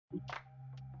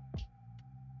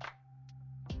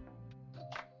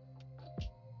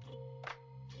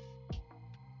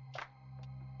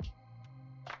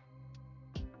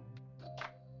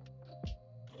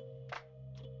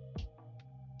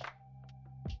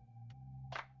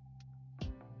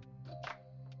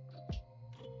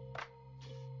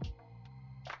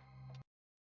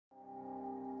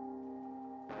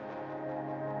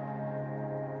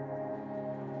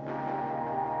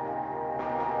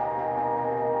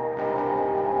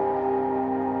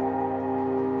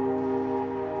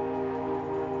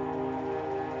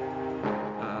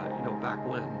Back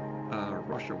when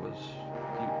Russia was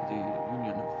the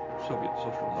Union of Soviet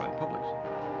Socialist Republics.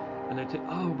 And they'd say,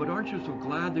 oh, but aren't you so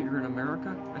glad that you're in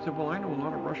America? I said, well, I know a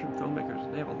lot of Russian filmmakers,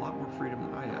 and they have a lot more freedom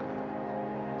than I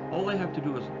have. All they have to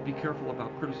do is be careful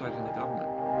about criticizing the government.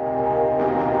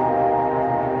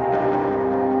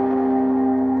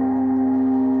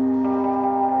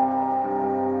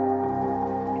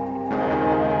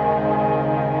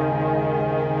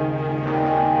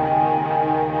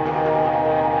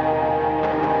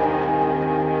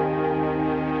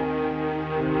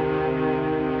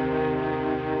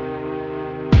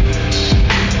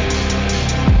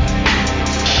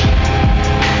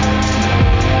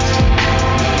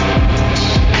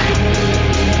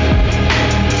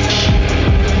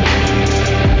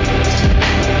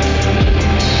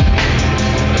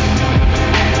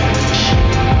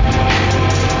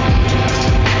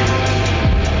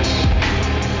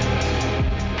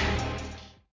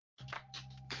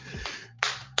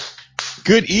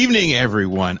 Good evening,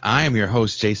 everyone. I am your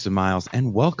host, Jason Miles,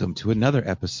 and welcome to another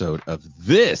episode of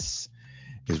This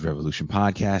is Revolution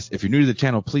Podcast. If you're new to the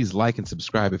channel, please like and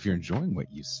subscribe. If you're enjoying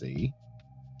what you see,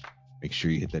 make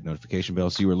sure you hit that notification bell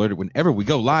so you're alerted whenever we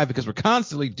go live, because we're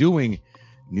constantly doing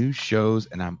new shows,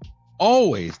 and I'm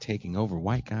always taking over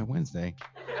White Guy Wednesday.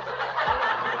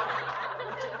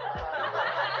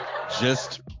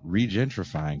 Just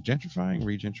regentrifying.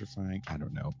 I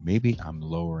don't know. Maybe I'm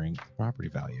lowering the property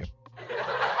value.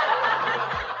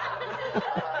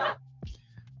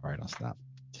 All right, I'll stop.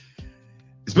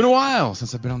 It's been a while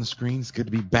since I've been on the screen. It's good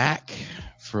to be back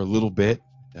for a little bit.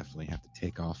 Definitely have to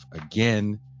take off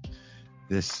again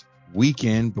this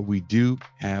weekend, but we do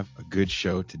have a good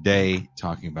show today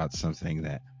talking about something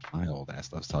that my old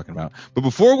ass loves talking about. But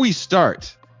before we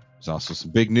start, there's also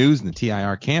some big news in the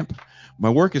TIR camp. My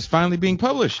work is finally being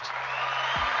published.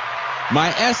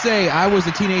 My essay, I Was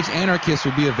a Teenage Anarchist,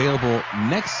 will be available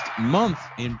next month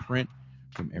in print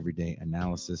from Everyday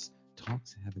Analysis.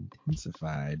 Talks have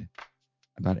intensified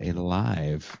about a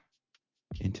live,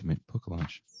 intimate book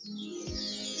launch.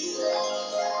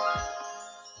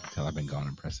 Until I've been gone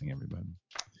impressing everybody.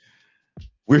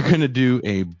 We're going to do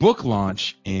a book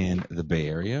launch in the Bay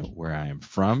Area, where I am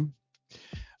from.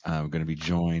 I'm going to be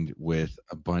joined with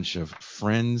a bunch of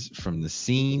friends from the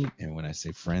scene. And when I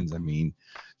say friends, I mean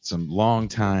some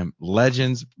longtime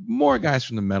legends, more guys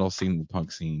from the metal scene and the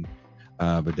punk scene.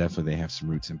 But definitely they have some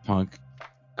roots in punk.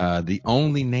 The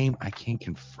only name I can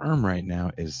confirm right now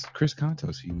is Chris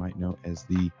Contos, who you might know as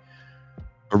the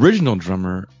original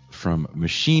drummer from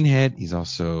Machine Head. He's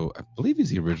also, I believe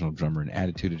he's the original drummer in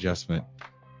Attitude Adjustment.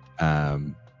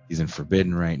 He's in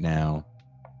Forbidden right now.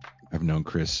 I've known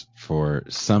Chris for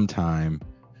some time.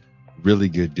 Really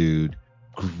good dude.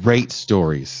 Great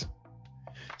stories.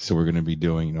 So we're going to be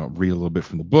doing, read a little bit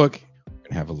from the book. We're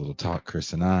going to have a little talk,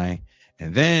 Chris and I.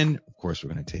 And then, of course,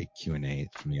 we're going to take Q&A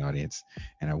from the audience.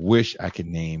 And I wish I could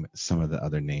name some of the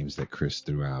other names that Chris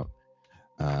threw out.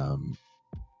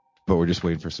 But we're just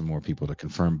waiting for some more people to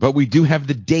confirm. But we do have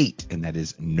the date, and that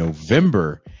is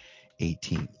November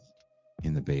 18th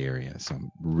in the Bay Area. So I'm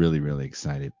really, really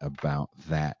excited about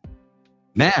that.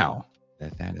 Now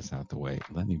that is out the way,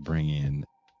 let me bring in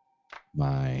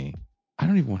I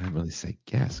don't even want to really say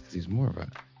guest, because he's more of a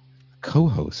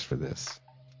co-host for this.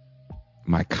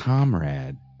 My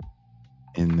comrade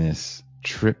in this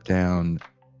trip down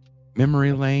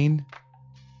memory lane,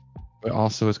 but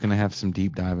also it's going to have some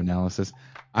deep dive analysis.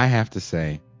 I have to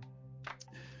say,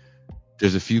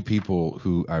 there's a few people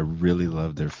who I really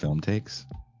love their film takes,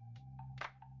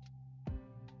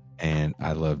 and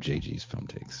I love JG's film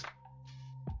takes.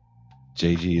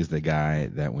 JG is the guy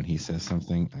that when he says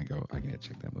something, I go, I gotta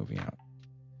check that movie out.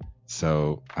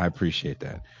 So I appreciate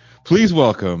that. Please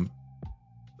welcome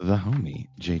the homie,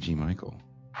 JG Michael.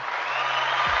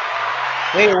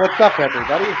 Hey, what's up,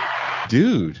 everybody?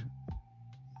 Dude,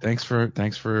 thanks for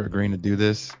agreeing to do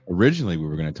this. Originally, we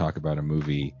were going to talk about a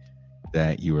movie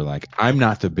that you were like, I'm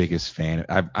not the biggest fan.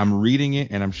 I'm reading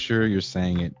it, and I'm sure you're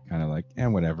saying it kind of like,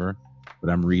 whatever. But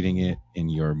I'm reading it in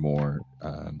your more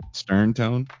stern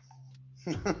tone.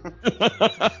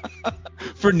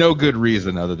 For no good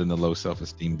reason other than the low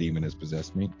self-esteem demon has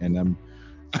possessed me. And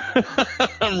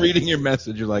I'm reading your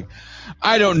message. You're like,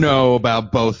 I don't know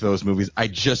about both those movies. I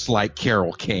just like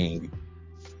Carol Kane.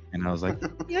 And I was like,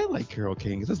 yeah, I like Carol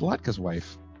Kane because it's Latka's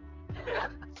wife.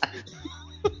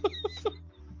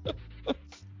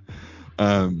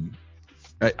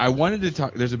 I wanted to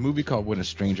talk. There's a movie called When a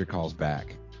Stranger Calls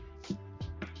Back,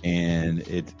 and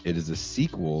it is a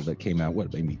sequel that came out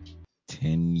maybe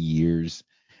 10 years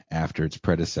after its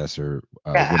predecessor.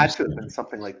 Yeah, it had to have been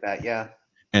something like that. Yeah.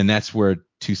 And that's where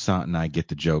Toussaint and I get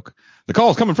the joke. The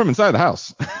call is coming from inside the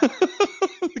house.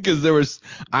 Because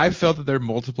I felt that there are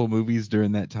multiple movies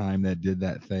during that time that did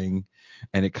that thing,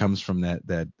 and it comes from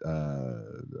that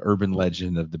urban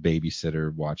legend of the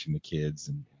babysitter watching the kids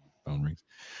and phone rings.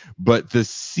 But the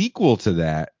sequel to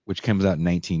that, which comes out in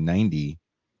 1990,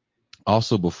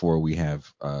 also before we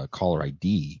have caller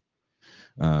ID,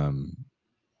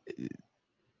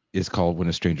 is called When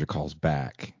a Stranger Calls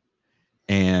Back,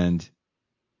 and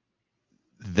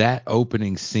that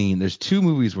opening scene, there's two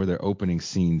movies where their opening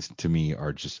scenes to me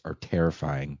are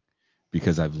terrifying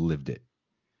because I've lived it.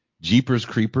 Jeepers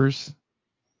Creepers,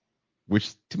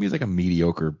 which to me is like a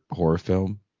mediocre horror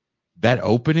film. That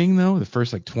opening though, the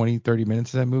first like 20, 30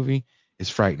 minutes of that movie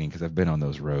is frightening because I've been on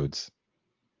those roads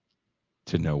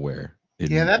to nowhere.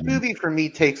 Yeah, that movie for me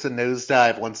takes a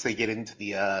nosedive once they get into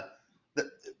the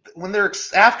when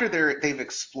they've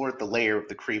explored the layer of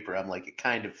the creeper. I'm like, it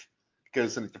kind of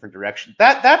goes in a different direction.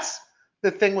 That's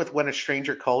the thing with when a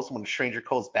stranger calls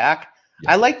back.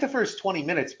 Yeah. I like the first 20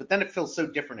 minutes, but then it feels so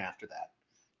different after that.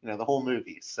 The whole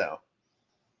movie. So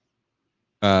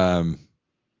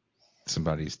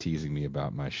Somebody's teasing me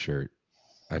about my shirt.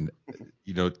 And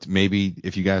maybe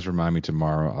if you guys remind me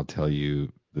tomorrow, I'll tell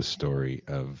you the story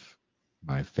of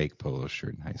my fake polo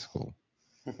shirt in high school.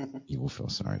 You will feel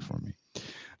sorry for me.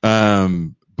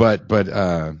 But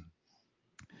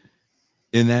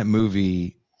in that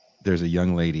movie, there's a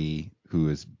young lady who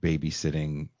is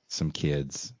babysitting some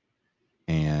kids,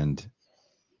 and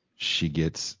she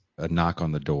gets a knock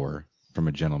on the door from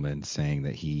a gentleman saying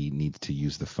that he needs to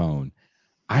use the phone.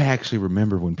 I actually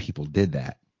remember when people did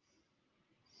that.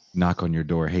 Knock on your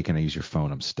door. Hey, can I use your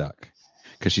phone? I'm stuck.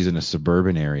 Because she's in a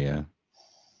suburban area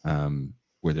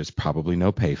where there's probably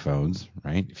no payphones,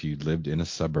 right? If you lived in a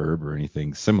suburb or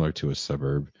anything similar to a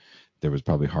suburb, there was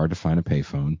probably hard to find a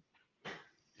payphone.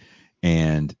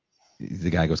 And the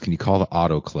guy goes, can you call the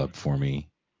auto club for me?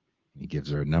 He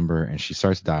gives her a number, and she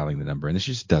starts dialing the number, and then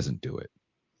she just doesn't do it,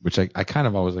 which I kind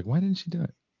of always like, why didn't she do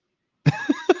it?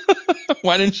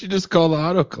 Why didn't she just call the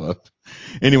auto club?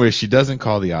 Anyway, she doesn't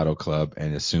call the auto club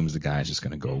and assumes the guy's just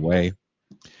going to go away.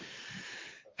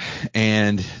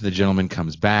 And the gentleman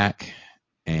comes back,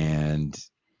 and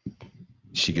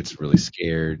she gets really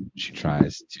scared. She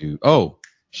tries to,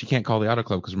 she can't call the auto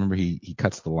club because remember he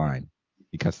cuts the line.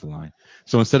 He cuts the line.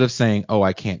 So instead of saying,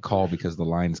 I can't call because the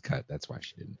line's cut, that's why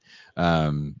she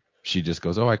didn't. She just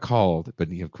goes, I called.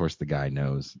 But of course the guy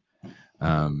knows.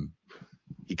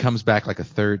 He comes back like a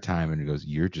third time and he goes,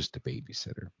 you're just a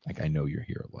babysitter. Like, I know you're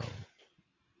here alone.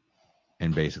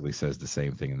 And basically says the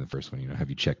same thing in the first one, have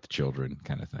you checked the children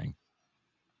kind of thing.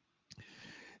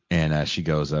 And she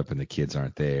goes up and the kids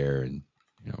aren't there. And,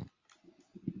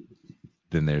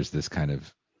 then there's this kind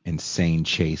of insane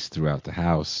chase throughout the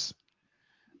house,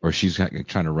 or she's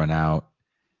trying to run out,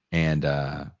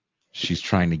 and she's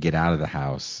trying to get out of the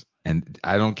house. And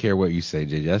I don't care what you say,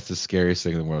 JJ, that's the scariest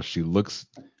thing in the world. She looks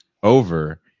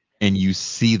over and you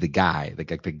see the guy,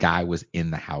 like the guy was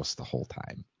in the house the whole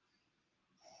time.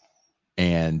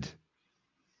 And,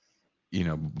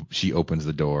 she opens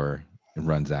the door and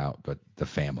runs out, but the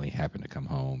family happened to come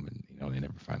home and, they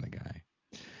never find the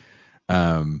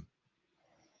guy.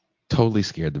 Totally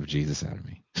scared the bejesus out of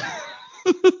me.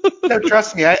 no,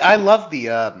 trust me, I love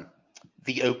the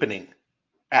opening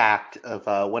act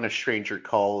of When a Stranger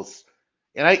Calls,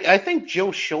 and I think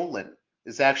Jill Schoelen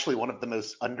is actually one of the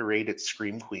most underrated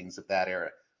scream queens of that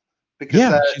era.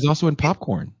 Because she's also in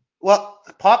Popcorn.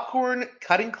 Popcorn,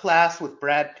 Cutting Class with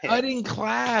Brad Pitt. Cutting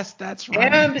Class, that's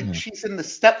right. And she's in The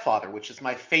Stepfather, which is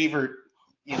my favorite,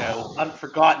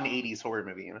 unforgotten 80s horror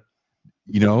movie.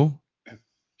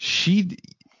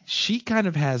 She kind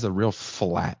of has a real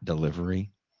flat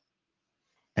delivery.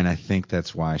 And I think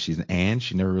that's why she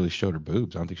never really showed her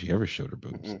boobs. I don't think she ever showed her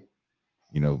boobs.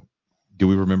 Mm-hmm. Do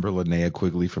we remember Linnea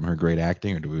Quigley from her great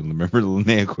acting, or do we remember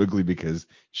Linnea Quigley because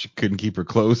she couldn't keep her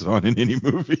clothes on in any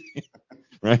movie?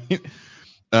 Right?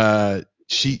 If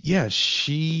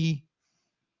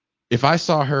I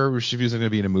saw her, if she was going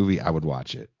to be in a movie, I would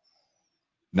watch it.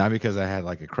 Not because I had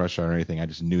like a crush on or anything. I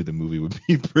just knew the movie would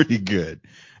be pretty good.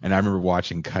 And I remember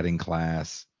watching Cutting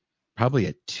Class probably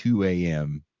at 2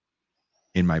 a.m.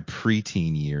 in my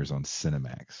preteen years on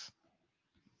Cinemax.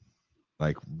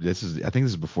 Like I think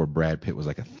this is before Brad Pitt was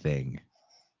like a thing.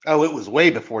 Oh, it was way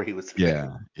before he was a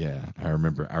thing. Yeah.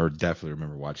 I would definitely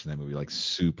remember watching that movie like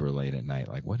super late at night.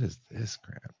 Like, what is this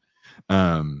crap?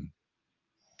 And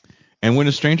When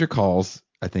a Stranger Calls,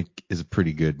 I think, is a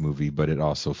pretty good movie, but it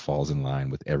also falls in line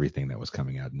with everything that was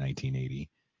coming out in 1980.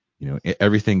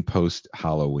 Everything post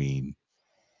Halloween,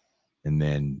 and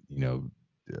then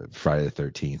Friday the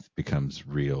 13th becomes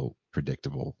real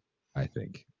predictable. I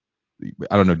think.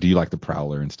 I don't know. Do you like The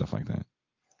Prowler and stuff like that?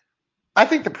 I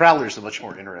think The Prowler is a much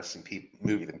more interesting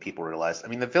movie than people realize. I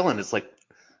mean, the villain is like,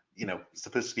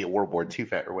 supposed to be a World War II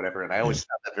vet or whatever, and I always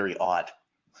found that very odd.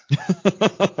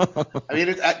 I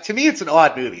mean, to me, it's an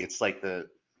odd movie. It's like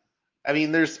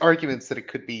there's arguments that it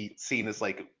could be seen as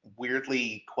like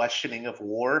weirdly questioning of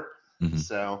war. Mhm.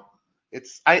 So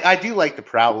I do like The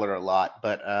Prowler a lot,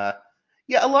 but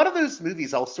yeah, a lot of those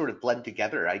movies all sort of blend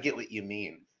together. I get what you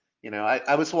mean.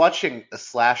 I was watching a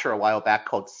slasher a while back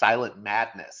called Silent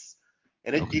Madness.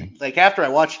 And Okay. like after I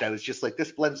watched it, I was just like,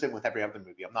 this blends in with every other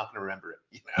movie. I'm not going to remember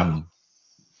it.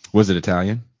 Was it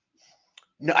Italian?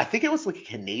 No, I think it was like a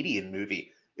Canadian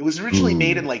movie. It was originally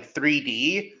made in Ooh. like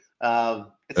 3D. It's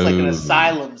like an Ooh.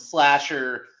 asylum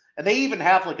slasher, and they even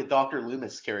have like a Dr.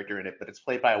 Loomis character in it, but it's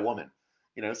played by a woman.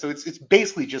 So it's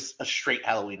basically just a straight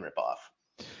Halloween ripoff.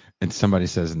 And somebody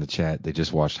says in the chat they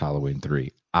just watched Halloween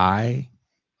 3. I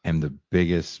am the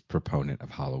biggest proponent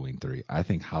of Halloween 3. I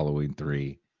think Halloween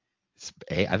 3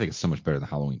 I think it's so much better than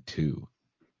Halloween 2.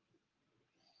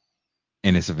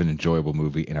 And it's an enjoyable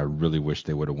movie, and I really wish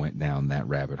they would have went down that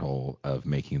rabbit hole of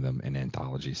making them an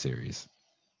anthology series.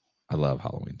 I love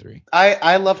Halloween 3.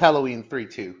 I love Halloween 3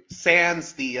 too.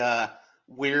 Sans the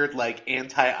weird like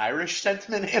anti-Irish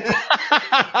sentiment in it.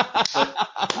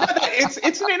 But no,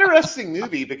 it's an interesting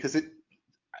movie because it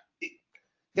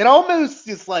almost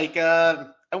is like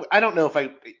I don't know if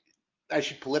I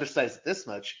should politicize it this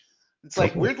much. It's Go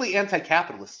like for it. weirdly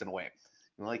anti-capitalist in a way.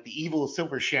 Like the evil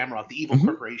Silver Shamrock, the evil Mhm.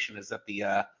 corporation is at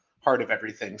the heart of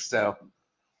everything. So,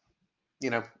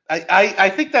 I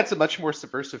think that's a much more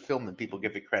subversive film than people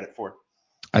give it credit for.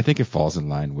 I think it falls in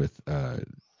line with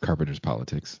Carpenter's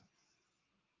politics.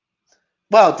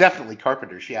 Well, definitely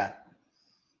Carpenter's, yeah.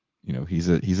 He's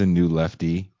a new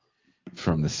lefty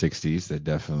from the 60s that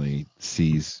definitely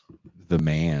sees the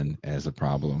man as a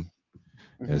problem,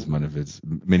 as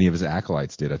many of his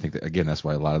acolytes did. I think that, again, that's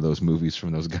why a lot of those movies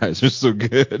from those guys are so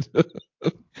good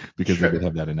because they did Sure.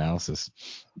 have that analysis.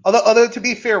 Although to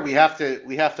be fair, we have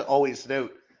to always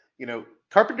note,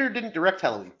 Carpenter didn't direct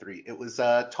Halloween 3. It was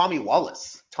Tommy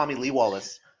Lee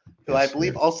Wallace, who I Yes,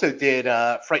 believe sir. also did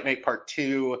Fright Night Part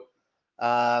 2.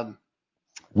 Um,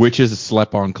 Which is a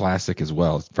slept-on classic as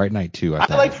well. Fright Night 2, I I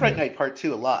thought like was Fright good. Night Part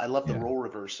 2 a lot. I love the Yeah, role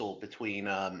reversal between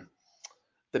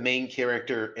the main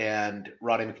character and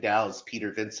Roddy McDowell's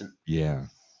Peter Vincent. yeah.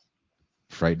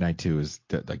 Fright Night 2 is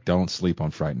like, don't sleep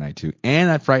on Fright Night 2. And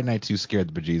that Fright Night 2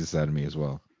 scared the bejesus out of me as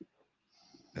well,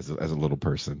 as a little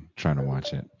person trying to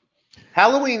watch it.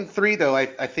 Halloween 3, though, I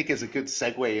think is a good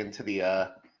segue into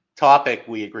the topic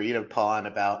we agreed upon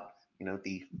about,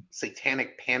 the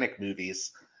satanic panic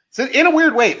movies. So in a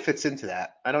weird way, it fits into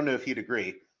that. I don't know if you'd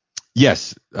agree.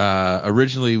 Yes.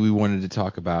 Originally, we wanted to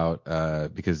talk about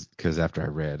because after I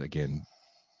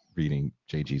reading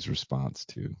JG's response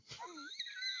to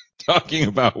talking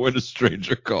about When a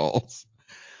Stranger Calls,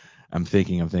 I'm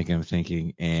thinking,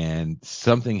 and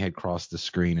something had crossed the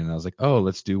screen, and I was like, oh,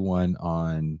 let's do one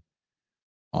on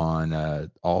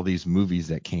all these movies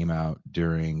that came out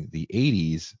during the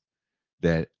 80s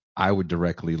that I would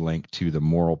directly link to the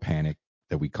moral panic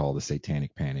that we call the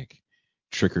Satanic Panic,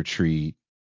 Trick or Treat,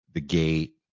 The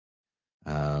Gate.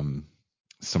 Some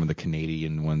of the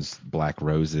Canadian ones, Black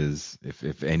Roses,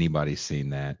 if anybody's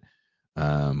seen that.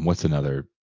 What's another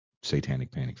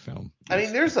Satanic Panic film? I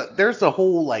mean, there's a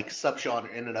whole like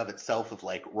subgenre in and of itself of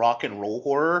like rock and roll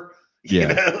horror,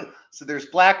 Yeah. So there's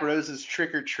Black Roses,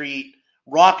 Trick or Treat,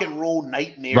 Rock and Roll Rock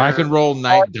Nightmare, and Roll Hard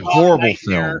Night, the Rock horrible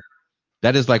Nightmare. film.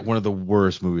 That is like one of the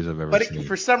worst movies I've ever But seen.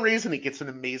 for some reason, it gets an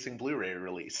amazing Blu-ray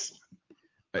release.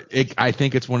 I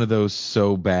think it's one of those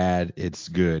so bad it's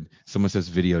good. Someone says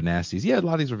video nasties. Yeah, a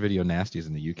lot of these were video nasties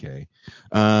in the UK.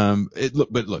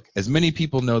 But look, as many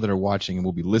people know that are watching and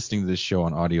will be listening to this show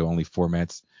on audio only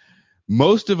formats,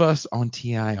 most of us on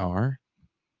TIR,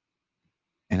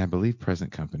 and I believe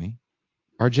present company,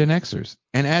 are Gen Xers.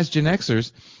 And as Gen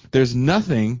Xers, there's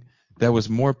nothing that was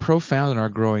more profound in our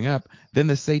growing up than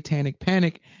the Satanic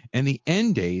Panic and the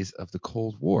end days of the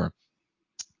Cold War.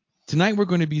 Tonight we're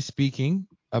going to be speaking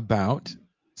about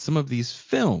some of these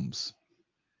films.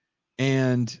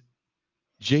 And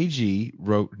JG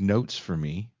wrote notes for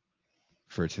me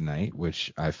for tonight,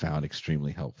 which I found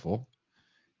extremely helpful.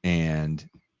 And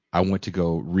I went to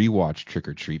go rewatch Trick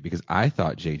or Treat because I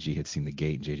thought JG had seen The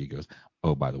Gate. And JG goes,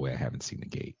 "Oh, by the way, I haven't seen The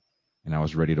Gate." And I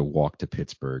was ready to walk to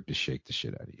Pittsburgh to shake the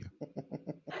shit out of you.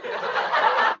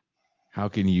 How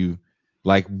can you,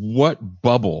 like, what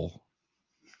bubble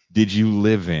did you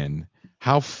live in?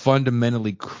 How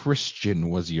fundamentally Christian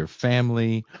was your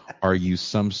family? Are you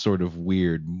some sort of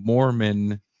weird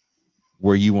Mormon?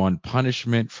 Were you on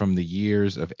punishment from the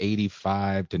years of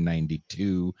 85 to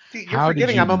 92? Dude, you're How did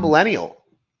forgetting I'm a you, millennial.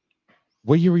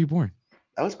 what year were you born?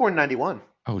 I was born in 91.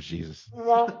 Oh, Jesus.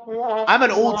 I'm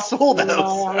an old soul, though,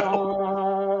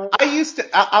 so. I used to,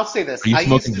 I'll say this. Are you I used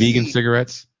smoking to vegan see,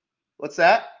 cigarettes? what's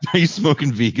that? Are you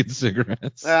smoking vegan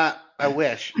cigarettes? I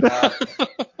wish.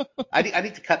 I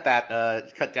need to cut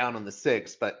down on the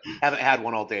cigs, but haven't had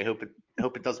one all day. Hope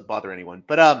it doesn't bother anyone.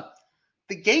 But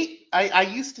the Gate, I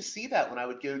used to see that when I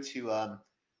would go to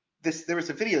there was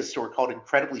a video store called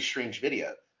Incredibly Strange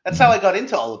Video. That's how I got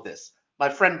into all of this. My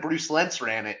friend Bruce Lentz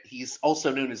ran it. He's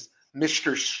also known as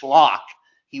Mr. Schlock.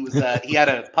 He had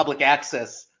a public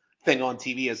access thing on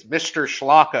TV as Mr.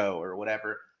 Schlocko or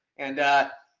whatever. And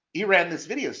he ran this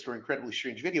video store, Incredibly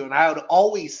Strange Video, and I would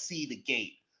always see The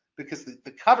Gate because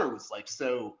the cover was like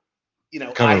so,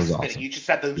 Cover eye was spinning. awesome. You just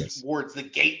had those Yes. words, The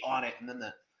Gate, on it, and then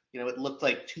it looked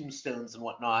like tombstones and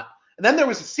whatnot. And then there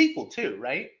was a sequel too,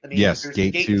 right? I mean, Yes, there's The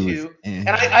Gate Gate 2 is. 2, and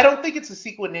I don't think it's a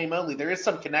sequel in name only. There is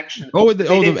some connection. Oh, They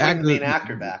did bring the main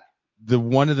actor back, the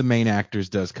one of the main actors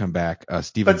does come back.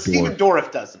 Stephen but Stephen Dorff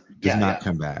Dorff doesn't. does Yeah, not yeah.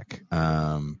 come back.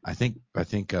 I think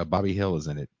Bobby Hill is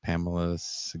in it. Pamela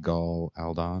Segal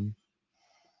Aldon.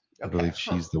 I Okay. believe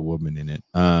she's the woman in it.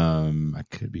 I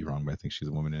could be wrong, but I think she's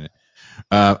the woman in it.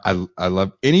 I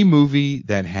love any movie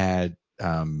that had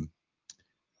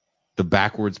the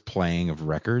backwards playing of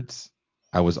records.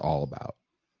 I was all about.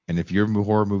 And if your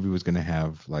horror movie was going to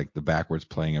have like the backwards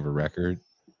playing of a record,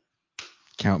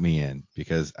 count me in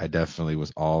because I definitely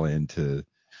was all into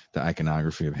the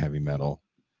iconography of heavy metal,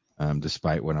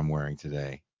 despite what I'm wearing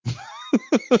today.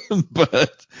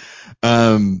 But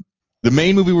the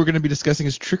main movie we're going to be discussing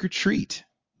is Trick or Treat,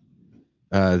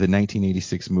 the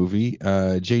 1986 movie.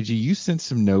 JG, you sent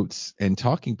some notes and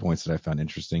talking points that I found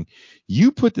interesting.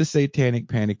 You put the Satanic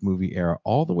Panic movie era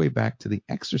all the way back to the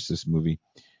Exorcist movie.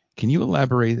 Can you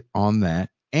elaborate on that?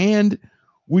 And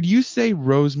would you say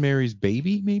Rosemary's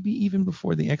Baby maybe even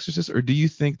before The Exorcist, or do you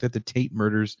think that the Tate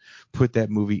murders put that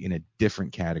movie in a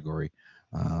different category,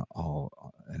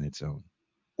 all on its own?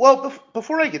 Well,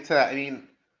 before I get to that, I mean,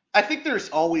 I think there's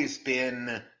always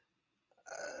been,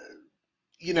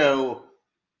 you know,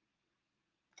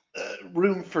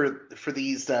 room for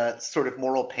these sort of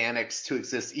moral panics to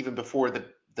exist even before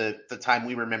the time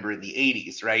we remember in the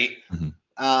 80s, right? Mm-hmm.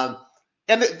 Um,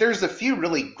 and there's a few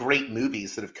really great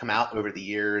movies that have come out over the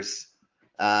years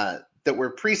that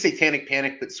were pre-Satanic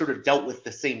Panic, but sort of dealt with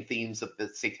the same themes of the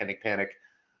Satanic Panic.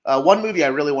 One movie I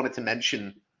really wanted to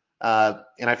mention, and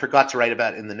I forgot to write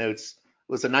about in the notes,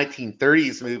 was a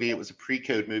 1930s movie. It was a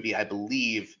pre-code movie, I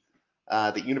believe,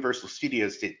 that Universal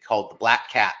Studios did called The Black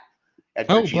Cat.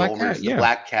 Edgar Oh, G. Black Cat, Ulmer's The yeah.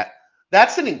 Black Cat.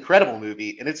 That's an incredible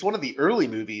movie, and it's one of the early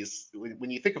movies. When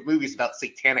you think of movies about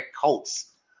satanic cults,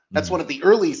 that's Mm-hmm. one of the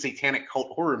early satanic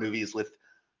cult horror movies with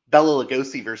Bela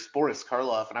Lugosi versus Boris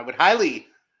Karloff. And I would highly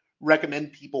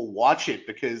recommend people watch it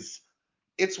because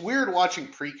it's weird watching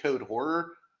pre-code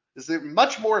horror. They're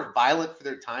much more violent for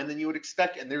their time than you would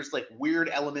expect, and there's like weird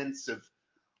elements of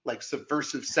like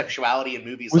subversive sexuality in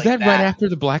movies Was like that right that. after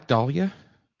the Black Dahlia?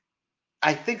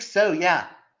 I think so, yeah.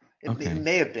 It Okay.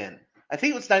 may have been. I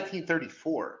think it was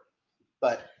 1934,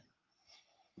 but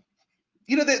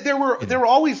there were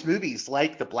always movies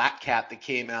like The Black Cat that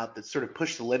came out that sort of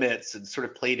pushed the limits and sort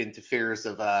of played into fears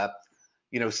of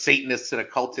Satanists and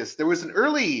occultists. There was an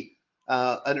early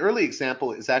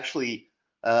example is actually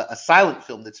a silent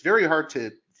film that's very hard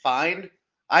to find.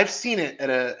 I've seen it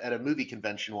at a movie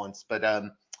convention once, but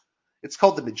it's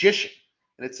called The Magician,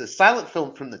 and it's a silent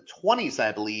film from the 20s,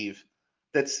 I believe,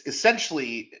 that's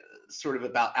essentially sort of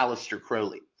about Aleister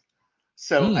Crowley.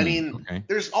 So, I mean, Okay.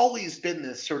 there's always been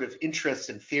this sort of interest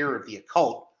and fear of the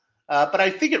occult, but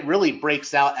I think it really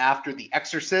breaks out after The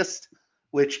Exorcist,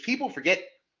 which people forget.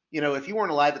 If you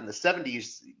weren't alive in the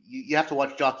 70s, you have to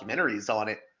watch documentaries on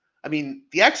it. I mean,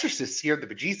 The Exorcist scared the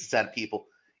bejesus out of people,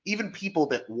 even people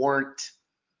that weren't,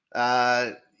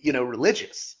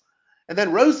 religious. And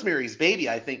then Rosemary's Baby,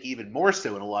 I think, even more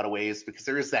so in a lot of ways because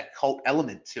there is that cult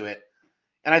element to it,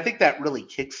 and I think that really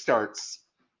kickstarts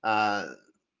uh,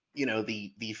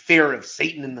 the fear of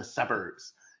Satan in the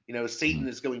suburbs. Satan Mhm.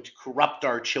 is going to corrupt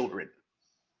our children.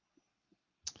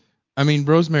 I mean,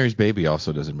 Rosemary's Baby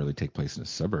also doesn't really take place in a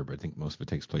suburb. I think most of it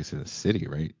takes place in a city,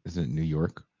 right? Isn't it New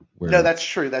York? No, Where that's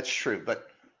true. That's true. But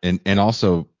and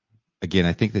also, again,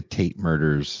 I think the Tate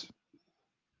murders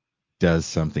does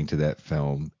something to that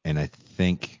film, and I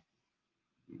think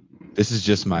this is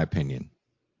just my opinion.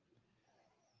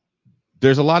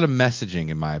 There's a lot of messaging,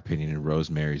 in my opinion, in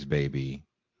Rosemary's Baby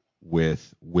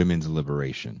with women's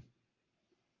liberation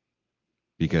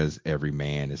because every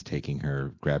man is taking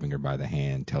her, grabbing her by the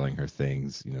hand, telling her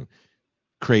things,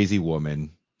 crazy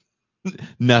woman,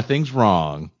 nothing's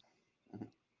wrong,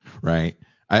 right?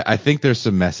 I think there's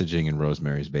some messaging in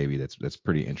Rosemary's Baby that's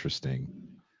pretty interesting.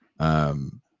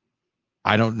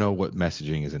 I don't know what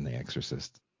messaging is in The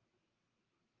Exorcist.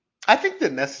 I think the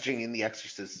messaging in The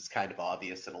Exorcist is kind of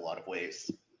obvious in a lot of ways.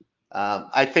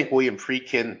 I think William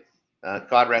Friedkin,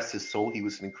 God rest his soul, he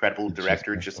was an incredible It just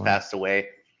director, passed just away. passed away.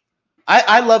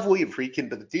 I love William Friedkin,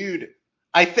 but the dude,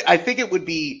 I think it would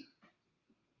be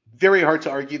very hard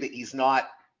to argue that he's not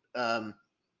um,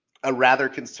 a rather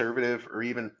conservative or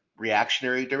even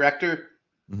reactionary director.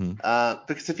 Mm-hmm.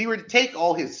 Because if you were to take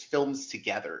all his films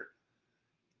together,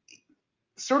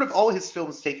 sort of all his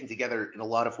films taken together in a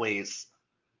lot of ways,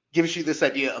 gives you this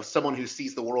idea of someone who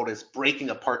sees the world as breaking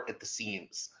apart at the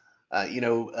seams,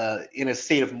 in a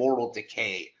state of moral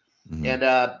decay. Mm-hmm.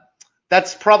 And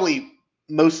that's probably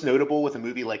most notable with a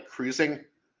movie like Cruising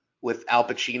with Al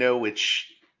Pacino,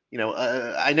 which,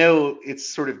 I know it's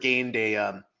sort of gained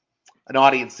an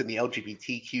audience in the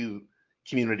LGBTQ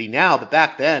community now, but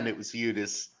back then it was viewed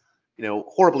as,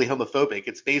 horribly homophobic.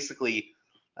 It's basically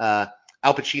uh,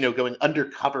 Al Pacino going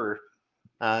undercover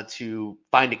to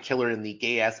find a killer in the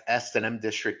gay S&M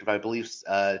district of, I believe,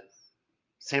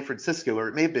 San Francisco, or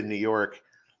it may have been New York.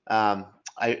 I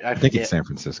I think it's forget. San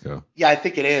Francisco. Yeah, I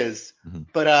think it is. Mm-hmm.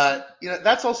 But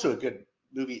that's also a good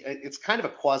movie. It's kind of a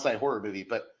quasi horror movie,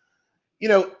 but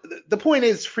the point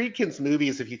is, Friedkin's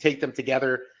movies, if you take them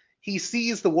together, he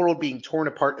sees the world being torn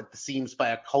apart at the seams by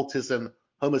occultism,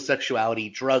 homosexuality,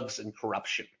 drugs, and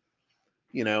corruption.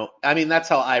 I mean, that's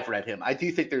how I've read him. I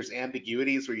do think there's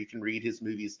ambiguities where you can read his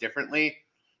movies differently,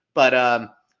 but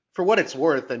for what it's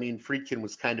worth, I mean, Friedkin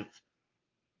was kind of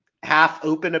half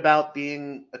open about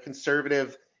being a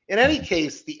conservative. In any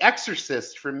case, The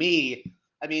Exorcist, for me,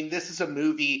 I mean, this is a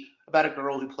movie about a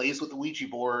girl who plays with the Ouija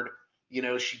board.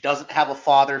 She doesn't have a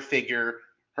father figure.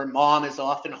 Her mom is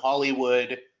off in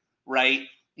Hollywood, right?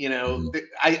 Mm-hmm.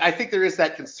 I think there is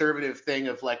that conservative thing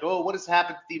of like, oh, what has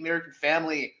happened to the American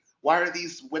family? Why are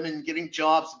these women getting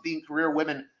jobs, being career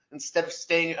women, instead of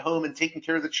staying at home and taking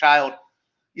care of the child?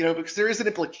 Because there is an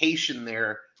implication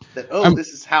there that, oh, I'm this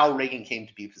is how Reagan came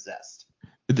to be possessed.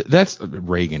 That's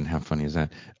Reagan. How funny is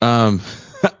that?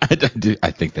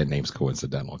 I think that name's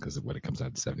coincidental because of when it comes out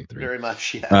in '73. Very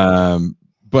much, yeah.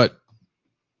 But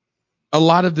a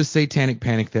lot of the satanic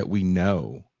panic that we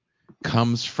know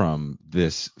comes from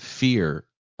this fear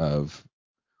of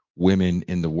women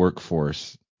in the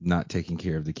workforce not taking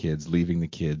care of the kids, leaving the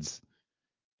kids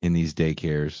in these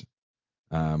daycares,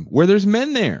 where there's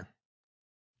men there.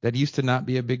 That used to not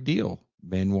be a big deal,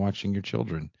 men watching your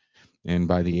children. And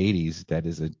by the 80s, that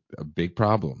is a big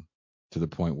problem to the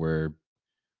point where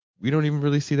we don't even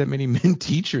really see that many men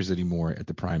teachers anymore at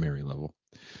the primary level.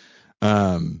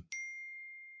 Um,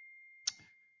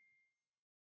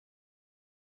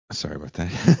 Sorry about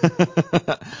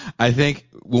that. I think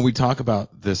when we talk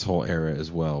about this whole era as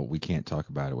well, we can't talk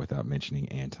about it without mentioning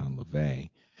Anton LaVey.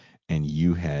 And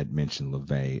you had mentioned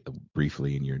LaVey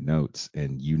briefly in your notes,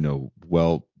 and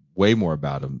way more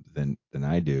about him than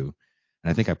I do.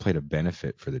 And I think I played a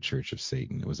benefit for the Church of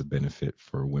Satan. It was a benefit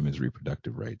for women's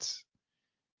reproductive rights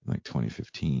in like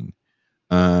 2015.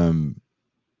 Um,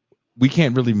 we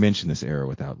can't really mention this era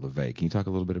without LaVey. Can you talk a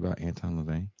little bit about Anton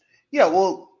LaVey? Yeah,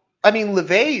 well, I mean,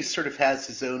 LaVey sort of has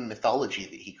his own mythology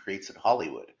that he creates in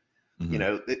Hollywood.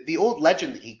 Mm-hmm. The old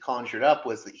legend that he conjured up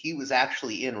was that he was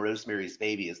actually in Rosemary's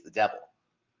Baby as the devil.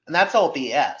 And that's all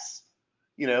BS.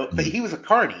 But Mm-hmm. he was a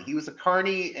carny. He was a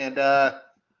carny, and I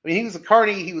mean, he was a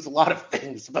carny. He was a lot of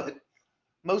things, but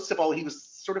most of all, he was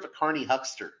sort of a carny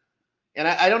huckster. And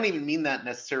I don't even mean that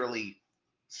necessarily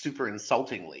super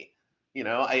insultingly.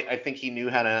 I think he knew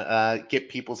how to get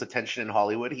people's attention in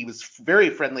Hollywood. He was very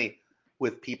friendly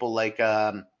with people like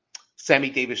Sammy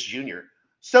Davis Jr.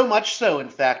 So much so, in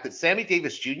fact, that Sammy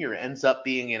Davis Jr. ends up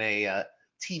being in a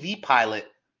TV pilot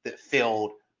that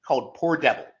failed called Poor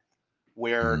Devil,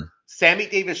 where Mm-hmm. Sammy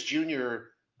Davis Jr.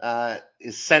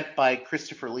 Is sent by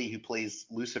Christopher Lee, who plays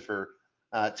Lucifer,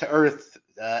 to Earth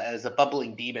as a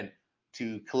bubbling demon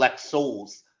to collect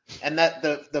souls. and that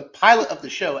the pilot of the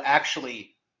show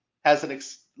actually has an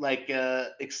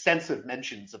extensive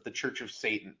mentions of the Church of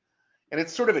Satan, and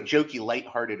it's sort of a jokey,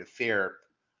 lighthearted affair.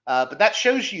 But that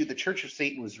shows you the Church of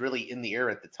Satan was really in the air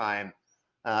at the time.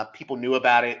 People knew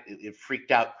about it. It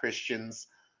freaked out Christians,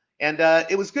 and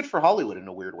it was good for Hollywood in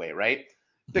a weird way, right?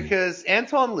 Because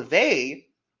Anton LaVey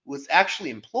was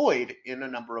actually employed in a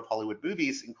number of Hollywood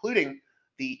movies, including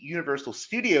the Universal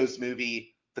Studios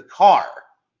movie The Car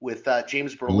with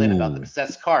James Brolin about the Ooh.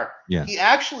 possessed car. Yeah. He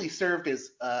actually served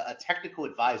as a technical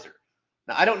advisor.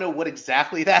 Now, I don't know what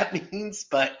exactly that means,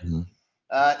 but Mhm.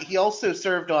 he also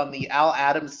served on the Al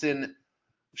Adamson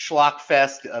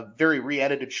schlockfest, a very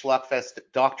re-edited schlockfest,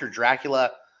 Dr.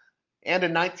 Dracula, and a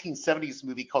 1970s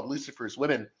movie called Lucifer's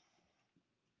Women.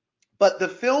 But the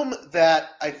film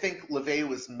that I think LaVey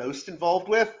was most involved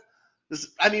with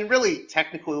is, I mean, really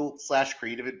technical /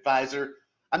 creative advisor.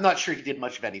 I'm not sure he did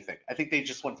much of anything. I think they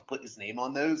just wanted to put his name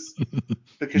on those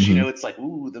because, you Mhm. know, it's like,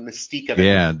 ooh, the mystique of it.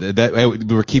 Yeah,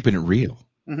 we were keeping it real.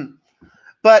 Mhm.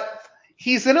 But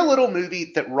he's in a little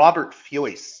movie that Robert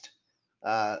Fjost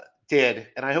did,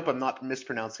 and I hope I'm not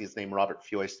mispronouncing his name, Robert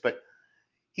Fjost, but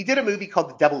he did a movie called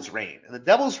The Devil's Reign. And The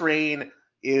Devil's Reign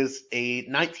is a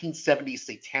 1970s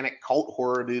satanic cult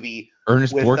horror movie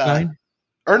Ernest with Borgnine?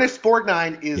 Ernest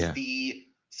Borgnine is Yeah. the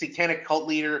satanic cult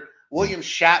leader. Yeah. William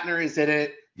Shatner is in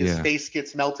it. His Yeah. face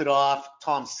gets melted off.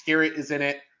 Tom Skerritt is in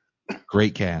it.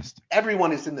 Great cast.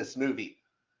 Everyone is in this movie.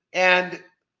 And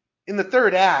in the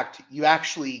third act, you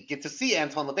actually get to see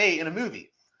Anton LaVey in a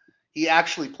movie. He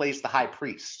actually plays the high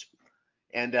priest,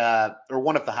 and or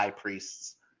one of the high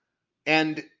priests.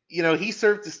 And you know, he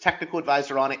served as technical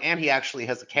advisor on it, and he actually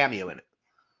has a cameo in it.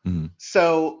 Mhm.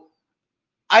 So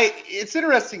it's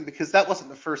interesting because that wasn't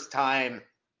the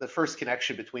first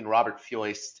connection between Robert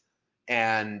Fjost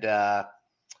and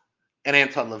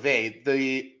Anton LaVey.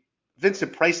 The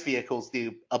Vincent Price vehicles,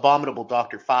 the Abominable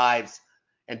Dr. Fives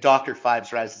and Dr.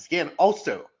 Fives Rises Again,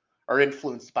 also are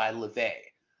influenced by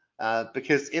LaVey.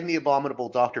 Because in the Abominable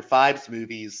Dr. Fives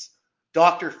movies,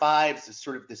 Dr. Fives is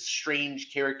sort of this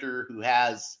strange character who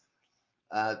has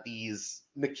these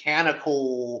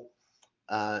mechanical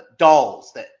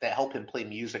dolls that help him play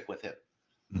music with him.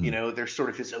 Mhm. You know, they're sort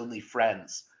of his only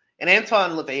friends. And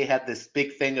Anton LaVey had this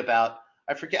big thing about,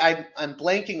 I forget, I'm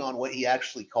blanking on what he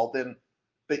actually called them,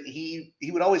 but he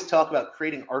would always talk about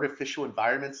creating artificial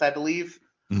environments, I believe,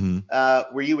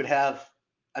 Mhm. where you would have,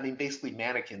 I mean, basically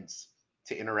mannequins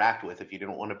to interact with if you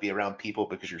didn't want to be around people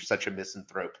because you're such a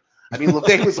misanthrope. I mean,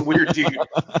 LaVey was a weird dude,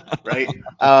 right?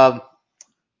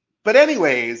 But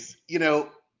anyways, you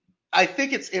know, I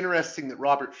think it's interesting that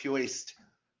Robert Fjost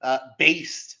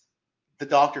based the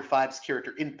Dr. Fives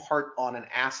character in part on an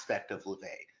aspect of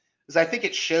LaVey. Because I think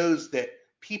it shows that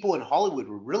people in Hollywood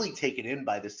were really taken in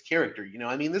by this character. You know,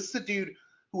 I mean, this is a dude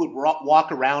who would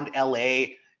walk around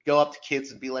LA, go up to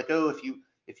kids and be like, "Oh, if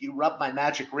you rub my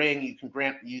magic ring,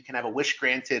 you can have a wish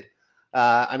granted."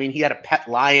 I mean, he had a pet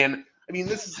lion. I mean,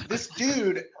 this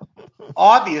dude.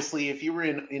 Obviously, if you were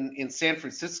in San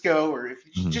Francisco or if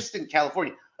you're Mhm. just in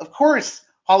California, of course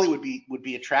Hollywood would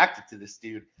be attracted to this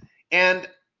dude. And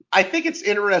I think it's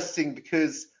interesting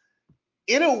because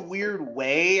in a weird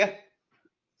way,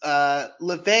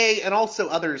 LaVey and also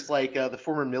others like the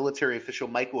former military official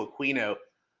Michael Aquino,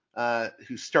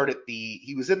 who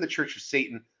he was in the Church of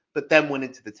Satan, but then went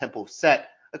into the Temple of Set.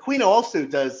 Aquino also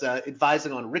does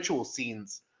advising on ritual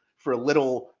scenes for a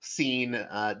little scene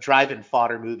drive-in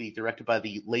fodder movie directed by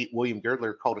the late William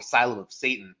Girdler called Asylum of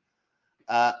Satan.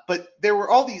 But there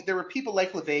were people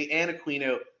like LaVey and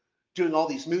Aquino doing all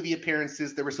these movie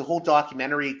appearances. There was a whole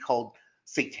documentary called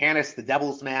Satanis, the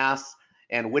Devil's Mass,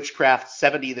 and Witchcraft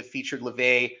 70 that featured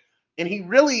LaVey. And he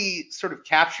really sort of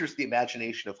captures the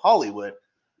imagination of Hollywood.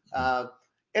 And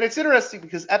it's interesting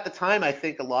because at the time, I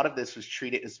think a lot of this was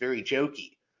treated as very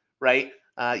jokey, right?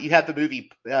 You had the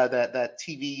movie, that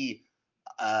TV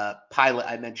pilot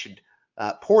I mentioned,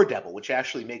 Poor Devil, which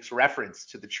actually makes reference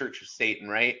to the Church of Satan,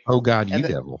 right? Oh God, you And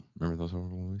devil. Remember those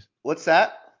horrible movies? what's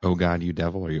that? Oh God, you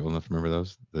devil. Are you old enough to remember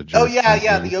those? The Oh George yeah, Clooney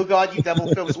yeah, the movies. Oh God, You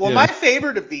Devil films. Well, Yeah. my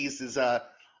favorite of these is, I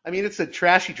mean, it's a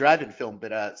trashy drive-in film,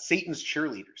 but Satan's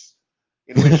Cheerleaders,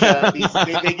 in which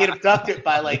they get abducted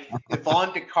by like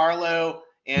Yvonne DiCarlo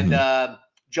and Mhm.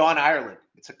 John Ireland.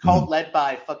 It's a Mhm. cult led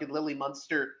by fucking Lily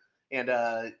Munster and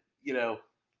you know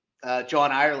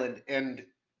John Ireland, and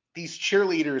these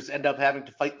cheerleaders end up having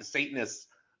to fight the Satanists.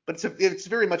 But it's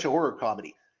very much a horror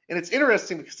comedy, and it's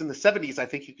interesting because in the 70s, I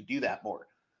think you could do that more.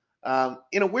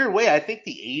 In a weird way, I think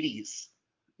the 80s,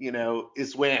 you know,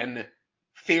 is when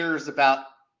fears about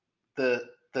the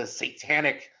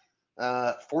satanic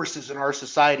forces in our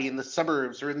society in the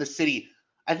suburbs or in the city.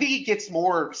 I think it gets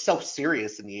more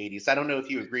self-serious in the 80s. I don't know if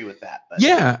you agree with that, but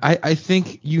Yeah, I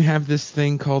think you have this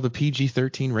thing called the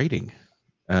PG-13 rating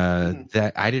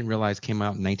that I didn't realize came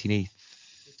out in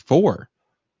 1984.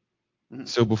 Mhm.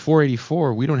 So before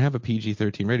 84, we don't have a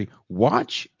PG-13 rating.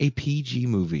 Watch a PG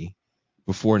movie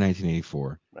before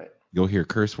 1984. Right, You'll hear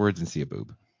curse words and see a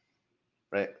boob.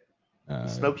 right. Uh,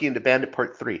 Smokey and the Bandit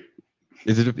Part 3.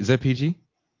 is that PG?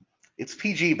 It's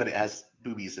PG, but it has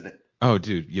boobies in it. Oh,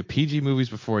 dude, yeah, PG movies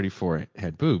before 84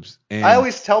 had boobs. I And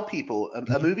always tell people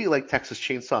a movie like Texas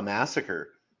Chainsaw Massacre.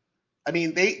 I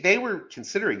mean, they were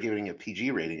considering giving it a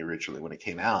PG rating originally when it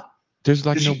came out there's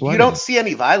like because no you blood in don't it. see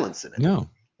any violence in it. No,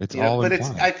 it's You know, all but it's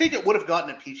implied. I think it would have gotten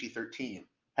a PG-13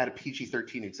 had a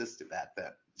PG-13 existed back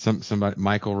then. Somebody,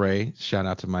 Michael Ray, shout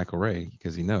out to Michael Ray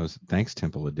because he knows. Thanks,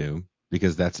 Temple of Doom,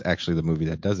 because that's actually the movie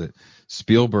that does it.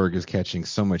 Spielberg is catching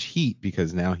so much heat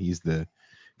because now he's the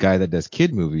guy that does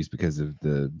kid movies because of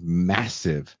the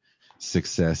massive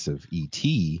success of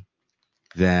E.T.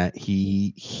 that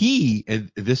he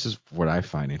and this is what I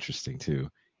find interesting too.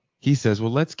 He says,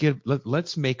 well,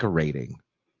 let's make a rating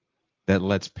that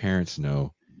lets parents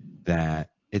know that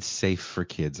it's safe for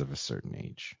kids of a certain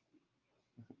age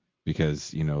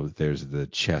because there's the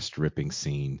chest ripping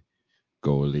scene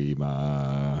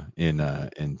Golima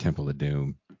in Temple of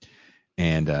Doom,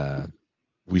 and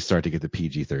we start to get the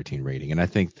PG-13 rating, and I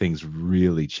think things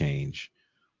really change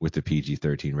with the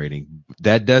PG-13 rating.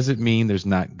 That doesn't mean there's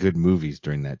not good movies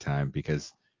during that time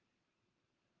because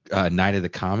Night of the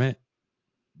Comet,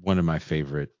 one of my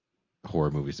favorite horror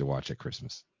movies to watch at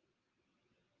Christmas.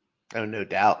 Oh, no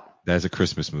doubt. That's a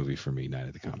Christmas movie for me, Night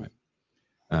of the Comet.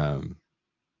 Um,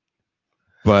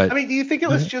 I but mean, do you think it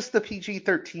was just the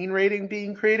PG-13 rating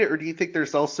being created, or do you think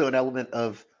there's also an element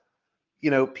of,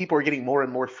 people are getting more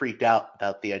and more freaked out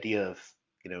about the idea of,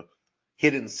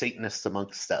 hidden Satanists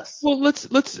amongst us? well, let's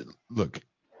look.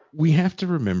 We have to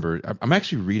remember. I'm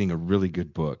actually reading a really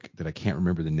good book that I can't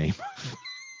remember the name of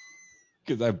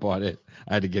because I bought it.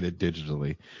 I had to get it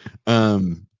digitally.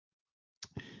 Um,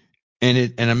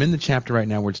 and I'm in the chapter right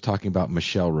now where it's talking about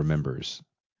Michelle Remembers.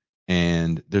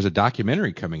 And there's a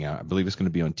documentary coming out. I believe it's going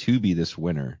to be on Tubi this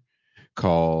winter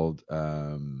called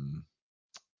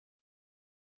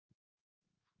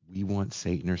We Want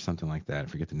Satan or something like that. I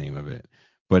forget the name of it.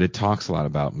 But it talks a lot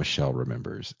about Michelle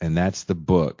Remembers. And that's the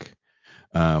book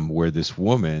where this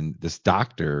woman, this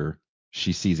doctor,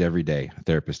 she sees every day, a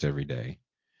therapist every day.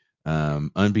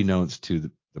 Unbeknownst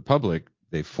to the public,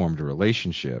 they formed a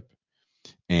relationship.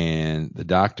 And the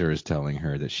doctor is telling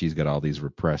her that she's got all these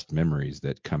repressed memories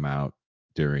that come out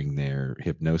during their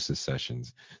hypnosis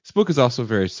sessions. This book is also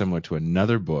very similar to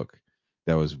another book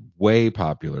that was way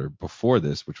popular before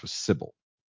this, which was Sybil.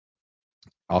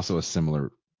 Also a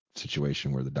similar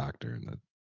situation where the doctor and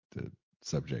the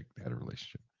subject had a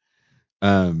relationship.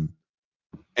 Um,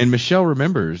 and Michelle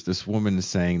Remembers this woman is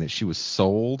saying that she was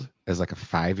sold as like a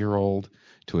 5-year-old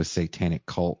to a satanic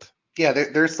cult. Yeah,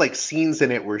 there's like scenes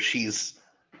in it where she's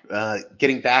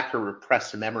getting back her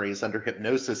repressed memories under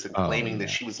hypnosis and Oh claiming that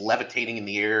yeah. she was levitating in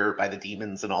the air by the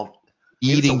demons and all. I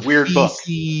mean, it's a Eating weird book.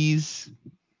 feces,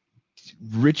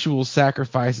 ritual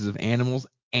sacrifices of animals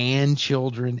and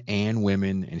children and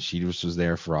women, and she just was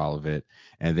there for all of it.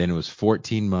 And then it was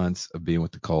 14 months of being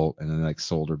with the cult, and then like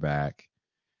sold her back.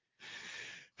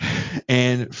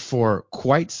 And for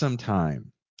quite some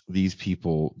time, these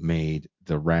people made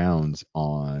the rounds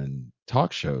on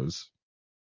talk shows,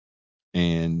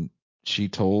 and she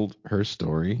told her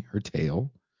story, her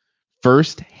tale,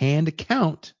 first-hand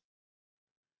account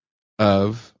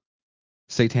of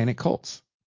satanic cults.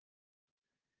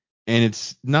 And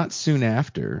it's not soon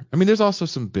after. I mean, there's also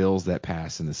some bills that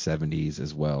pass in the 70s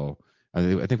as well.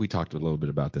 I think we talked a little bit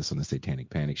about this on the Satanic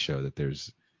Panic show that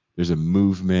there's a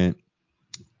movement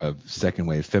of second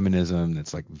wave feminism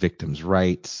that's like victims'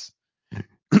 rights,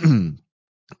 and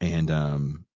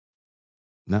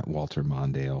not Walter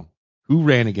Mondale. Who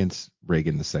ran against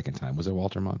Reagan the second time? Was it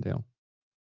Walter Mondale?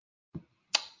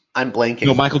 I'm No,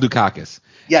 blanking. Michael Dukakis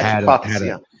Yeah, had a Dukakis,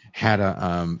 yeah.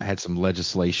 had some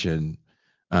legislation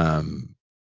um,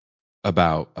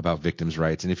 about victims'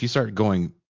 rights. And if you start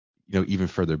going, even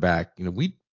further back,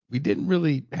 we didn't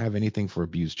really have anything for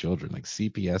abused children, like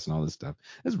CPS and all this stuff.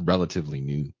 That's relatively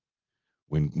new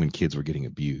when kids were getting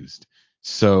abused.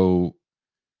 So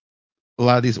a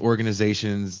lot of these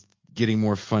organizations getting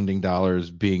more funding dollars,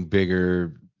 being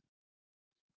bigger,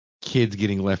 kids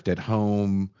getting left at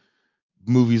home,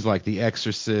 movies like The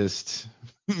Exorcist,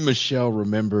 Michelle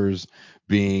Remembers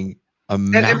being a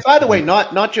And by the way,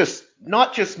 massive.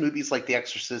 not just movies like The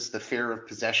Exorcist, the fear of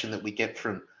possession that we get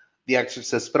from The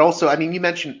Exorcist, but also, I mean, you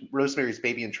mentioned Rosemary's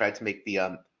Baby and tried to make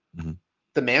the Mhm.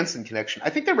 the Manson connection. I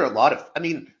think there were a lot of, I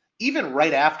mean, even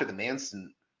right after the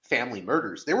Manson family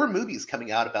murders, there were movies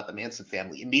coming out about the Manson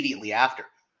family immediately after,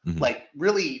 Mhm. like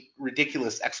really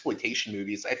ridiculous exploitation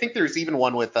movies. I think there's even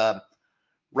one with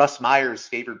Russ Meyer's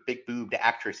favorite big boobed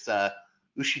actress,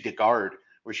 Ushi Degard,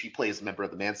 where she plays a member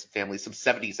of the Manson family, some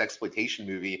 70s exploitation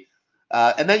movie.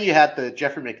 And then you had the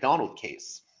Jeffrey McDonald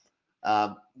case,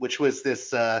 which was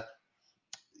this,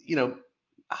 you know,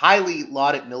 highly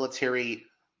lauded military,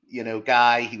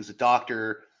 guy. He was a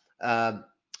doctor.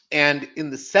 And in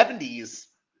the 70s,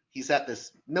 he's at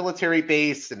this military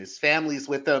base and his family's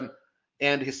with him,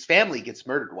 and his family gets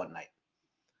murdered one night.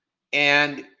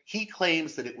 And he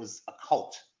claims that it was a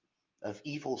cult of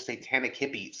evil satanic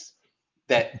hippies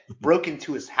that broke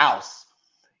into his house.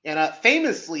 And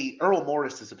famously, Earl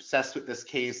Morris is obsessed with this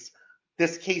case.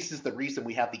 This case is the reason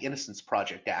we have the Innocence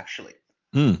Project, actually.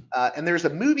 Mm. And there's a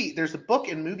book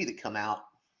and movie that come out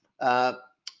uh,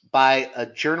 by a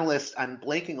journalist. I'm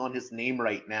blanking on his name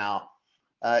right now.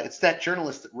 It's that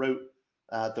journalist that wrote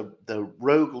the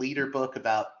Rogue Leader book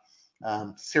about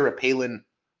Sarah Palin.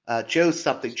 Joe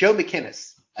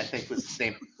McInnes, I think was his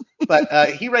name.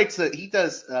 But he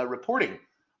does reporting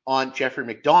on Jeffrey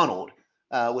McDonald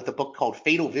with a book called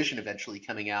Fatal Vision eventually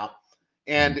coming out.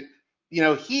 And,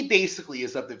 he basically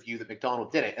is of the view that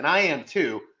McDonald did it. And I am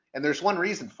too. And there's one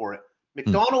reason for it.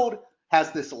 McDonald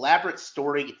has this elaborate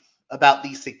story about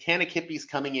these satanic hippies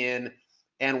coming in.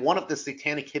 And one of the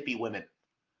satanic hippie women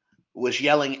was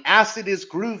yelling, "Acid is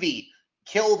groovy,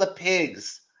 kill the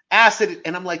pigs, acid."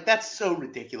 And I'm like, that's so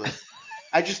ridiculous.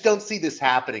 I just don't see this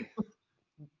happening.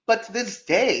 But to this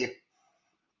day,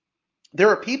 there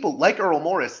are people like Earl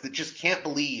Morris that just can't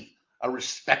believe a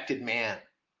respected man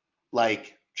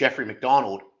like Jeffrey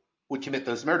McDonald would commit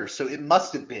those murders. So it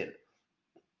must have been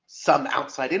some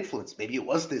outside influence. Maybe it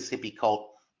was this hippie cult.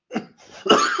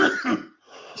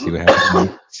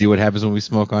 See what happens when we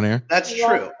smoke on air? That's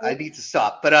true. I need to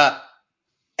stop. But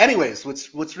anyways,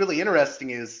 what's really interesting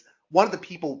is one of the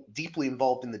people deeply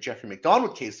involved in the Jeffrey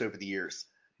McDonald case over the years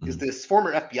is this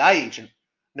former FBI agent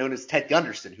known as Ted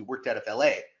Gunderson, who worked out of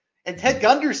LA. And Ted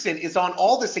Gunderson is on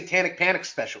all the Satanic Panic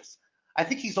specials. I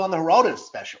think he's on the Geraldo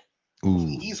special.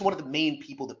 He's one of the main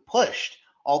people that pushed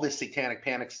all this Satanic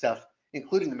Panic stuff,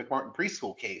 including the McMartin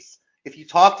preschool case. If you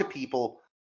talk to people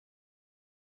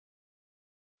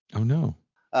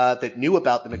that knew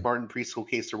about the McMartin preschool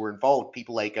case or were involved,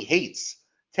 people like he hates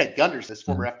Ted Gunderson, this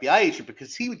former FBI agent,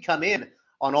 because he would come in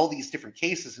on all these different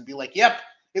cases and be like, "Yep,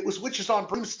 it was witches on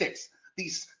broomsticks.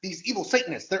 These evil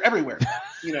Satanists, they're everywhere."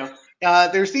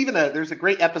 There's a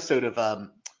great episode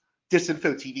of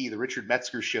Disinfo TV, the Richard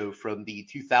Metzger show from the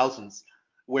 2000s,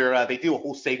 where they do a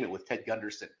whole segment with Ted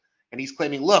Gunderson, and he's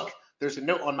claiming, "Look, there's a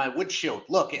note on my windshield.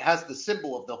 Look, it has the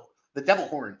symbol of the devil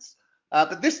horns."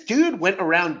 But this dude went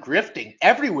around grifting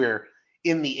everywhere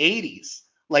in the 80s,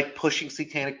 like pushing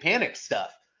Satanic Panic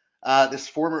stuff. This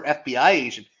former FBI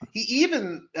agent, he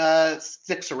even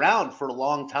sticks around for a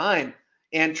long time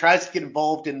and tries to get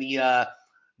involved in the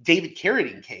David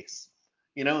Carradine case,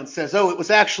 and says, "Oh, it was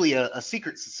actually a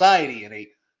secret society and a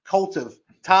cult of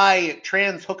Thai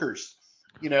trans hookers,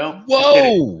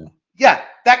 Whoa! Yeah,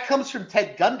 that comes from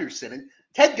Ted Gunderson, and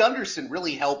Ted Gunderson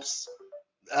really helps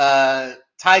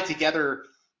tie together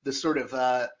the sort of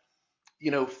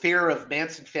fear of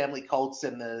Manson family cults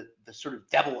and the sort of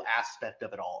devil aspect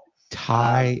of it all.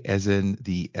 Thai, as in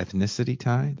the ethnicity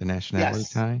Thai, the nationality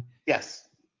Thai? Yes.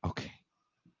 Okay.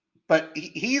 But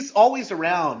he's always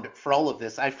around for all of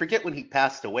this. I forget when he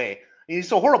passed away.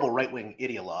 He's a horrible right-wing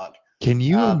ideologue. Can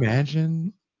you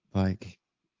imagine, like,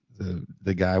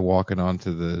 the guy walking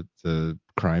onto the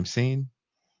crime scene,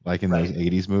 like in those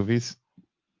 80s movies?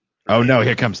 Right. Oh no,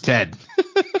 here comes Ted.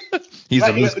 He's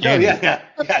a loose cannon.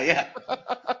 Yeah.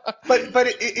 But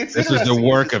it's this is the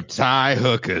work of Thai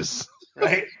hookers.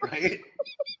 Right.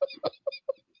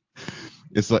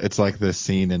 It's like the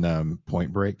scene in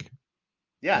Point Break.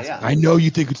 Yeah. I know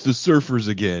you think it's the surfers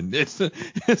again. It's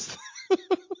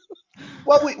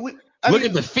Well, look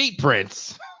at the feet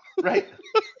prints. Right.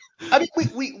 I mean,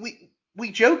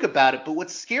 we joke about it, but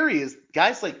what's scary is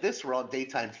guys like this were on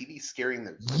daytime TV scaring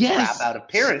the crap out of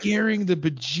parents. Scaring the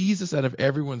bejesus out of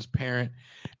everyone's parent.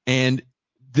 And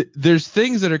there's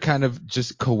things that are kind of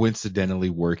just coincidentally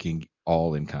working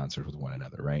all in concert with one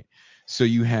another, right? So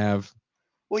you have...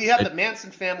 Well, you have the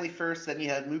Manson family first, then you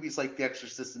have movies like The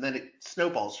Exorcist, and then it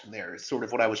snowballs from there, is sort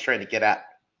of what I was trying to get at.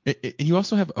 You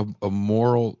also have a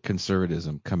moral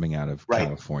conservatism coming out of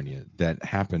California that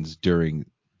happens during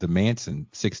the Manson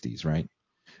 60s, right?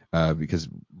 Because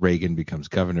Reagan becomes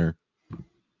governor.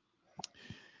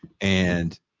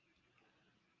 And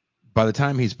by the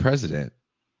time he's president,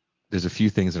 there's a few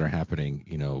things that are happening,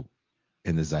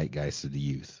 in the zeitgeist of the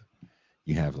youth.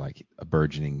 You have like a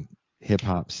burgeoning hip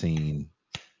hop scene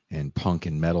and punk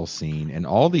and metal scene, and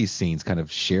all these scenes kind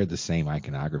of shared the same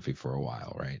iconography for a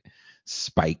while, right?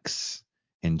 Spikes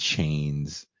and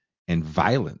chains and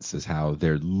violence is how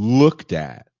they're looked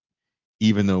at,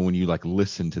 even though when you like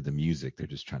listen to the music, they're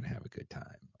just trying to have a good time.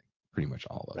 Like, pretty much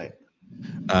all of Right.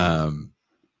 it.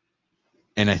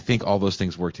 And I think all those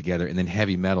things work together. And then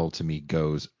heavy metal to me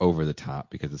goes over the top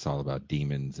because it's all about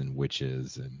demons and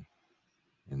witches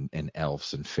and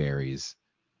elves and fairies.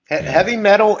 And Heavy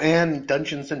metal and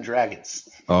Dungeons and Dragons.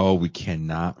 oh, we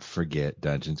cannot forget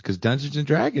Dungeons, because Dungeons and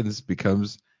Dragons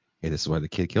becomes, hey, this is why the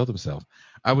kid killed himself.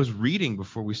 I was reading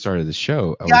before we started the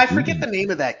show. Yeah, I forget the name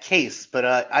of that case, but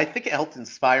I think it helped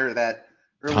inspire that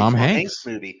early Tom Tom Hanks. Hanks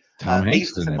movie, Tom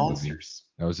Hanks was Mazes in and that movie. Monsters.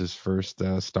 That was his first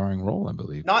starring role, I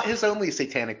believe. Not his only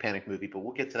Satanic Panic movie, but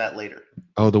we'll get to that later.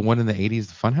 Oh, the one in the 80s,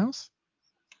 The Funhouse?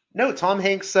 No, Tom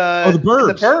Hanks Oh, The in The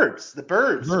Burbs. Burbs. The The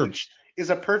Burbs, Burbs. which is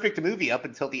a perfect movie up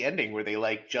until the ending where they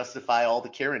like justify all the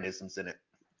Karenisms in it.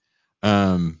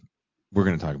 We're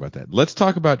going to talk about that. Let's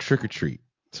talk about Trick or Treat.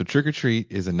 So Trick or Treat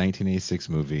is a 1986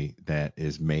 movie that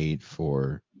is made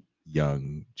for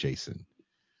young Jason.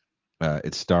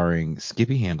 It's starring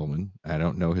Skippy Handelman. I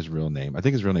don't know his real name. I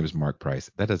think his real name is Mark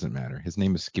Price. That doesn't matter. His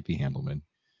name is Skippy Handelman.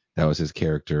 That was his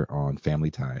character on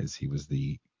Family Ties. He was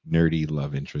the nerdy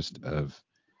love interest of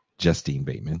Justine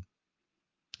Bateman.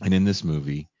 And in this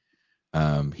movie,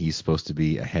 he's supposed to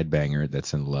be a headbanger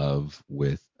that's in love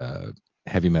with a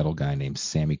heavy metal guy named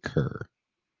Sammy Kerr.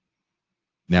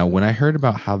 Now, when I heard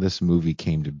about how this movie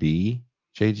came to be,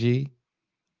 JG,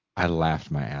 I laughed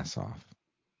my ass off.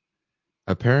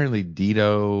 Apparently,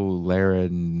 Dino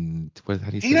Laurent, how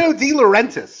do you say Dino De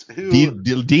Laurentiis, who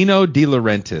Dino De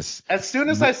Laurentiis. as soon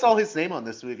as I saw his name on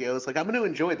this movie, I was like, I'm going to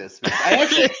enjoy this. I There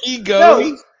actually he no,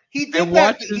 goes he and did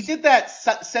that. He watches. did that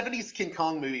 70s King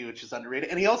Kong movie, which is underrated,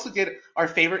 and he also did our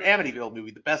favorite Amityville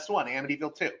movie, the best one,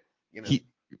 Amityville 2. He,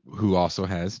 who also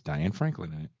has Diane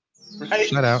Franklin in it. Right?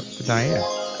 Shout out to Diane.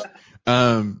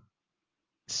 Um,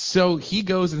 so he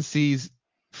goes and sees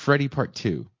Freddy Part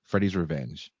 2, Freddy's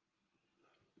Revenge.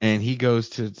 And he goes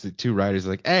to two writers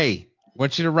like, hey,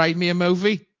 want you to write me a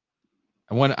movie?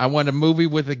 I want a movie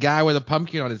with a guy with a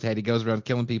pumpkin on his head. He goes around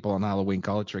killing people on Halloween.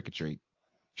 Call it Trick or Treat.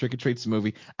 Trick or Treat's the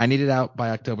movie. I need it out by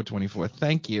October 24th.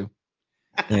 Thank you.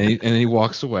 And then he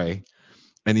walks away.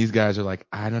 And these guys are like,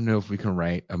 I don't know if we can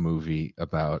write a movie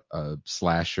about a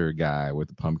slasher guy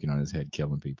with a pumpkin on his head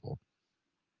killing people.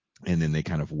 And then they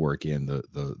kind of work in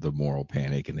the moral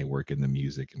panic, and they work in the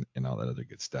music and all that other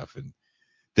good stuff. And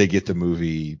they get the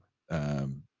movie.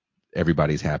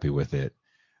 Everybody's happy with it.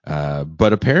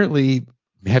 But apparently,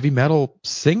 heavy metal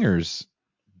singers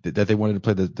that they wanted to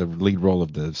play the lead role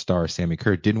of the star Sammy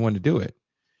Kerr didn't want to do it,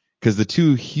 because the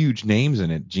two huge names in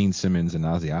it, Gene Simmons and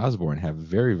Ozzy Osbourne, have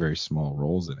very, very small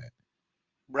roles in it.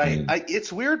 Right. And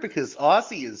It's weird because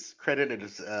Ozzy is credited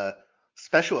as a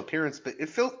special appearance, but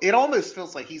it almost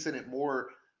feels like he's in it more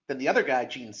than the other guy,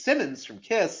 Gene Simmons from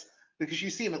Kiss, because you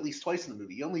see him at least twice in the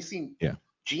movie. You only see yeah,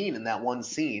 Gene in that one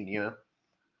scene.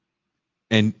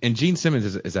 and Gene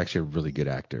Simmons is actually a really good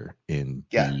actor in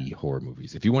Yeah. the horror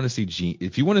movies. If you want to see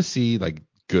if you want to see like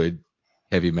good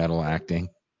heavy metal acting,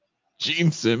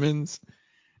 Gene Simmons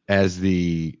as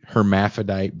the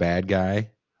hermaphrodite bad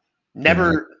guy in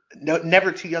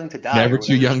Never Too Young to Die, Never or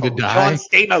Too whatever it's Young to called, with John Die.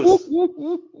 Stamos Whoop, whoop,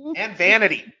 whoop, whoop. and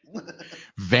Vanity.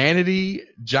 Vanity,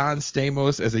 John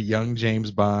Stamos as a young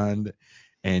James Bond,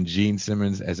 and Gene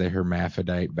Simmons as a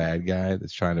hermaphrodite bad guy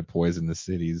that's trying to poison the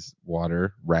city's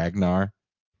water. Ragnar,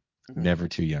 Never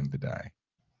Too Young to Die.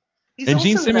 He's And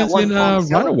Gene also in that Simmons in one Tom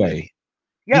Selleck Runaway. movie.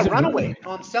 Yeah, He's in Runaway, Runaway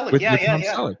Tom Selleck. with Yeah, Tom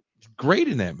yeah. Selleck. Great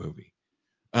in that movie.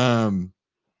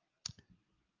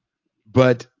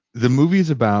 But the movie is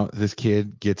about this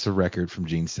kid gets a record from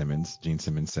Gene Simmons. Gene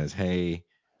Simmons says, hey,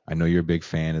 I know you're a big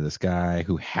fan of this guy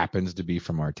who happens to be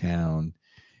from our town.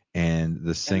 And the And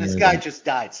this singer guy that just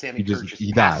died. Sammy Kerr just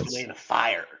he passed away dies. in a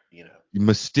fire. He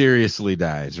mysteriously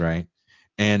dies, right?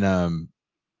 And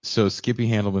so Skippy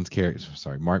Handelman's character,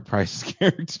 sorry, Mark Price's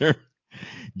character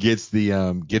gets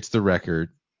the record.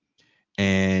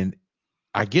 And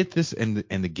I get this and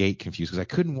the gate confused because I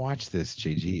couldn't watch this,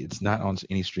 JG. It's not on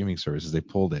any streaming services. They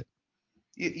pulled it.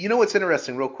 You know what's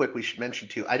interesting, real quick, we should mention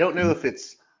too. I don't know if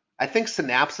I think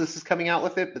Synapses is coming out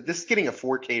with it, but this is getting a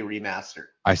 4K remaster.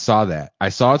 I saw that. I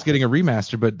saw it's getting a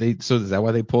remaster, but so is that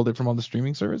why they pulled it from all the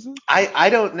streaming services? I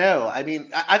don't know. I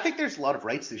mean, I think there's a lot of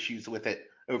rights issues with it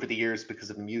over the years because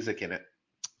of the music in it.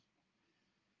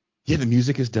 Yeah, the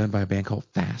music is done by a band called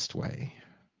Fastway.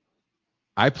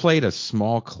 I played a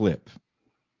small clip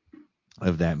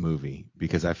of that movie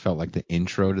because I felt like the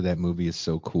intro to that movie is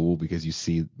so cool because you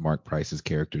see Mark Price's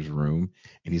character's room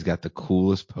and he's got the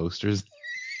coolest posters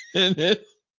in it.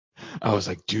 I was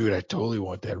like, dude, I totally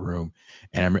want that room.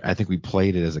 And I think we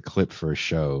played it as a clip for a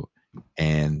show,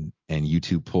 and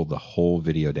YouTube pulled the whole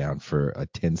video down for a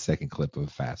 10-second clip of a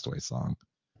Fastway song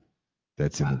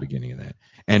that's in the beginning of that.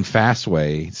 And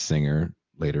Fastway singer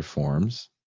later forms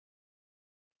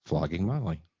Flogging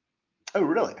Molly. Oh,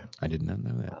 really? I did not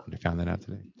know that. I found that out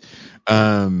today.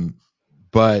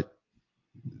 But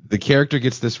the character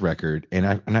gets this record, and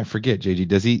I forget, JG,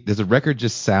 does the record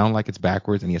just sound like it's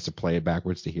backwards and he has to play it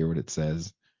backwards to hear what it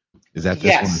says? Is that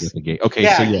this one or is Yes. it the gate? Okay,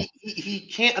 Yeah, so yeah. he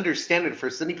can't understand it at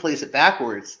first. Then he plays it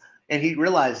backwards, and he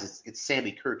realizes it's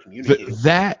Sammy Kerr communicating.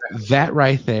 That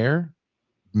right there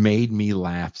made me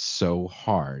laugh so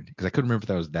hard because I couldn't remember if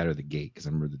that was that or the gate because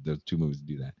I remember those two movies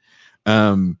do that.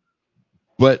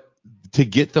 But to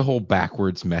get the whole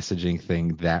backwards messaging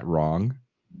thing that wrong,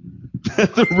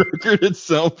 the record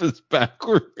itself is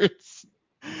backwards,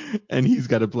 and he's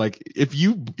got to like if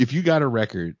you got a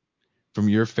record from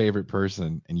your favorite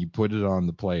person and you put it on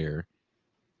the player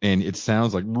and it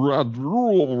sounds like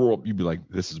you'd be like,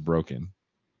 this is broken.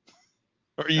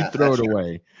 Or you throw That's it true.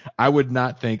 away. I would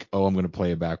not think, oh, I'm going to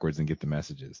play it backwards and get the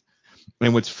messages.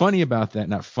 And what's funny about that,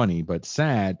 not funny, but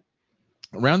sad,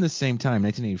 around the same time,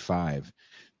 1985,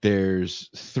 there's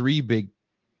three big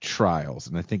trials.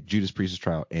 And I think Judas Priest's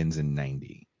trial ends in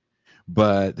 90.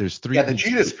 But there's three Yeah, the big,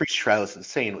 Judas Priest trial is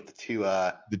insane with the two.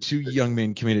 the two young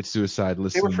men committed suicide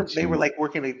listening They were to, like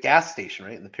working at a gas station,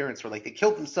 right? And the parents were like, they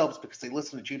killed themselves because they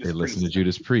listened to they Judas listened to Priest.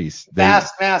 Judas Priest.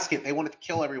 Mask it. They wanted to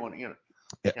kill everyone. Yeah.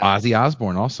 Ozzy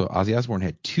Osbourne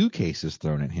had two cases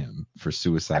thrown at him for I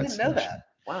suicide didn't know solution. that.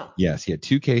 Wow. Yes, he had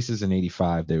two cases in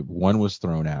 85. One was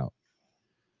thrown out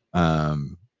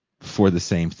for the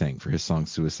same thing, for his song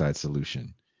Suicide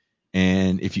Solution.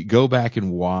 And if you go back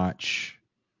and watch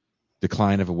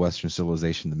Decline of a Western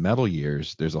Civilization, the metal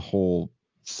years, there's a whole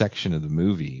section of the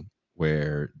movie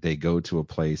where they go to a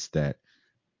place that,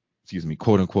 excuse me,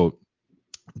 quote unquote,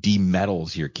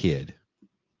 demetals your kid,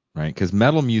 right? Because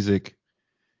metal music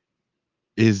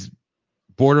is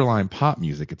borderline pop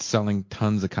music. It's selling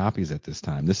tons of copies at this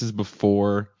time. This is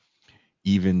before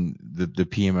even the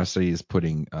PMSA is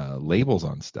putting labels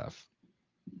on stuff.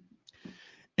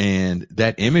 And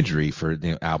that imagery for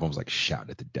albums like Shout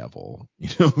at the Devil,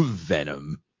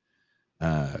 Venom,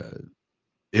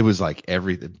 it was like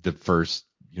the first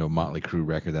Motley Crue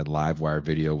record, that Live Wire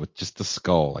video with just the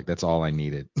skull, like that's all I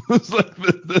needed. It was like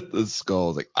the skull.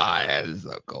 Was like, yeah, this is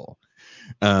so cool.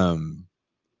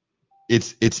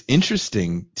 It's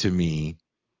interesting to me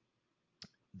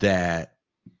that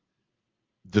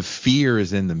the fear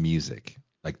is in the music.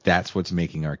 Like that's what's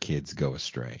making our kids go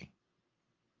astray.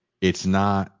 It's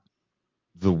not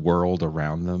the world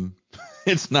around them.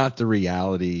 It's not the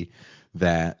reality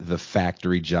that the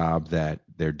factory job that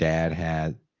their dad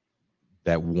had,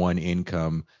 that one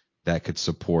income that could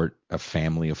support a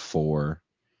family of four,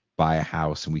 buy a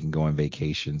house, and we can go on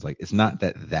vacations. Like it's not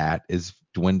that is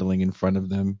dwindling in front of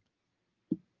them.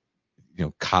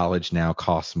 College now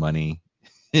costs money.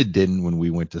 It didn't when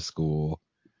we went to school.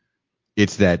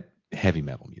 It's that heavy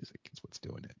metal music is what's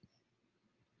doing it.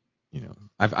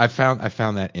 I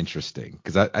found that interesting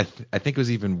because I think it was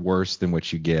even worse than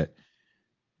what you get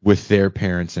with their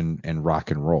parents and rock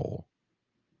and roll.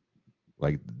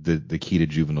 Like the key to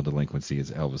juvenile delinquency is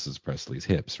Elvis Presley's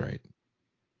hips, right?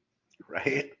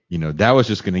 Right. That was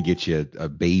just going to get you a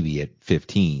baby at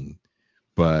 15,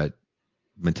 but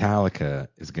Metallica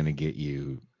is going to get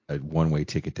you a one-way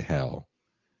ticket to hell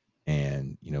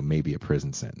and maybe a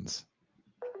prison sentence.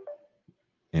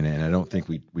 And I don't think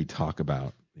we talk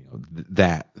about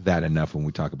that enough when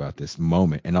we talk about this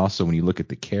moment. And also when you look at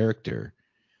the character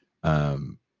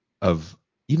of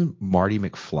even Marty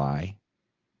McFly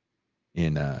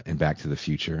in Back to the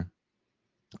Future,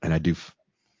 and I do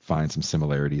find some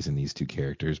similarities in these two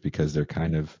characters because they're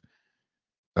kind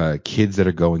of kids that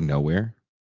are going nowhere,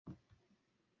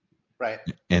 Right.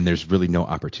 and there's really no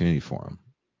opportunity for them.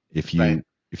 If Right.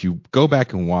 you go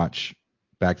back and watch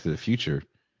Back to the Future,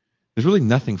 there's really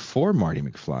nothing for Marty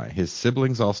McFly. His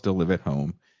siblings all still live at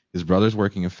home. His brother's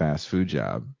working a fast food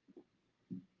job,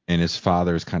 and his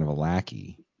father is kind of a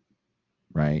lackey,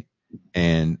 right?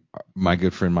 And my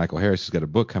good friend Michael Harris, who's got a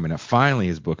book coming out, finally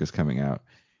his book is coming out.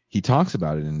 He talks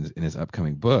about it in his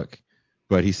upcoming book,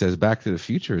 but he says Back to the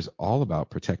Future is all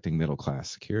about protecting middle class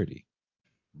security.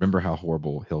 Remember how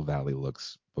horrible Hill Valley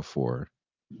looks before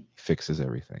he fixes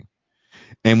everything.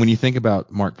 And when you think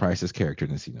about Mark Price's character,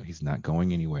 he's not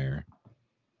going anywhere.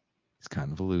 He's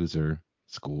kind of a loser.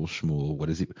 School schmool.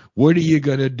 What are you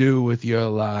gonna do with your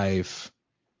life?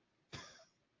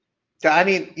 I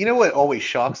mean, you know what always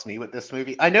shocks me with this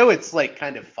movie? I know it's like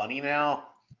kind of funny now,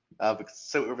 because it's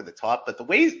so over the top, but the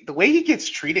way he gets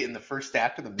treated in the first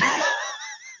act of the movie.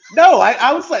 No,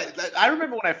 I was like, I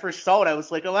remember when I first saw it, I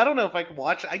was like, oh, I don't know if I can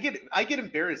watch it. I get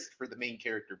embarrassed for the main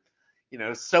character,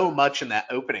 so much in that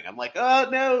opening. I'm like, oh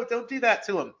no, don't do that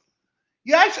to him.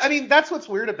 Yeah, actually, I mean, that's what's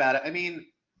weird about it. I mean,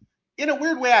 in a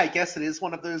weird way, I guess it is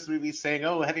one of those movies saying,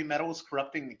 oh, heavy metal is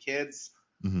corrupting the kids.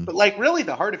 Mm-hmm. But like, really,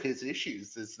 the heart of his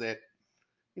issues is that,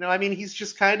 I mean, he's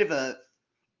just kind of a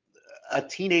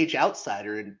teenage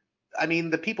outsider, and I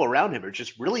mean, the people around him are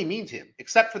just really mean to him,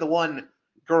 except for the one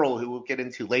girl who we'll get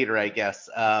into later, I guess.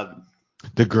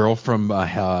 The girl from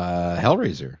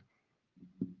Hellraiser.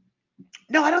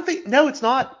 No, I don't think. No, it's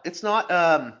not. It's not.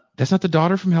 That's not the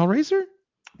daughter from Hellraiser?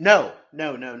 No,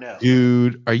 no, no, no.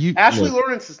 Dude, are you Ashley look,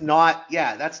 Lawrence is not.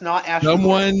 Yeah, that's not Ashley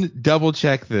Lawrence. someone double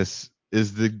check this.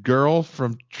 Is the girl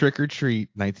from Trick or Treat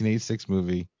 1986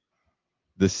 movie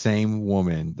the same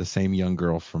woman, the same young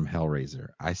girl from Hellraiser?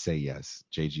 I say yes.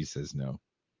 JG says no.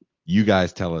 You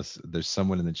guys tell us. There's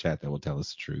someone in the chat that will tell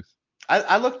us the truth.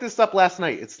 I looked this up last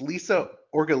night. It's Lisa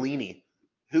Orgolini,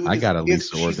 who I got a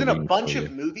Lisa she's in a Orgolini for bunch you.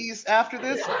 of movies after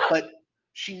this, but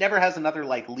she never has another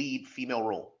like lead female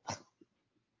role.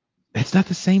 It's not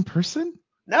the same person?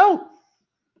 No,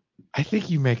 I think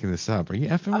you're making this up. Are you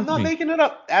effing I'm with not me? making it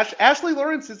up. Ashley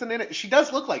Lawrence isn't in it. She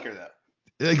does look like her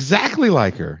though, Exactly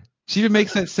like her. She even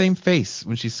makes that same face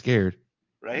when she's scared,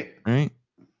 right? right?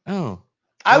 Oh,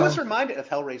 I was well, reminded of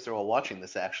Hellraiser while watching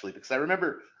this actually because I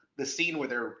remember the scene where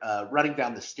they're running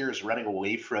down the stairs, running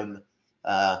away from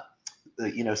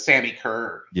Sammy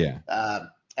Kerr. yeah.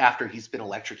 After he's been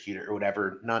electrocuted or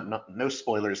whatever. No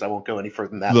spoilers. I won't go any further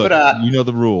than that. Look, But you know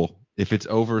the rule. If it's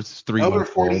over 3 months over old,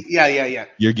 40, yeah.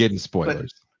 you're getting But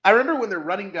spoilers. I remember when they're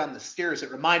running down the stairs,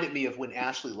 it reminded me of when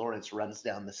Ashley Lawrence runs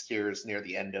down the stairs near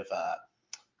the end of I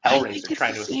think Hellraiser it's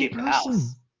trying the to same escape the house. person.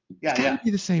 It's Yeah, got to yeah.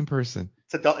 be the same person.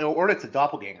 Or it's a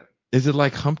doppelganger. Is it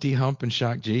like Humpty Hump and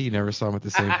Shock G? You never saw them at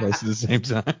the same place at the same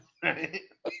time.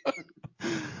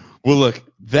 Well, look,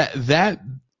 that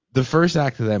the first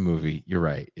act of that movie, you're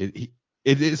right.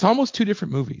 It's almost two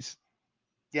different movies.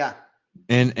 Yeah.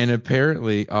 And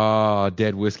apparently,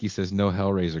 Dead Whiskey says no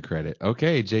Hellraiser credit.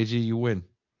 Okay, JG, you win.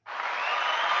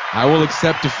 I will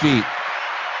accept defeat.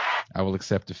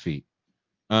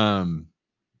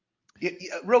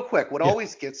 Real quick, what Yeah.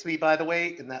 always gets me, by the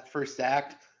way, in that first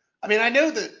act, I mean, I know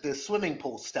the swimming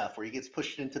pool stuff where he gets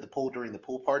pushed into the pool during the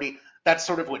pool party, that's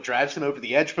sort of what drives him over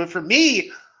the edge. But for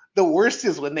me, the worst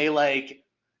is when they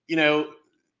you know,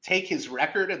 take his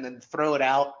record and then throw it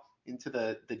out into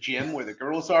the gym where the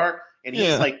girls are, and he's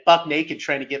Yeah. like buck naked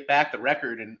trying to get back the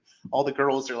record, and all the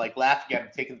girls are like laughing at him,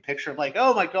 taking the picture. I'm like,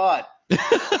 oh my god,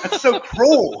 that's so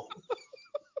cruel.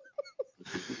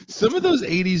 Some of those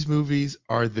 80s movies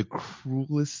are the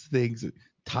cruelest things.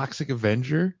 Toxic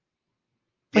Avenger.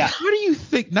 Like, Yeah. how do you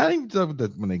think? Not even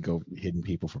when they go hitting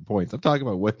people for points. I'm talking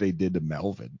about what they did to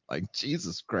Melvin. Like,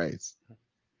 Jesus Christ.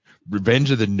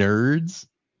 Revenge of the Nerds.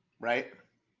 Right.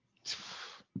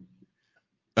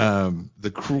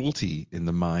 The cruelty in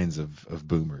the minds of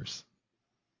boomers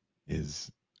is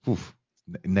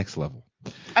next level.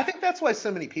 I think that's why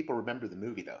so many people remember the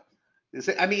movie, though.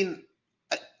 I mean,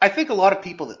 I think a lot of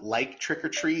people that like Trick or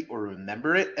Treat or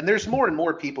remember it, and there's more and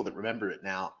more people that remember it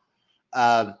now.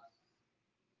 Um,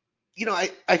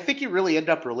 I think you really end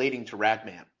up relating to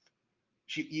Ragman.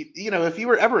 If you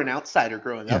were ever an outsider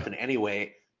growing Yeah. up in any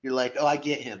way, you're like, oh, I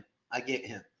get him.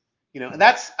 And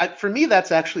for me,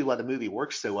 that's actually why the movie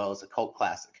works so well as a cult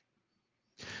classic.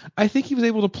 I think he was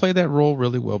able to play that role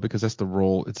really well because that's the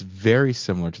role. It's very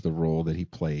similar to the role that he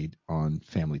played on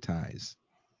Family Ties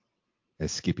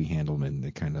as Skippy Handelman,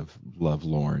 the kind of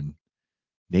lovelorn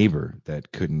neighbor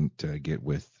that couldn't get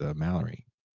with Mallory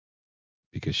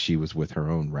because she was with her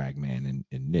own ragman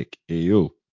and Nick.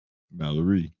 Ayo,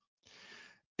 Mallory.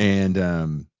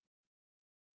 And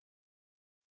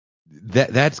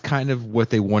that's kind of what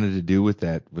they wanted to do with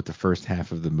the first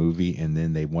half of the movie, and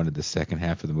then they wanted the second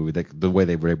half of the movie. The way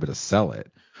they were able to sell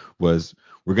it was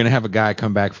we're gonna have a guy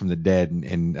come back from the dead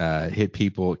and hit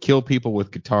people, kill people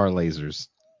with guitar lasers.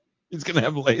 He's gonna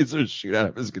have lasers shoot out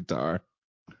of his guitar.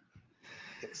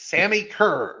 Sammy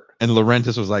Kerr. And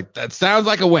Laurentis was like, "That sounds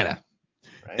like a winner."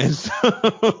 Right. And so,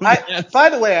 by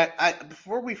the way, I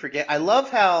before we forget, I love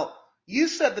how you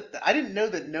said that I didn't know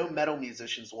that no metal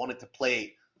musicians wanted to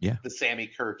play the Sammy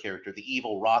Kerr character, the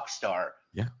evil rock star.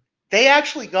 Yeah. They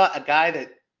actually got a guy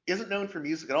that isn't known for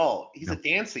music at all. He's a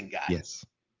dancing guy.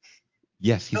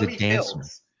 Yes, he's Tony a dancer.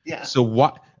 Fields. Yeah. So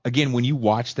what? again, when you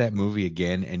watch that movie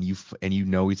again and you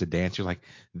know he's a dancer, like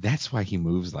that's why he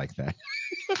moves like that.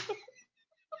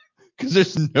 Because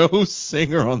there's no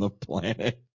singer on the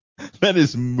planet that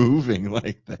is moving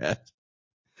like that.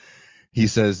 He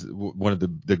says one of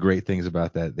the great things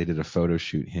about that, they did a photo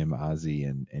shoot, him, Ozzy,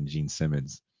 and Gene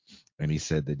Simmons, and he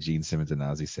said that Gene Simmons and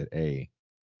Ozzy said, "Hey,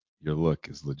 your look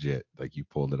is legit. Like you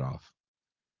pulled it off."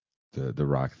 The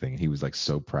rock thing. And he was like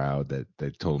so proud that they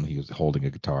told him he was holding a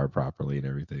guitar properly and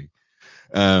everything.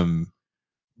 Um,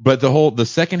 but the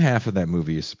second half of that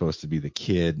movie is supposed to be the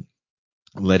kid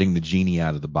letting the genie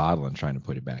out of the bottle and trying to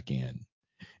put it back in.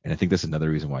 And I think that's another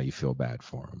reason why you feel bad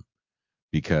for him,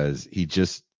 because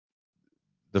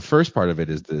the first part of it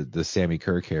is the Sammy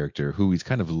Kerr character, who he's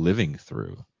kind of living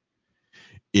through,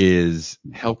 is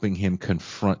helping him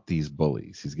confront these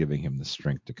bullies. He's giving him the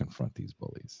strength to confront these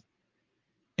bullies.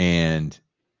 And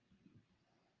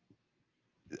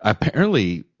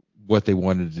apparently what they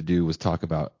wanted to do was talk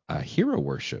about hero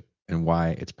worship and why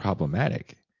it's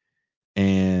problematic.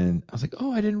 And I was like,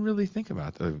 oh, I didn't really think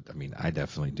about that. I mean, I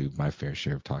definitely do my fair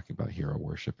share of talking about hero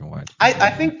worship and why it's I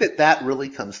problematic. think that really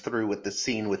comes through with the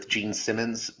scene with Gene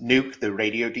Simmons, Nuke, the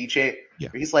radio DJ, Yeah.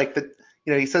 where he's like,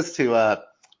 he says to,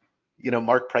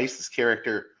 Mark Price's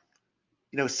character,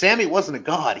 Sammy wasn't a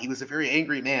god. He was a very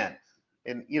angry man.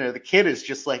 And, the kid is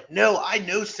just like, no, I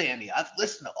know Sammy. I've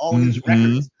listened to all his Mm-hmm.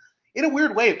 records. In a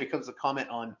weird way, it becomes a comment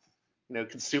on,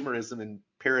 consumerism and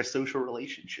parasocial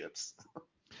relationships.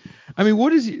 I mean,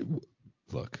 what is you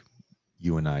look?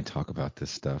 You and I talk about this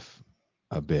stuff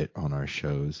a bit on our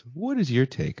shows. What is your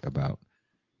take about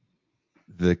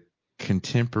the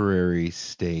contemporary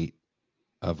state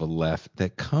of a left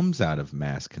that comes out of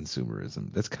mass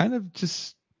consumerism? That's kind of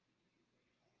just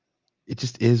it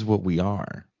just is what we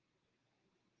are.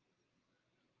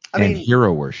 I And mean,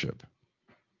 hero worship.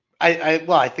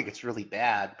 I think it's really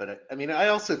bad, but I mean, I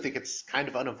also think it's kind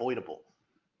of unavoidable.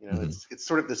 Mm-hmm. It's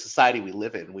sort of the society we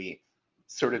live in. We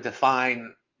sort of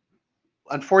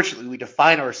unfortunately, we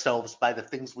define ourselves by the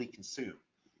things we consume,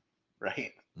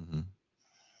 right? Mm-hmm.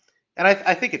 And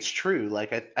I think it's true.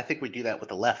 Like, I think we do that with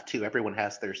the left too. Everyone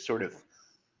has their sort of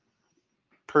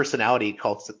personality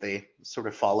cults that they sort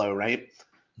of follow, right?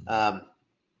 Um,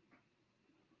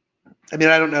 I mean,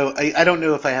 I don't know. I don't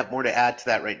know if I have more to add to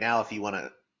that right now. If you want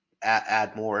to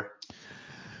add more,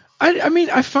 I mean,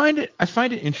 I find it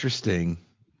interesting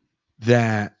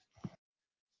that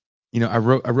I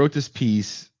wrote this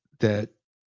piece that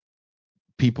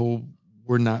people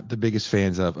were not the biggest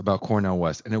fans of about Cornel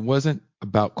West, and it wasn't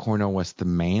about Cornel West the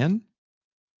man.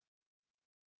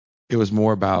 It was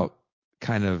more about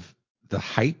kind of the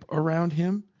hype around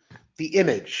him, the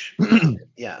image of it,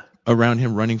 yeah. around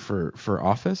him running for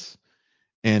office.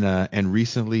 And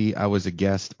recently I was a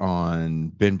guest on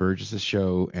Ben Burgess's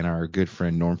show, and our good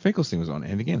friend Norm Finkelstein was on.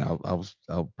 And again,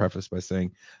 I'll preface by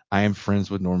saying I am friends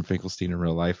with Norm Finkelstein in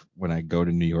real life. When I go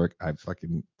to New York, I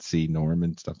fucking see Norm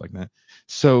and stuff like that.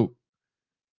 So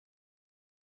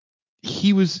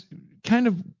he was kind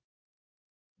of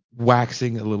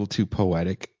waxing a little too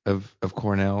poetic of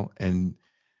Cornell, and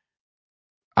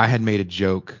I had made a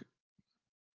joke.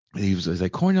 He was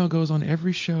like, Cornell goes on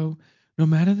every show, no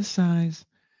matter the size.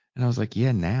 And I was like,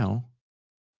 yeah, now.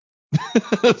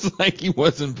 It's like he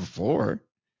wasn't before.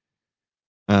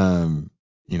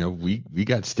 We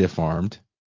got stiff armed,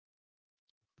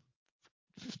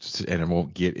 and I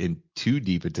won't get in too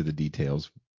deep into the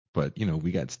details, but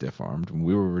we got stiff armed when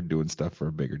we were doing stuff for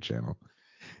a bigger channel.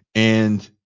 And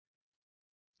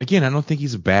again, I don't think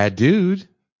he's a bad dude.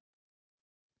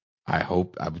 I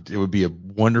hope it would be a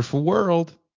wonderful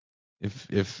world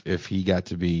if he got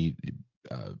to be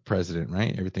president,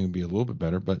 right? Everything would be a little bit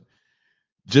better, but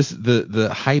just the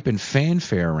hype and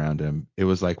fanfare around him, it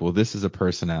was like, well, this is a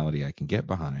personality I can get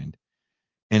behind.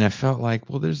 And I felt like,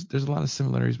 well, there's a lot of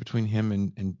similarities between him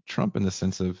and Trump in the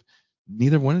sense of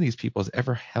neither one of these people has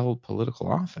ever held political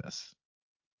office.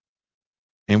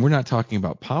 And we're not talking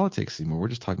about politics anymore. We're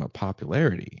just talking about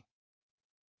popularity.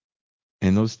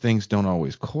 And those things don't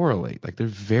always correlate. Like they're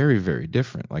very, very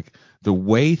different. Like the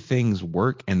way things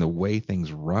work and the way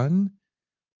things run.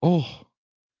 Oh,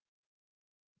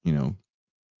 you know,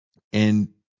 and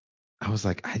I was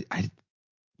like, let's,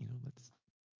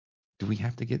 do we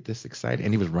have to get this excited?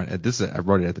 And he was running this. I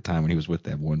wrote it at the time when he was with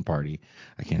that one party.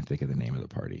 I can't think of the name of the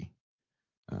party.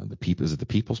 Is it the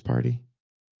People's Party?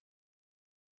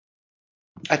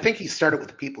 I think he started with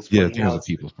the People's Yeah, I Party. think it was Now the it's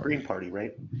the People's Party. Green Party,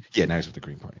 right? Yeah, now he's with the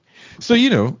Green Party. So,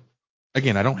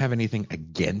 again, I don't have anything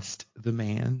against the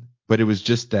man, but it was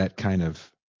just that kind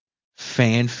of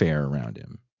fanfare around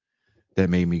him that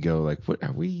made me go like, what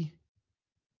are we?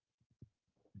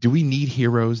 Do we need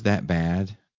heroes that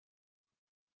bad?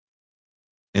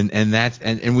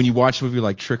 And when you watch a movie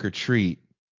like Trick or Treat,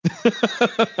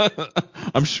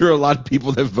 I'm sure a lot of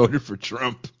people that voted for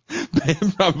Trump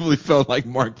probably felt like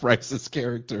Mark Price's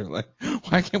character. Like,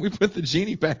 why can't we put the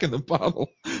genie back in the bottle?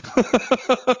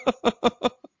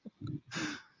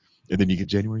 And then you get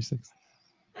January 6th.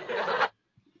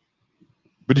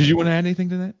 But did you want to add anything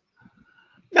to that?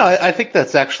 No, I think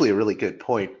that's actually a really good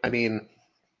point. I mean,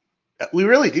 we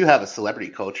really do have a celebrity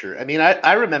culture. I mean,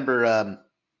 I remember,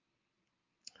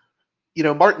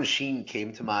 Martin Sheen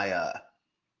came to my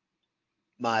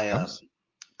House?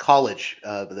 college,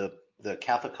 the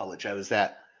Catholic college I was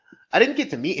at. I didn't get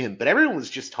to meet him, but everyone was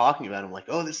just talking about him, like,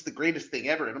 "Oh, this is the greatest thing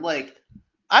ever." And I'm like,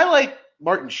 I like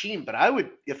Martin Sheen, but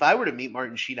if I were to meet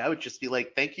Martin Sheen, I would just be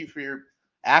like, "Thank you for your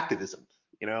activism."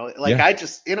 Like Yeah. I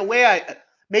just, in a way,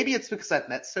 maybe it's because I've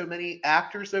met so many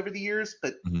actors over the years,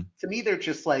 but Mhm. to me,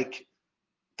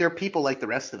 they're people like the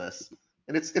rest of us,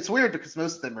 and it's weird because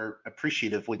most of them are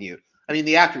appreciative I mean,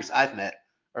 the actors I've met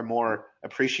are more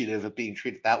appreciative of being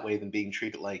treated that way than being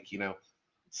treated like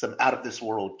some out of this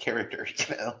world character,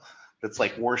 that's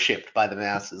like worshipped by the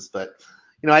masses. But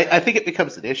I think it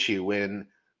becomes an issue when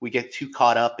we get too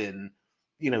caught up in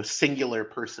singular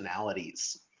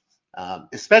personalities,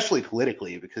 especially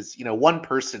politically, because one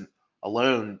person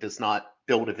alone does not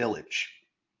build a village.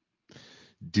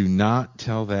 Do not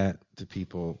tell that to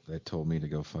people that told me to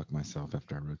go fuck myself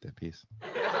after I wrote that piece.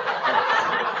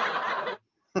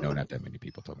 No, not that many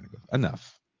people told me to go.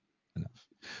 Enough.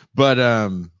 But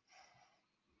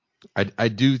I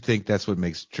do think that's what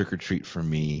makes Trick or Treat for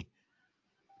me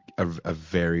a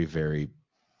very, very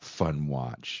fun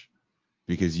watch,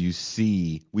 because you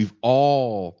see we've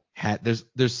all had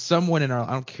there's someone in our,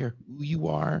 I don't care who you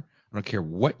are, I don't care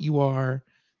what you are,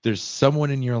 there's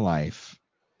someone in your life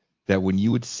that when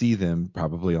you would see them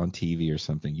probably on TV or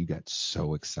something, you got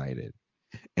so excited.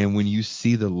 And when you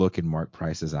see the look in Mark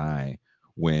Price's eye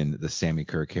when the Sammy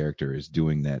Kerr character is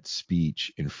doing that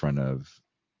speech in front of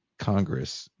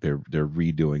Congress, they're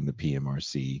redoing the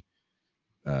PMRC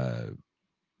uh,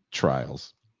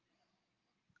 trials.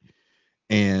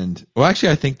 And well,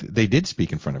 actually, I think they did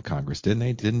speak in front of Congress, didn't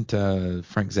they? Didn't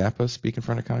Frank Zappa speak in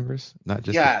front of Congress? Not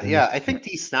just the Yeah, yeah. I PMRC. think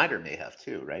Dee Snider may have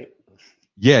too, right?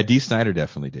 Yeah, Dee Snider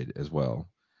definitely did as well.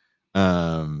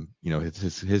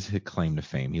 His claim to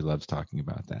fame, he loves talking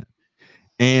about that.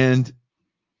 And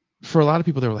for a lot of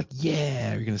people, they were like,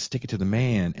 "Yeah, you're gonna stick it to the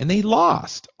man," and they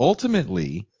lost.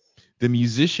 Ultimately, the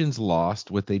musicians lost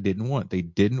what they didn't want. They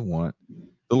didn't want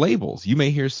the labels. You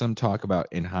may hear some talk about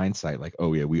in hindsight, like,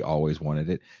 "Oh yeah, we always wanted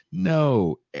it."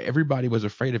 No, everybody was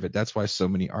afraid of it. That's why so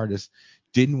many artists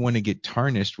didn't want to get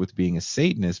tarnished with being a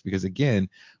Satanist, because again,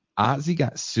 Ozzy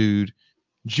got sued.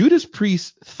 Judas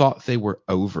Priest thought they were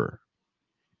over.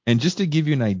 And just to give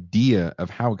you an idea of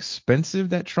how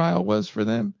expensive that trial was for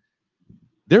them,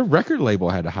 their record label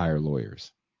had to hire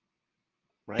lawyers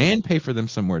Right. and pay for them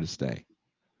somewhere to stay.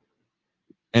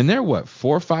 And they're what,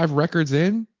 4 or 5 records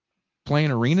in, playing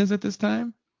arenas at this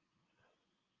time?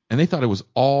 And they thought it was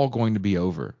all going to be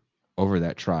over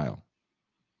that trial.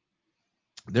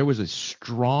 There was a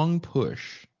strong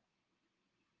push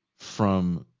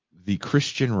from the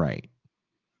Christian right,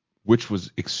 which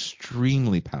was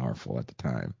extremely powerful at the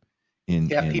time.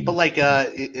 Yeah, people In like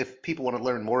if people want to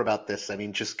learn more about this, I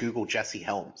mean, just Google Jesse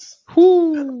Helms.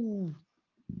 whoo,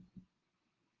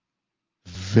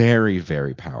 very,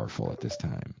 very powerful at this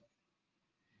time.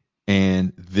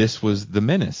 And this was the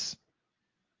menace.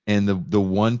 And the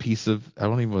one piece of, I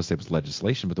don't even want to say it was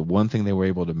legislation, but the one thing they were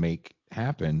able to make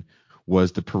happen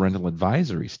was the parental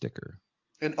advisory sticker.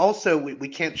 And also, we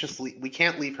can't we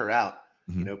can't leave her out.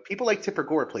 Mm-hmm. People like Tipper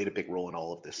Gore played a big role in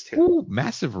all of this too. Ooh,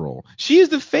 massive role. She is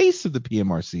the face of the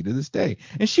PMRC to this day.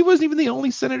 And she wasn't even the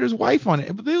only senator's wife on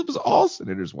it, but it was all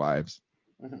senators' wives.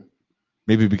 Hmm.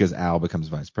 Maybe because Al becomes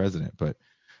vice president, but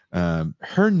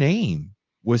her name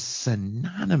was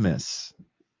synonymous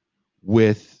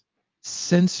with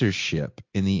censorship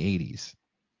in the 80s.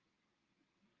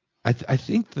 I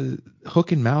think the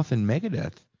Hook and Mouth and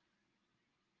Megadeth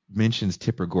mentions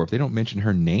Tipper Gore. If they don't mention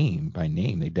her name by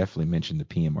name, they definitely mention the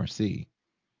PMRC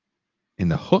in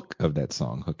the hook of that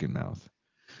song, Hook and Mouth.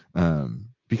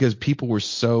 Because people were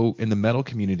so, in the metal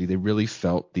community, they really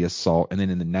felt the assault. And then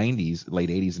in the 90s, late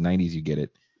 80s and 90s, you get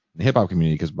it in the hip hop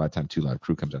community, because by the time Two Live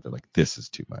Crew comes out, they're like, this is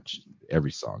too much.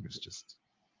 Every song is just,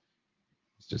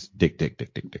 it's just dick, dick,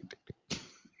 dick, dick, dick, dick, dick.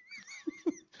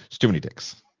 It's too many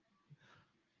dicks.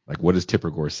 Like, what is Tipper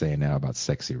Gore saying now about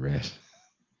Sexy Red?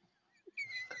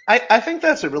 I think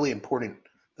that's a really important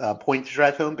point to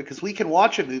drive home, because we can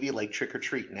watch a movie like Trick or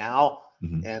Treat now,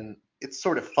 Mm-hmm. and it's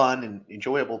sort of fun and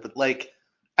enjoyable. But like,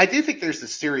 I do think there's a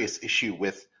serious issue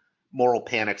with moral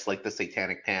panics like the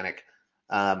Satanic Panic.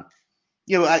 Um,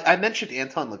 I mentioned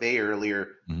Anton LaVey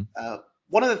earlier. Mhm.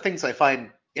 One of the things I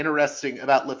find interesting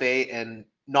about LaVey and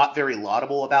not very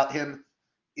laudable about him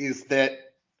is that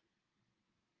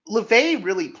LaVey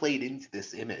really played into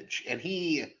this image, and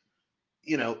he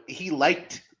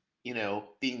liked,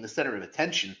 being the center of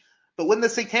attention. But when the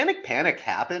Satanic Panic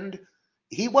happened,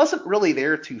 he wasn't really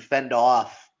there to fend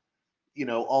off,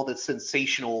 all the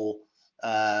sensational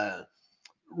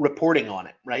reporting on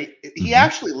it, right? He Mhm.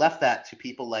 actually left that to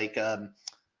people like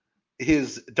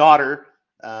his daughter,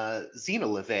 Zena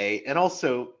LaVey, and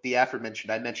also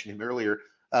I mentioned him earlier,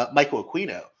 Michael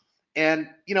Aquino. And,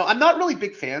 I'm not really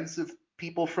big fans of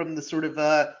people from the sort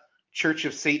of Church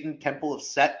of Satan, Temple of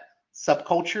Set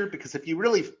subculture, because if you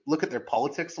really look at their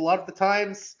politics a lot of the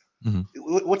times, Mhm.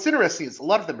 what's interesting is a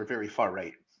lot of them are very far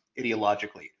right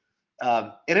ideologically.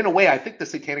 And in a way, I think the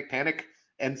Satanic Panic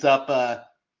ends up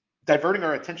diverting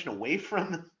our attention away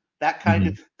from that kind Mhm.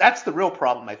 of. That's the real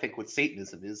problem, I think, with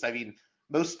Satanism is, I mean,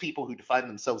 most people who define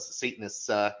themselves as Satanists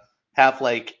have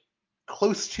like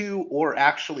close to or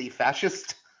actually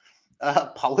fascist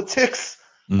politics.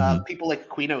 Mhm. People like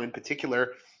Aquino in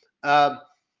particular. Um,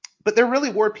 but there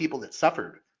really were people that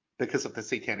suffered because of the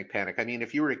Satanic Panic. I mean,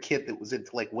 if you were a kid that was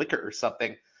into like Wicca or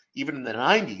something, even in the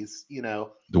 90s,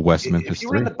 The West if Memphis you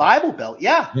were in 3. the Bible Belt,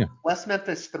 yeah, Yeah. West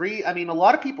Memphis 3, I mean, a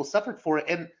lot of people suffered for it.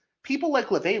 And people like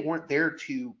LaVey weren't there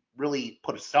to really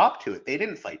put a stop to it. They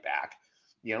didn't fight back.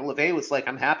 LaVey was like,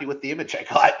 I'm happy with the image I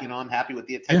got. I'm happy with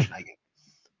the Yeah. attention I get.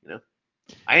 You know,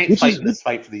 I ain't Which is fighting this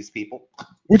fight for these people.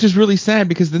 which is really sad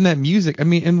because then that music, I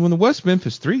mean, and when the West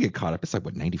Memphis 3 get caught up, it's like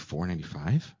what, 94,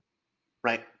 95?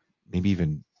 Right. Maybe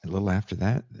even a little after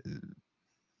that.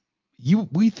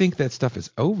 We think that stuff is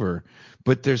over,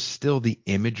 but there's still the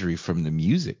imagery from the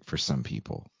music for some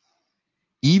people.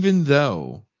 Even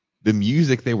though the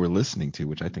music they were listening to,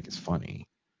 which I think is funny,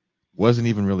 wasn't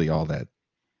even really all that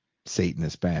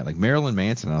Satanist bad. Like Marilyn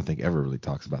Manson, I don't think ever really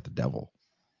talks about the devil.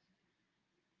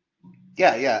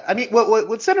 Yeah, yeah. I mean,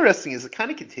 what's interesting is it kind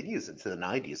of continues into the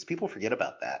 90s. People forget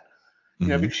about that.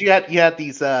 Mm-hmm. Because you had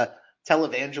these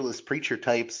televangelist preacher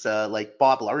types like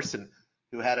Bob Larson,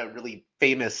 who had a really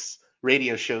famous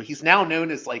radio show. He's now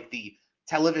known as like the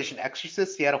television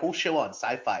exorcist. He had a whole show on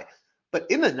sci-fi. But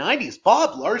in the 90s,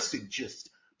 Bob Larson just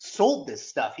sold this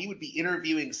stuff. He would be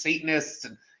interviewing Satanists,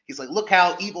 and he's like, look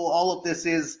how evil all of this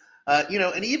is.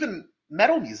 And even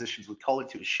metal musicians would call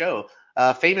into his show.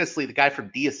 Famously, the guy from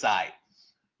Deicide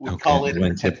would Okay, call in and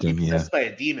Glenn pretend to be Tipton, yeah. possessed by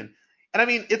a demon. And I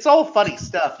mean, it's all funny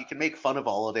stuff. You can make fun of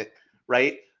all of it,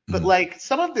 right? But Mm-hmm. like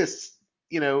some of this,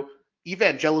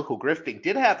 evangelical grifting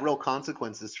did have real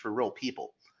consequences for real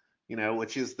people,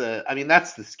 which is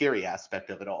that's the scary aspect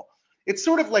of it all. It's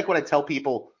sort of like what I tell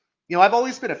people, I've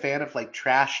always been a fan of like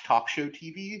trash talk show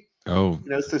TV, Oh,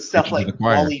 so stuff preaching to the like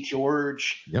choir. Wally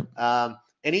George, Yep. and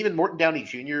even Morton Downey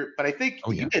Jr. But I think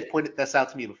Oh you yeah. had pointed this out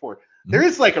to me before. Mm-hmm. There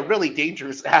is like a really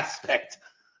dangerous aspect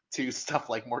to stuff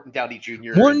like Morton Downey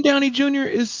Jr. Morton and Downey Jr.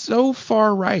 is so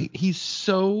far right. He's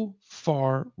so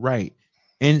far right.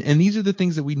 And these are the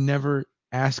things that we never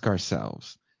ask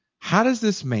ourselves. How does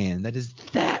this man that is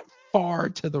that far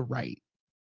to the right,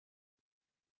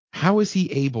 how is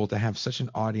he able to have such an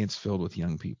audience filled with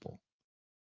young people?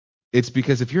 It's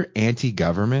because if you're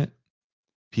anti-government,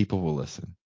 people will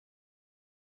listen.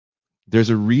 There's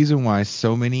a reason why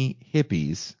so many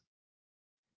hippies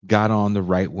got on the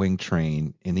right-wing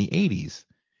train in the 80s.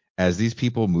 As these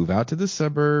people move out to the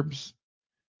suburbs,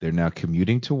 they're now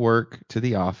commuting to work, to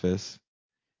the office,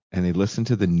 and they listen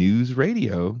to the news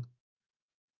radio.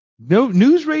 No,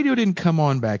 news radio didn't come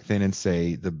on back then and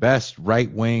say the best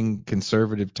right-wing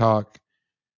conservative talk,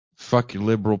 fuck your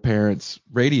liberal parents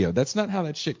radio. That's not how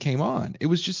that shit came on. It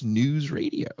was just news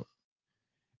radio.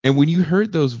 And when you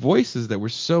heard those voices that were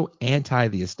so anti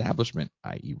the establishment,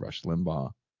 i.e., Rush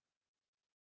Limbaugh,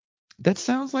 that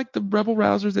sounds like the rebel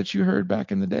rousers that you heard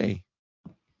back in the day.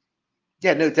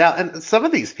 yeah, no doubt. And some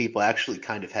of these people actually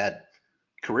kind of had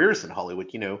careers in Hollywood.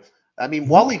 I mean, Mm-hmm.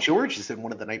 Wally George is in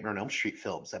one of the Nightmare on Elm Street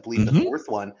films, I believe the Mm-hmm. fourth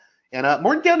one. And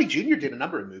Morton Downey Jr. did a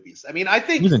number of movies. I mean, I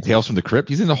He was think, in Tales from the Crypt.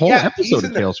 He's in the whole yeah, episode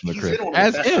of Tales from the he's in Crypt one of the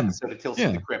as best him. episodes of Tales from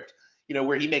Yeah. the Crypt.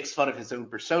 Where he makes fun of his own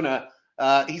persona.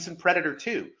 He's in Predator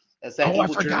 2 as that Oh, I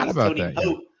evil forgot journalist about Tony that. Yeah.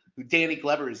 Pope, who Danny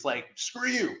Glover is like, screw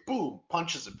you, boom,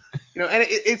 punches him. And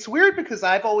it's weird because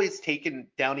I've always taken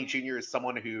Downey Jr. as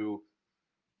someone who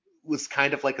was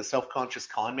kind of like a self-conscious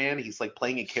con man. He's like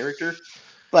playing a character,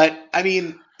 but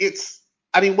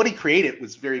what he created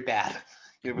was very bad.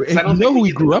 Because I And you don't know think we who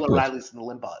he get the grew Bill up with? O'Reillys and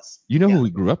the Limbaughs. You know Yeah, who he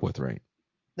grew up with, right?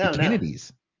 The no,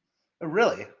 Kennedys. oh,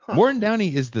 really, huh? Morton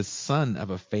Downey is the son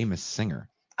of a famous singer.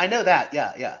 I know that.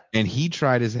 Yeah, yeah. And he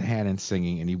tried his hand in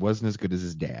singing, and he wasn't as good as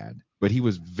his dad, but he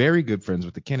was very good friends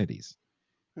with the Kennedys.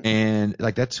 And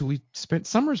like that's who he spent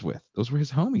summers with. Those were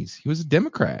his homies. He was a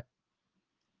Democrat.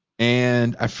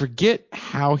 And I forget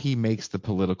how he makes the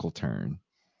political turn.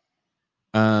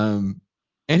 And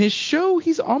his show,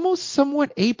 he's almost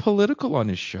somewhat apolitical on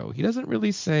his show. He doesn't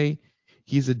really say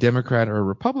he's a Democrat or a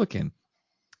Republican.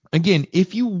 Again,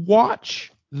 if you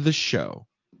watch the show,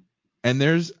 and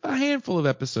there's a handful of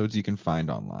episodes you can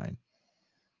find online,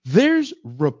 there's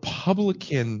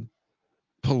Republican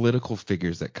political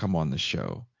figures that come on the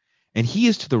show, and he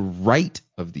is to the right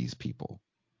of these people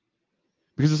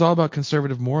because it's all about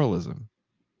conservative moralism.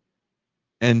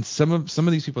 And some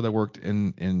of these people that worked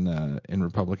in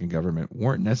Republican government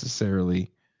weren't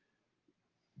necessarily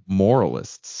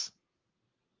moralists.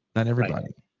 Not Right. everybody.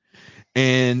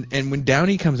 And when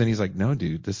Downey comes in, he's like, "No,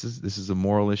 dude, this is a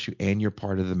moral issue, and you're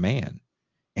part of the man."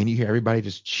 And you hear everybody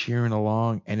just cheering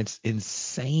along, and it's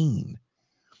insane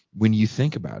when you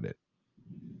think about it.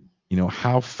 You know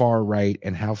how far right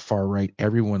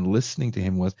everyone listening to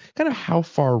him was, kind of how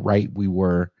far right we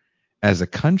were as a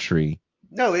country.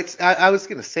 No, I was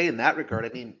going to say in that regard, I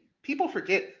mean, people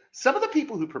forget some of the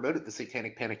people who promoted the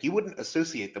Satanic Panic, you wouldn't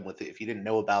associate them with it if you didn't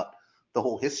know about the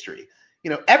whole history. You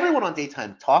know, everyone on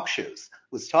daytime talk shows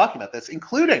was talking about this,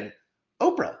 including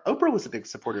Oprah. Oprah was a big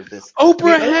supporter of this. I mean,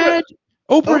 Oprah Oprah, had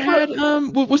Oprah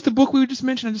Oprah, had what's the book we just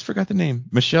mentioned? I just forgot the name.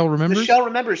 Michelle remembers. Michelle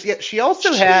remembers. Yeah, she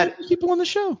also She had had, people on the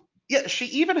show. yeah, she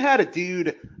even had a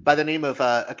dude by the name of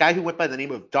a guy who went by the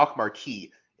name of Doc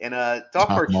Marquis, and Doc Doc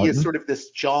Marquis is Martin. sort of this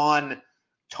John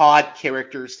Todd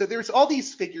character. So there's all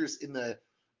these figures in the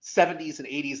 70s and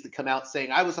 80s that come out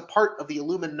saying I was a part of the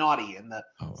Illuminati and the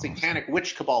satanic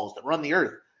witch cabals that run the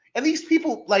earth. And these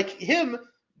people like him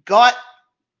got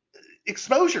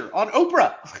exposure on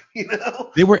Oprah, you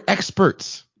know? They were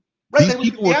experts. Right, These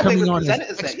people were they coming would on as present it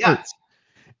as that, yeah. experts.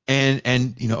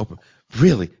 And you know, Oprah,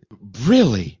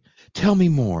 really, tell me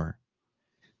more.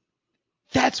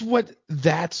 That's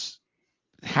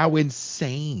how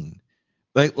insane.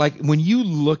 Like when you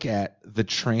look at the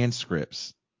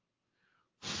transcripts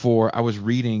I was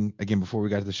reading again before we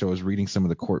got to the show, I was reading some of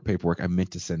the court paperwork. I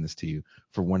meant to send this to you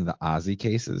for one of the Ozzy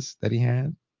cases that he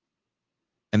had.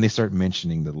 And they start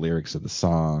mentioning the lyrics of the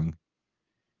song,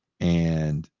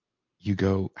 and you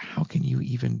go, how can you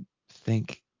even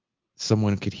think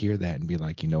someone could hear that and be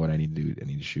like, you know what I need to do? I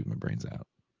need to shoot my brains out.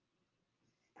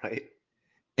 Right.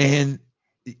 And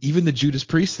even the Judas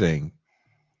Priest thing,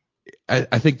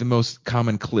 I think the most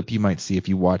common clip you might see if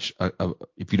you watch,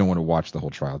 if you don't want to watch the whole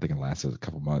trial, I think it lasts a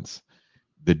couple months.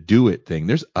 The Do It thing.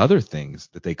 There's other things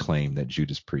that they claim that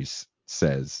Judas Priest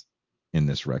says in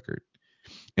this record.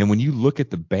 And when you look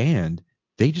at the band,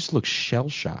 they just look shell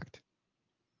shocked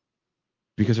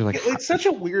because they're like, It's such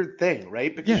a weird thing,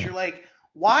 right? Because yeah, you're like,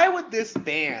 why would this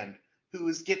band who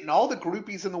is getting all the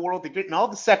groupies in the world, they're getting all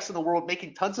the sex in the world,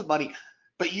 making tons of money,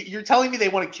 but you're telling me they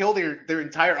want to kill their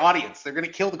entire audience? They're going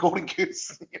to kill the golden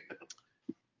goose.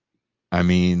 I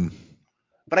mean,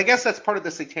 But I guess that's part of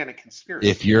the satanic conspiracy.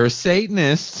 if you're a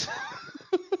Satanist,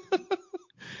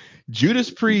 Judas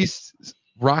Priest,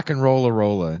 rock and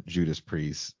rolla Judas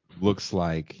Priest looks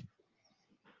like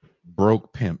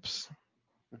broke pimps.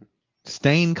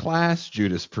 Stained class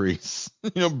Judas Priest,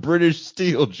 British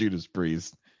steel Judas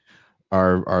Priest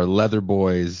are leather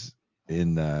boys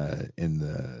in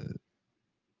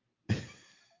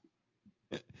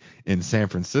San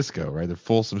Francisco, right? They're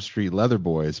Folsom Street leather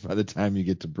boys by the time you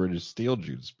get to British steel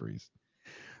Judas Priest.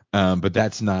 But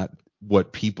that's not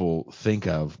what people think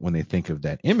of when they think of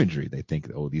that imagery. They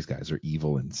think, oh, these guys are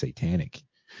evil and satanic.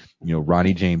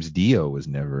 Ronnie James Dio was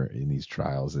never in these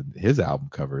trials, and his album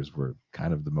covers were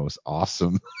kind of the most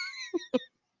awesome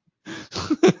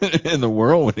in the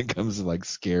world when it comes to like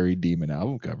scary demon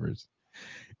album covers.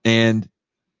 And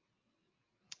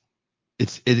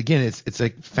it's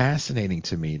like fascinating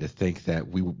to me to think that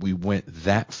we went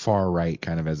that far right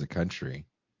kind of as a country.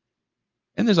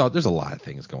 And there's a lot of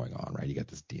things going on, right? You got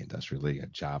this deindustrialization, you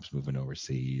got jobs moving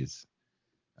overseas,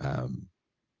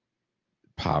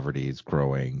 poverty is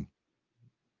growing,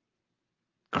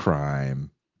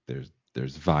 crime,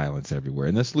 there's violence everywhere,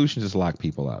 and the solution is just lock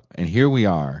people up. And here we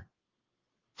are,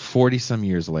 40 some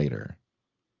years later,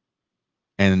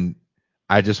 and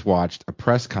I just watched a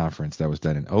press conference that was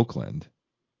done in Oakland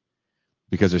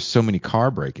because there's so many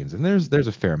car break-ins, and there's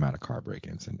a fair amount of car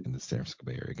break-ins in the San Francisco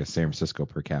Bay Area. I guess San Francisco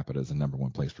per capita is the number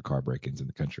one place for car break-ins in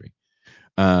the country.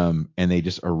 And they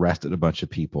just arrested a bunch of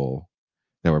people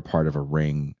that were part of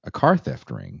a car theft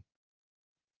ring.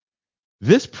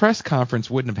 This press conference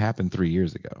wouldn't have happened 3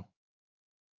 years ago,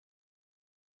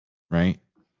 right?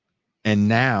 And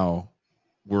now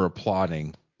were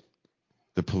applauding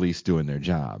the police doing their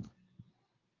job.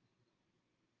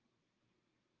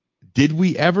 Did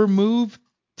we ever move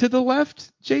to the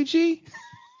left, JG?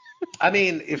 I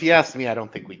mean, if you ask me, I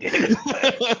don't think we did.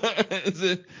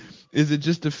 Is it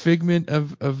just a figment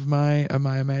of my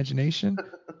imagination?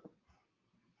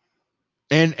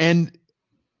 And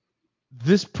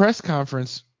this press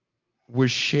conference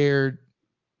was shared,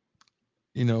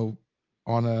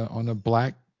 on a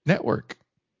black network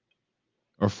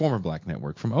or former black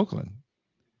network from Oakland.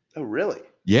 Oh, really?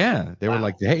 Yeah, they were Wow.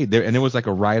 like, hey, and it was like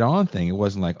a right on thing. It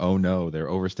wasn't like, oh no, they're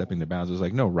overstepping the bounds. It was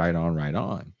like, no, right on, right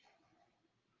on.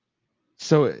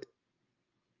 So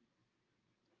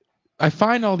I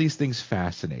find all these things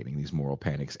fascinating, these moral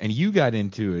panics, and you got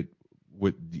into it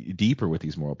deeper with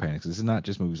these moral panics. This is not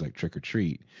just movies like Trick or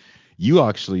Treat. You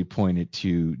actually pointed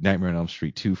to Nightmare on Elm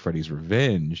Street 2: Freddy's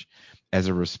Revenge as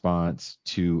a response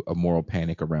to a moral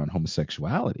panic around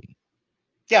homosexuality.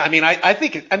 Yeah, I mean, I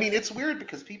think I mean, it's weird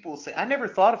because people say, I never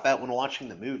thought of that when watching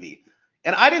the movie.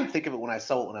 And I didn't think of it when I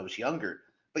saw it when I was younger.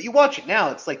 But you watch it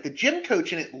now, it's like the gym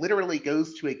coach in it literally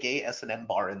goes to a gay S&M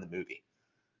bar in the movie.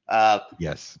 Uh,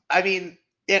 Yes. I mean,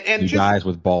 and He just, dies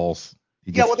with balls.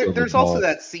 He yeah, gets well, killed with there's also balls.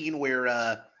 that scene where,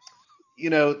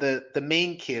 the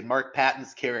main kid, Mark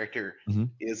Patton's character, Mm-hmm.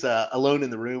 is alone in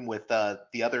the room with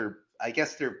the other, I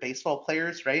guess they're baseball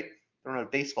players, right? They're on a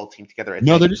baseball team together, I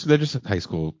No, think. they're just high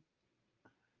school.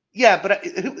 Yeah, but I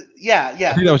think that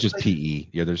but was just PE.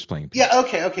 Yeah, they're just playing PE. yeah,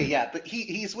 okay, yeah. But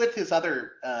he's with his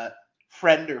other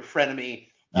friend or frenemy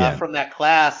Yeah. from that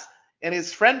class, and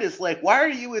his friend is like, "Why are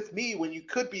you with me when you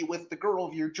could be with the girl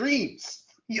of your dreams?"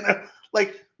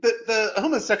 Like the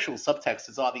homosexual subtext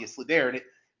is obviously there, and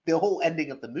the whole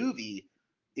ending of the movie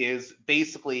is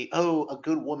basically, oh, a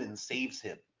good woman saves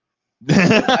him.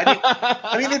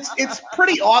 I mean, it's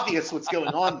pretty obvious what's going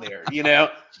on there.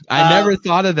 I never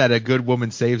thought of that. A good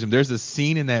woman saves him. There's a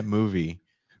scene in that movie.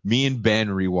 Me and Ben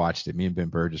rewatched it. Me and Ben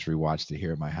Burgess rewatched it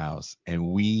here at my house, and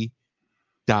we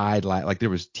died like there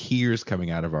was tears coming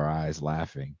out of our eyes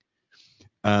laughing.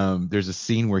 There's a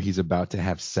scene where he's about to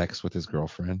have sex with his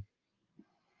girlfriend,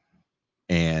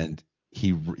 and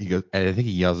he goes. And I think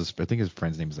he yells. I think his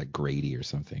friend's name is like Grady or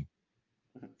something.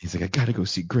 He's like, I gotta go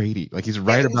see Grady. Like he's Yeah,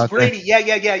 right it was about that. Grady.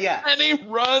 Yeah. And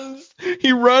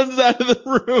he runs out of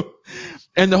the room.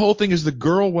 And the whole thing is the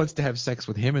girl wants to have sex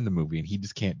with him in the movie and he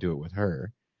just can't do it with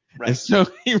her. And Right. so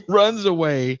he runs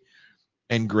away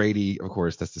and Grady, of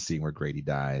course, that's the scene where Grady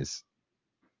dies.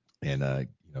 And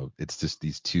it's just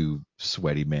these two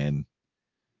sweaty men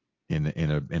in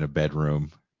a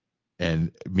bedroom.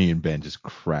 And me and Ben just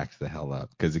cracked the hell up.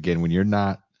 Because again, when you're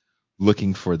not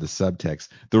looking for the subtext,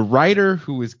 the writer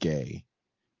who is gay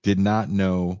did not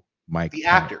know Mike The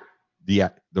Patton.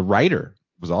 actor. The writer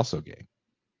was also gay.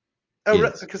 Oh,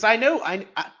 Is. because I know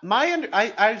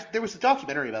there was a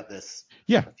documentary about this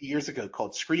Yeah. a few years ago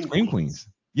called Scream Scream Queens. Queens.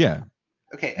 Yeah.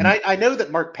 Okay, and I know that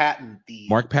Mark Patton, the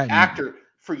Mark Patton, actor,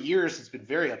 for years has been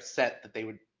very upset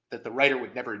that the writer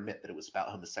would never admit that it was about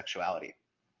homosexuality.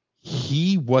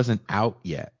 he wasn't out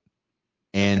yet.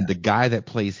 Okay. And the guy that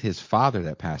plays his father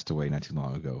that passed away not too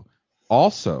long ago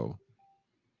also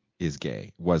was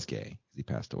gay. He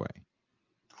passed away.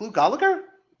 Clu Gallagher?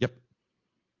 Yep.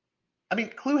 I mean,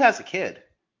 Clu has a kid.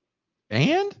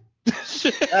 And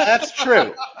That's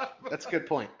true. That's a good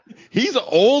point. he's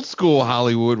old school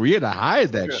Hollywood where you had to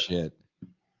hide that True. shit.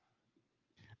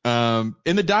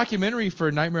 In the documentary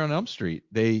for Nightmare on Elm Street,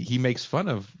 he makes fun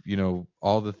of,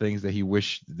 all the things that he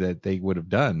wished that they would have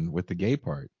done with the gay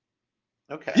part.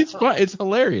 Okay. It's fun. It's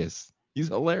hilarious. He's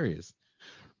hilarious.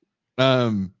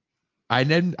 Um, I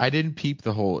didn't peep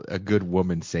the whole a good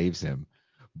woman saves him,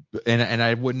 and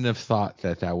I wouldn't have thought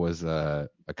that was a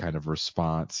kind of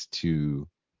response to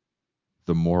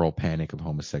the moral panic of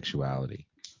homosexuality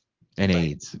and Right.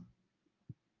 AIDS.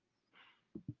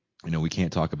 We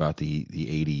can't talk about the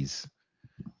 80s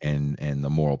and the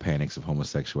moral panics of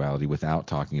homosexuality without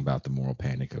talking about the moral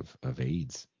panic of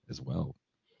AIDS as well.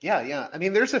 Yeah. I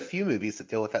mean, there's a few movies that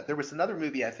deal with that. There was another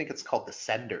movie, I think it's called The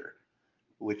Sender,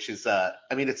 which is I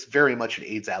mean, it's very much an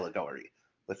AIDS allegory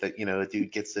with a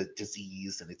dude gets a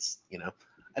disease and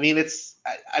I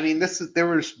mean, there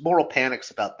was moral panics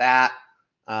about that.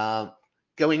 Um,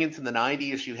 Going into the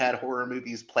 90s, you had horror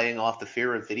movies playing off the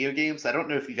fear of video games. I don't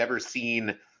know if you've ever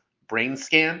seen Brain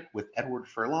Scan with Edward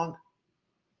Furlong.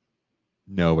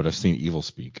 No, but I've seen Evil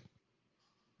Speak.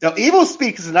 No, Evil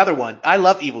Speak is another one. I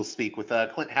love Evil Speak with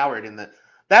Clint Howard in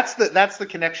that's the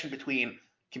connection between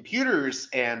computers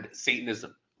and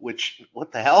Satanism. Which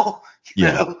what the hell, you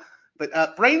Yeah. know?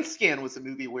 But Brain Scan was a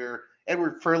movie where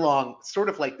Edward Furlong, sort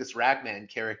of like this Ragman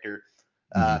character,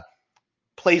 uh,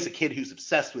 plays a kid who's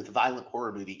obsessed with violent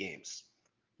horror movie games,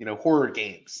 horror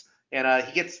games. And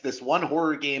he gets this one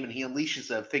horror game, and he unleashes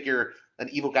an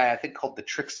evil guy, I think called the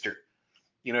Trickster,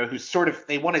 who's sort of,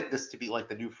 they wanted this to be like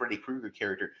the new Freddy Krueger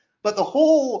character. But the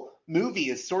whole movie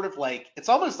is sort of like, it's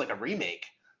almost like a remake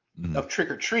of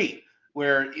Trick or Treat,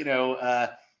 where,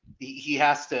 he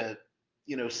has to,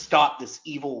 stop this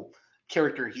evil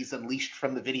character he's unleashed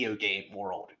from the video game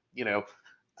world,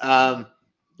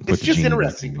 It's just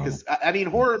interesting because, I mean,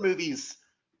 horror movies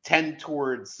tend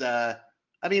towards,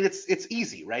 it's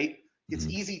easy, right? It's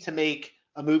easy to make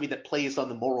a movie that plays on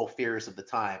the moral fears of the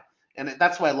time. And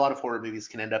that's why a lot of horror movies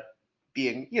can end up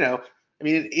being,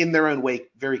 in their own way,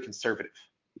 very conservative.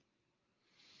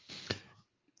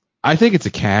 I think it's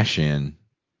a cash in.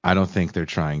 I don't think they're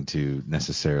trying to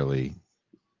necessarily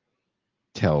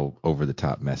tell over the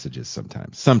top messages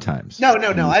sometimes. No.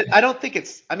 I don't think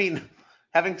it's,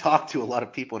 having talked to a lot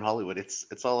of people in Hollywood,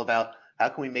 it's all about how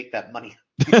can we make that money?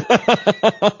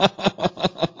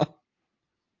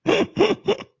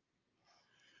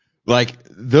 Like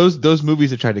those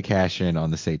movies that tried to cash in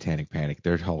on the Satanic Panic,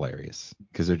 they're hilarious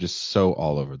because they're just so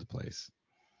all over the place.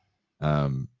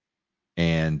 And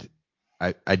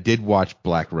I did watch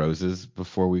Black Roses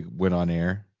before we went on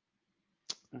air.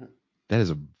 That is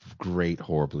a great,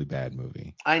 horribly bad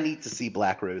movie. I need to see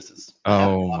Black Roses.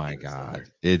 Oh my God.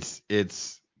 It's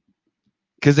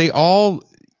because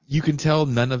you can tell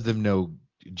none of them know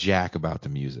jack about the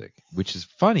music, which is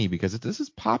funny because this is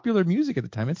popular music at the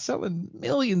time. It's selling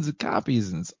millions of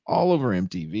copies and it's all over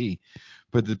MTV.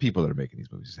 But the people that are making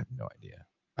these movies just have no idea.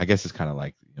 I guess it's kind of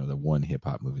like, the one hip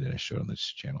hop movie that I showed on this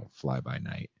channel, Fly By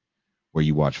Night, where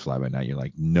you watch Fly By Night, you're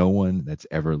like, no one that's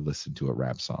ever listened to a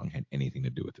rap song had anything to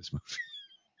do with this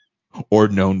movie. Or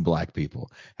known black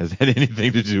people has had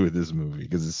anything to do with this movie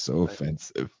because it's so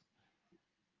offensive.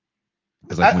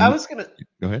 It's like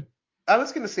go ahead. I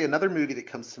was gonna say another movie that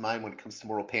comes to mind when it comes to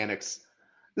moral panics.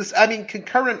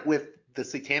 Concurrent with the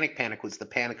Satanic Panic was the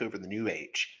Panic over the New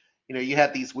Age. You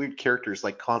had these weird characters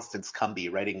like Constance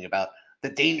Cumby writing about the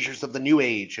dangers of the New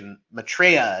Age and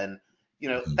Maitreya, and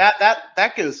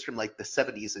that goes from like the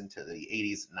 70s into the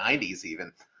 80s and 90s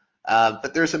even.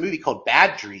 But there's a movie called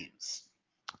Bad Dreams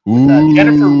with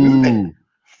Jennifer Rubin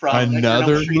from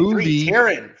another movie.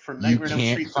 Taryn from Nightmare on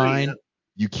Elm Street 3.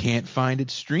 You can't find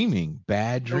it streaming.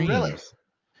 Bad Dreams. Oh,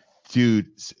 really?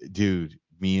 Dude,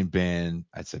 me and Ben,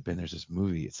 I said, Ben, there's this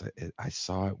movie. I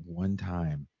saw it one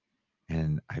time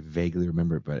and I vaguely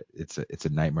remember it, but it's a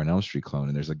Nightmare on Elm Street clone.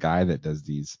 And there's a guy that does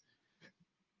these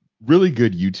really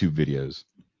good YouTube videos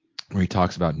where he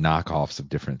talks about knockoffs of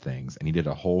different things. And he did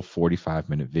a whole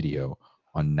 45-minute video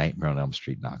on Nightmare on Elm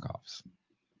Street knockoffs.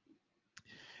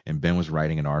 And Ben was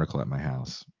writing an article at my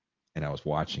house and I was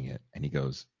watching it and he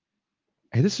goes,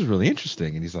 hey, this is really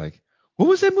interesting. And he's like, what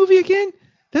was that movie again?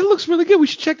 That looks really good. We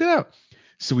should check that out.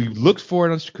 So we looked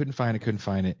for it. Couldn't find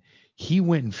it. He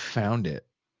went and found it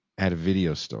at a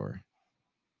video store.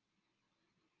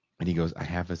 And he goes, I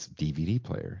have this DVD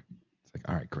player. It's like,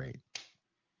 all right, great.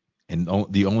 And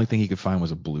the only thing he could find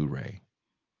was a Blu-ray.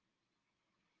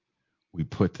 We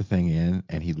put the thing in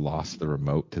and he lost the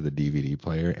remote to the DVD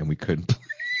player and we couldn't play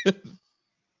it.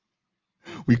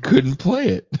 We couldn't play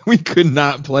it. We could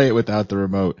not play it without the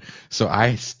remote. So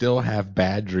I still have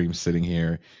Bad Dreams sitting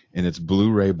here in its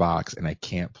Blu-ray box and I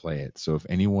can't play it. So if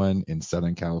anyone in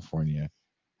Southern California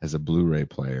has a Blu-ray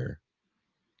player,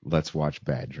 let's watch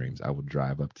Bad Dreams. I will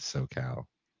drive up to SoCal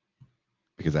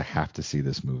because I have to see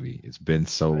this movie. It's been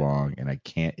so long and I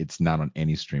can't, it's not on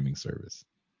any streaming service.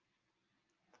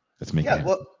 Let's make it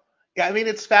happen.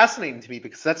 It's fascinating to me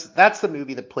because that's the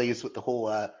movie that plays with the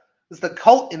whole is the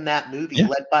cult in that movie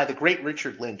led by the great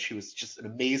Richard Lynch, who was just an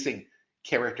amazing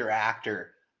character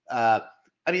actor.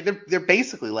 They're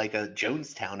basically like a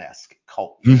Jonestown-esque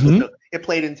cult. So it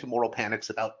played into moral panics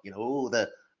about,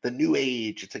 the New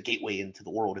Age. It's a gateway into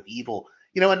the world of evil.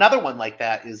 Another one like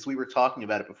that is, we were talking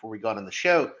about it before we got on the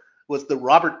show, was the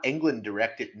Robert Englund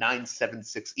directed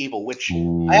 976 Evil, which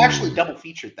I actually double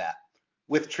featured that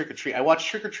with Trick or Treat. I watched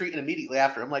Trick or Treat and immediately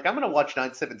after I'm like, I'm going to watch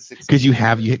 976. Because you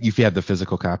have the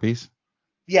physical copies?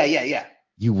 Yeah.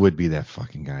 You would be that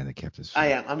fucking guy that kept his. I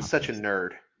am. I'm such a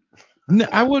nerd. No,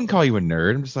 I wouldn't call you a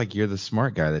nerd. I'm just like, you're the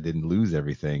smart guy that didn't lose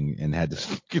everything and had to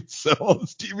fucking sell all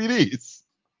his DVDs.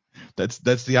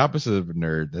 That's the opposite of a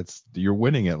nerd. You're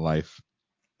winning at life.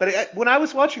 But when I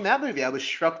was watching that movie, I was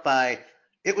struck by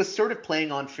it was sort of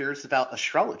playing on fears about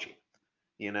astrology,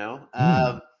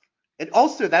 And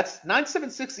also, that's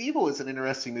 976 Evil is an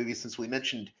interesting movie since we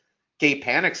mentioned gay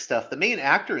panic stuff. The main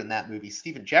actor in that movie,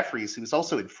 Stephen Jeffries, who was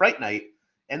also in Fright Night,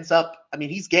 ends up,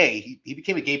 he's gay. He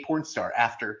became a gay porn star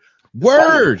after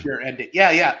Word! Year ended.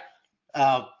 Yeah.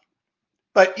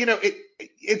 But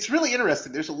it's really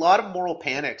interesting. There's a lot of moral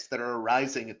panics that are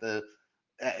arising in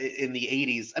the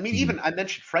 80s. I mean, Mhm. even I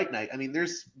mentioned Fright Night. I mean,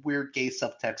 there's weird gay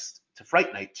subtext to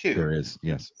Fright Night too. There is,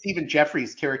 yes. Stephen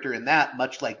Jeffries' character in that,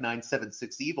 much like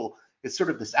 976 Evil, is sort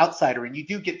of this outsider, and you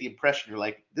do get the impression you're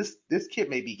like, this kid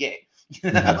may be gay,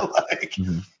 Mhm. like,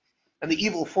 Mhm. and the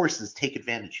evil forces take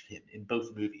advantage of him in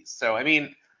both movies. So I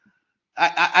mean,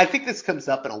 I think this comes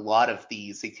up in a lot of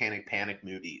the Satanic Panic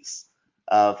movies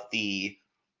of the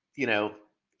you know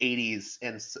 80s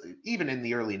and even in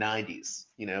the early 90s,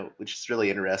 which is really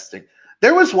interesting.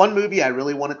 There was one movie I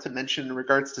really wanted to mention in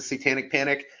regards to Satanic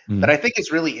Panic that Mhm. I think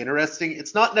is really interesting.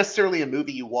 It's not necessarily a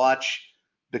movie you watch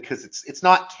because it's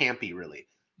not campy really.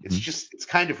 Mhm. It's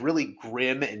kind of really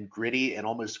grim and gritty and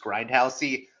almost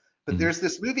grindhousey. But Mhm. there's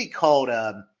this movie called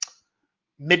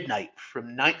Midnight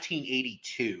from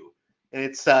 1982, and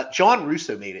it's John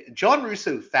Russo made it. And John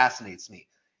Russo fascinates me.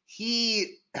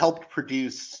 He helped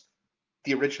produce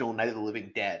the original Night of the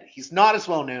Living Dead. He's not as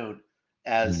well known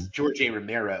as Mhm. George A.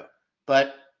 Romero,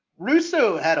 but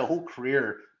Russo had a whole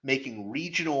career making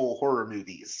regional horror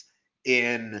movies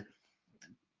in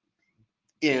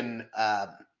in um,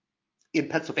 in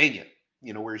Pennsylvania,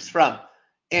 where he's from. Mhm.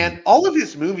 And all of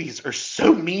his movies are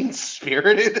so mean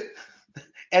spirited.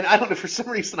 And I don't know, for some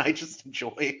reason, I just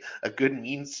enjoy a good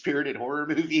mean spirited horror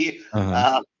movie. Uh-huh.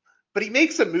 Uh, but he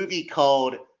makes a movie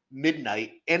called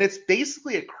Midnight, and it's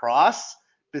basically a cross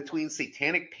between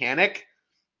Satanic Panic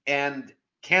and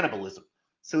cannibalism.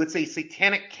 So it's a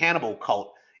satanic cannibal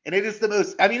cult. And it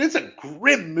is I mean, it's a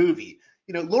grim movie.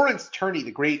 Lawrence Turney,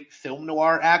 the great film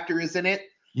noir actor, is in it.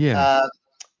 Yeah. Uh,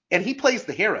 and he plays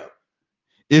the hero.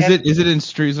 Is And it is it in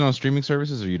is it on streaming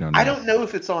services or you don't I know? don't know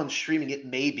if it's on streaming. It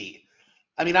may be.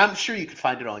 I mean, I'm sure you could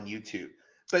find it on YouTube.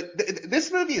 But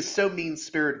this movie is so mean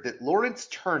spirited that Lawrence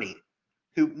Turney,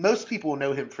 who most people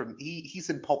know him from, he's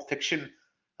in Pulp Fiction,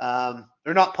 or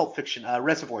not Pulp Fiction,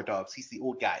 Reservoir Dogs. He's the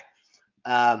old guy,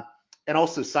 um, and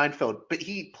also Seinfeld. But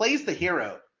he plays the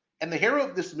hero, and the hero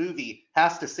of this movie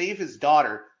has to save his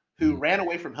daughter, who Mhm. ran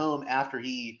away from home after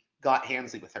he got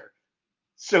handsy with her.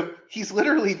 So he's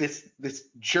literally this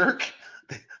jerk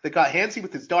that got handsy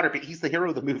with his daughter, but he's the hero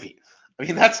of the movie. I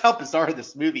mean, that's how bizarre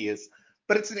this movie is.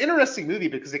 But it's an interesting movie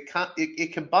because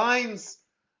it combines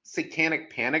satanic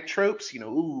panic tropes,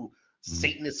 Mhm.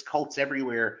 Satanist cults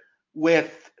everywhere,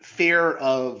 with fear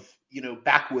of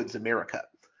backwoods America,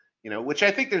 which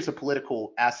I think there's a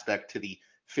political aspect to the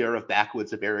fear of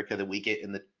backwoods America that we get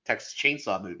in the Texas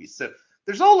Chainsaw movies. So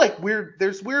there's all like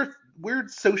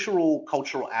weird social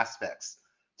cultural aspects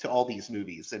to all these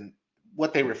movies and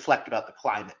what they reflect about the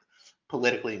climate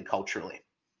politically and culturally.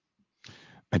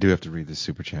 I do have to read this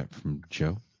super chat from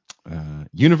Joe.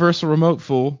 Universal Remote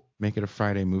Fool, make it a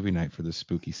Friday movie night for this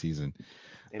spooky season.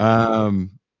 Amen.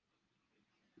 Um,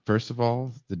 First of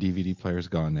all, the DVD player is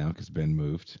gone now because Ben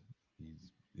moved.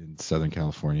 He's in Southern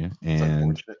California, It's and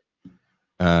unfortunate.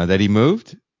 that he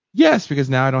moved. Yes, because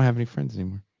now I don't have any friends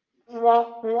anymore.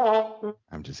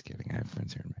 I'm just kidding. I have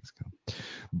friends here in Mexico,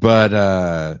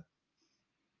 but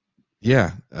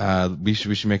yeah, we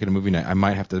should make it a movie night. I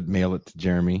might have to mail it to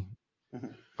Jeremy,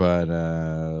 but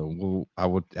I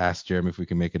would ask Jeremy if we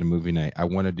can make it a movie night. I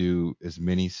want to do as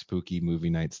many spooky movie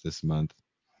nights this month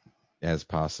as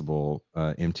possible.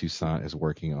 M. Toussaint is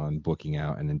working on booking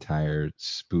out an entire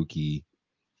spooky.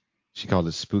 She called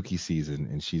it spooky season,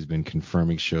 and she's been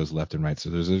confirming shows left and right. So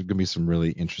there's going to be some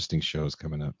really interesting shows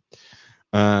coming up.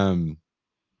 Um,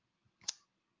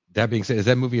 that being said, is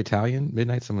that movie Italian?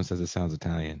 Midnight? Someone says it sounds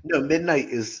Italian. No, Midnight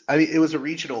is. I mean, it was a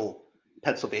regional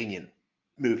Pennsylvanian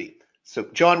movie. So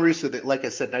John Russo, that like I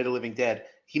said, Night of the Living Dead,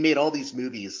 he made all these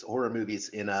movies, horror movies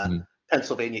in Mhm.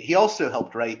 Pennsylvania. He also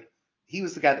helped write. He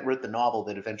was the guy that wrote the novel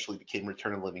that eventually became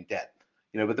Return of the Living Dead.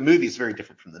 But the movie is very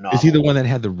different from the Is he the novel. one that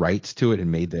had the rights to it and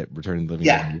made that Return of the Living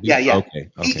Dead Yeah, yeah, movie? yeah. Okay,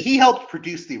 He okay. he helped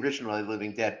produce the original Night of the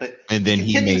Living Dead, but And he then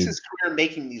he continues made. his career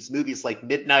making these movies like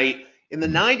Midnight. In the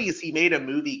Mhm. 90s, he made a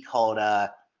movie called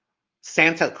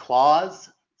Santa Claus,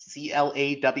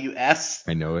 Claws,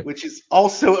 I know it. which is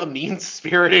also a mean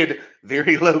spirited,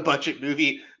 very low budget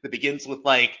movie that begins with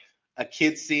like a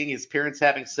kid seeing his parents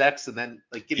having sex and then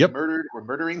like getting Yep, murdered or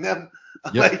murdering them.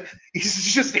 yep. Like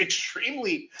he's just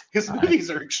his I movies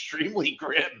are extremely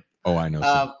grim. I know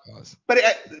Santa Um, Claus. but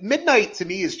Midnight to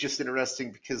me is just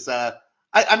interesting because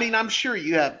I mean I'm sure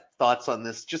you have thoughts on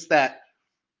this. Just that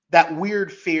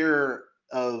weird fear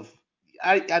of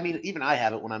I mean even I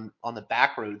have it when I'm on the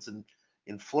back roads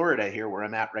in Florida here where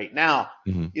I'm at right now.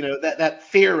 Hmm. That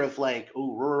fear of like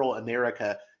rural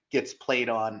America gets played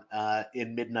on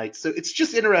in Midnight. So it's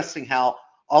just interesting how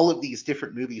all of these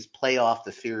different movies play off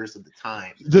the fears of the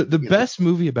time. The best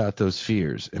movie about those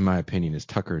fears, in my opinion, is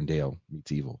Tucker and Dale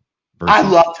Meets Evil. I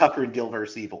love Tucker and Dale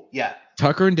versus Evil. Yeah.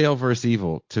 Tucker and Dale versus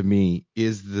Evil, to me,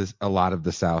 is a lot of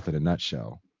the South in a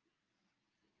nutshell.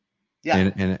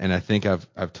 Yeah. And I think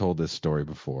I've told this story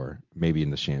before, maybe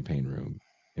in the Champagne Room.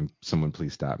 And someone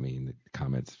please stop me in the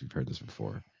comments if you've heard this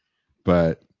before.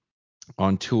 But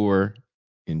on tour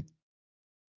in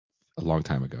a long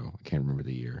time ago, I can't remember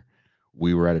the year,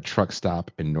 we were at a truck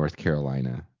stop in North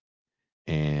Carolina,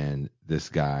 and this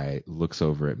guy looks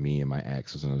over at me and my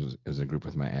ex. It was a group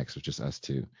with my ex, it was just us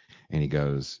two, and he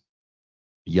goes,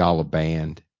 "Y'all a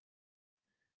band?"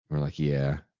 We're like,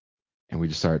 "Yeah." And we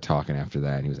just started talking after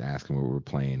that, and he was asking where we were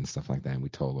playing and stuff like that, and we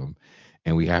told him.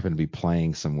 And we happened to be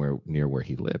playing somewhere near where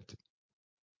he lived.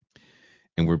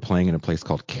 And we were playing in a place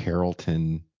called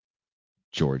Carrollton,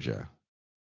 Georgia.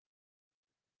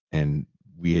 And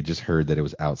we had just heard that it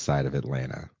was outside of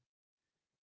Atlanta.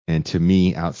 And to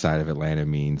me, outside of Atlanta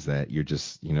means that you're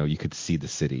just, you could see the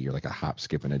city. You're like a hop,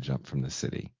 skip, and a jump from the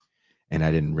city. And I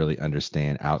didn't really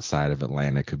understand outside of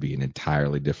Atlanta could be an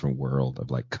entirely different world of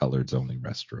like coloreds only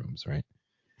restrooms, right?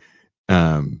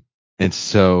 And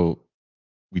so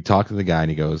we talked to the guy, and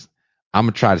he goes, "I'm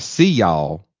gonna try to see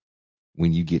y'all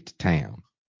when you get to town."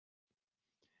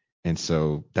 And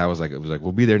so that was like, it was like,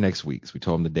 we'll be there next week. So we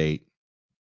told him the date.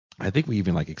 I think we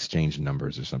even like exchanged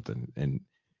numbers or something.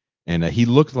 And he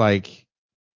looked like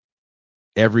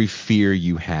every fear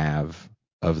you have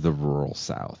of the rural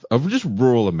South, of just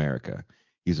rural America.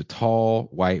 He's a tall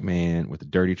white man with a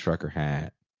dirty trucker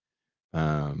hat,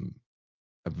 a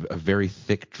very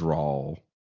thick drawl.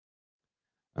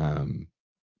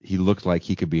 He looked like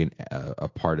he could be a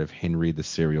part of Henry the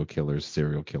serial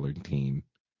killing team,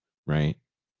 right?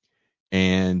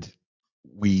 And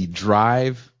we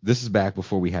drive. This is back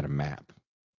before we had a map,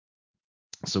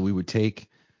 so we would take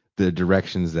the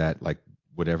directions that like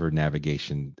whatever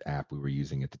navigation app we were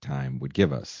using at the time would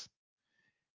give us,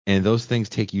 and those things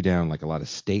take you down like a lot of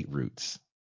state routes.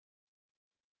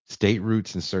 State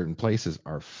routes in certain places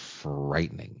are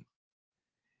frightening.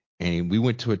 And we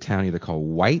went to a town either called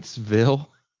Whitesville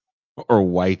or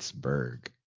Whitesburg.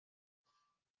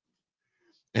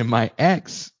 And my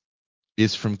ex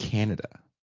is from Canada.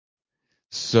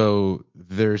 So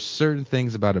there's certain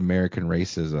things about American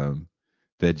racism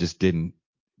that just didn't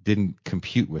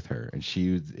compute with her, and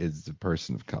she is a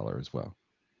person of color as well.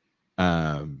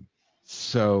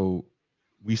 So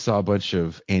we saw a bunch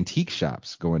of antique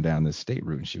shops going down this state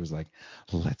route, and she was like,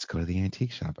 "Let's go to the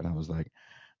antique shop," and I was like,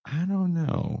 "I don't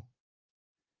know."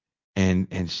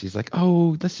 And she's like,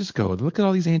 "Oh, let's just go. Look at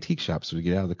all these antique shops." So we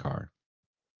get out of the car.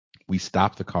 We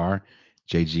stop the car.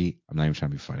 JG, I'm not even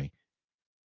trying to be funny.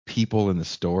 People in the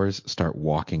stores start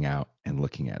walking out and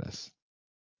looking at us.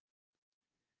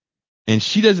 And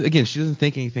she doesn't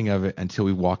think anything of it until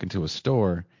we walk into a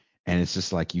store, and it's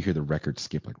just like you hear the record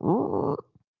skip like, "Rrr."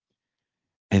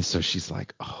 And so she's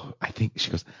like, "Oh,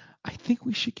 she goes, I think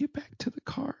we should get back to the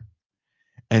car."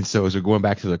 And so as we're going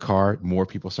back to the car, more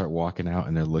people start walking out,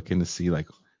 and they're looking to see like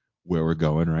where we're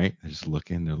going, right? They're just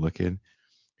looking,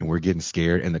 and we're getting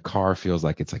scared, and the car feels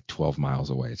like it's like 12 miles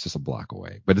away. It's just a block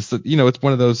away. But it's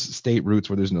one of those state routes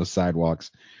where there's no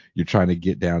sidewalks. You're trying to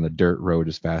get down a dirt road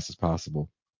as fast as possible.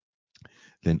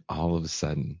 Then all of a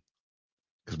sudden,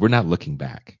 because we're not looking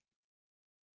back,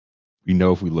 we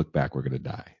know if we look back, we're gonna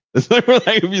die. It's like we're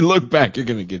like, if you look back, you're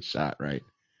gonna get shot, right?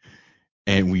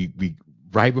 And we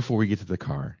right before we get to the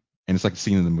car, and it's like a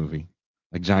scene in the movie,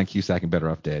 like John Cusack and Better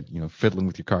Off Dead, fiddling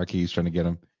with your car keys, trying to get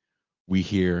them. We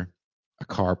hear a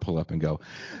car pull up and go,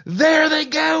 "There they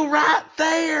go, right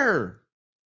there."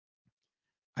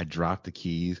 I dropped the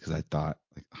keys because I thought,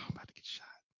 like, oh, I'm about to get shot.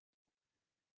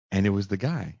 And it was the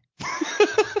guy.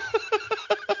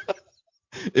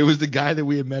 It was the guy that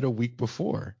we had met a week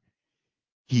before.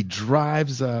 He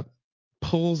drives up,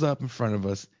 pulls up in front of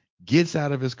us, gets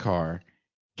out of his car,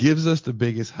 gives us the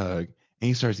biggest hug, and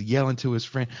he starts yelling to his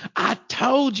friend, "I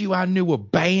told you I knew a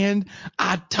band.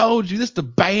 I told you, this is the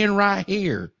band right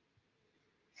here."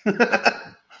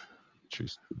 True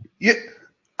story. Yeah,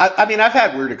 I mean, I've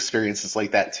had weird experiences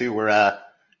like that too, where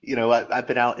I've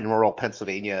been out in rural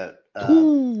Pennsylvania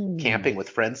Ooh. camping with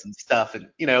friends and stuff, and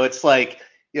it's like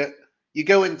you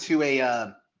go into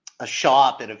a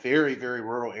shop in a very very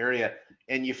rural area,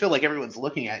 and you feel like everyone's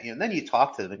looking at you, and then you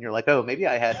talk to them, and you're like, oh, maybe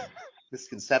I had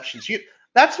misconceptions.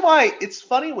 That's why it's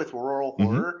funny with rural Mm-hmm.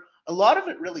 horror. A lot of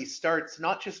it really starts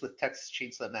not just with Texas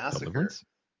Chainsaw Massacre, Deliverance.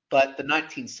 but the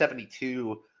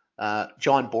 1972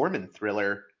 John Borman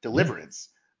thriller Yeah. Deliverance.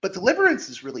 But Deliverance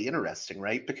is really interesting,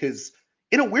 right? Because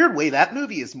in a weird way, that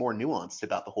movie is more nuanced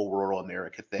about the whole rural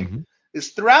America thing. Mm-hmm.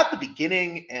 is throughout the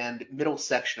beginning and middle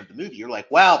section of the movie, you're like,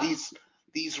 wow,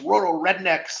 these rural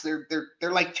rednecks,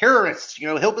 they're like terrorists,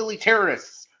 hillbilly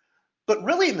terrorists. But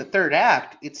really, in the third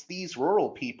act, it's these rural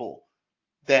people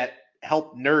that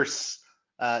help nurse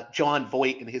John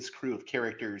Voight and his crew of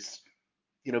characters,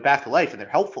 back to life, and they're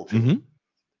helpful to him.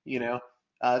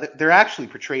 Mm-hmm. They're actually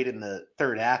portrayed in the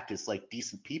third act as like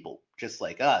decent people, just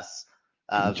like us.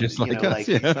 Just like us, Like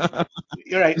these, yeah.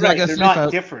 right, Just like right. us They're not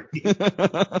sleepout. different.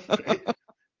 Right?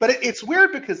 But it's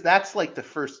weird because that's like the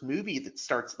first movie that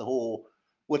starts the whole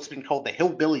what's been called the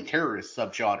hillbilly terrorist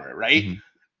subgenre, right? Mm-hmm.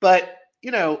 But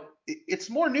it's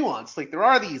more nuanced. Like there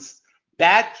are these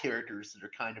bad characters that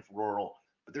are kind of rural,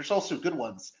 but there's also good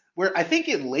ones. Where I think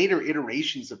in later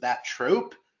iterations of that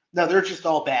trope, no, they're just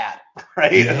all bad,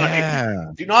 right? Like,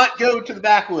 Yeah. do not go to the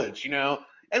backwoods,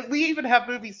 And we even have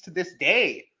movies to this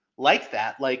day like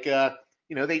that. Like,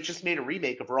 they just made a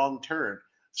remake of Wrong Turn.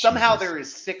 Somehow Jesus. there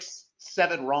is 6,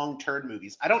 7 Wrong Turn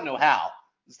movies. I don't know how.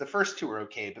 Because the first two are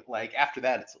okay, but like after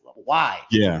that, it's why,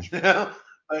 Yeah.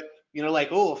 But like,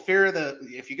 oh,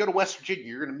 if you go to West Virginia,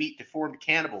 you're gonna meet deformed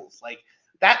cannibals. Like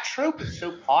that trope is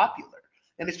so popular,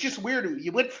 and it's just weird.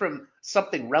 You went from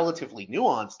something relatively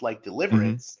nuanced like Mm-hmm.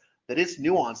 Deliverance that is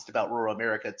nuanced about rural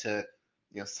America to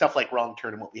stuff like Wrong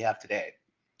Turn and what we have today.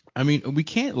 I mean, we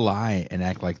can't lie and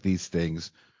act like these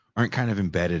things aren't kind of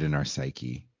embedded in our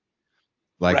psyche.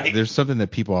 Like, Right. there's something that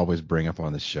people always bring up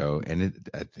on the show, and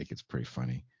I think it's pretty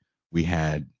funny. We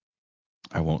had,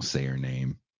 I won't say her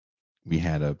name, we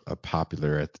had a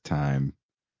popular at the time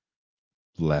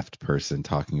left person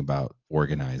talking about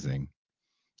organizing,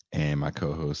 and my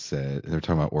co-host said they're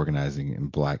talking about organizing in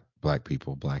black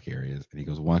people, black areas, and he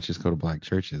goes, "Why don't you just go to black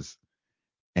churches?"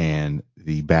 And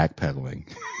the backpedaling.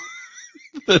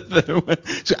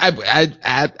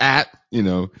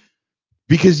 So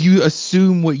because you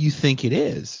assume what you think it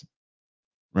is,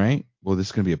 right? Well, this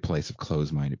is going to be a place of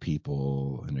closed-minded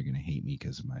people, and they're going to hate me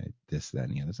because of my this, that,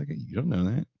 and the other. It's like, you don't know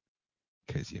that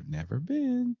because you've never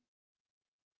been.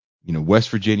 West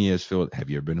Virginia is filled. Have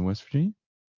you ever been to West Virginia?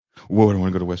 What would I want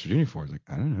to go to West Virginia for? It's like,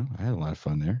 I don't know. I had a lot of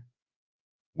fun there.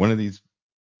 One of these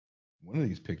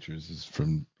pictures is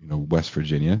from West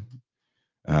Virginia,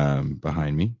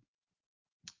 behind me,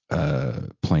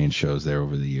 playing shows there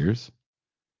over the years.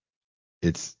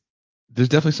 There's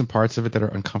definitely some parts of it that are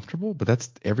uncomfortable, but that's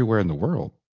everywhere in the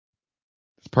world.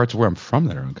 There's parts of where I'm from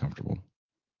that are uncomfortable.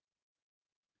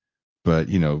 But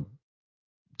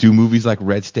do movies like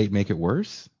Red State make it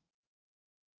worse?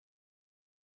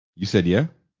 You said yeah.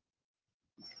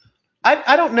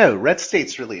 I don't know. Red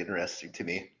State's really interesting to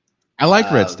me. I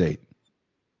like Red Um, State.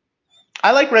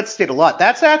 I like Red State a lot.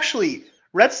 That's actually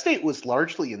Red State was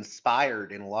largely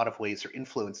inspired in a lot of ways or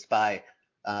influenced by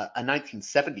a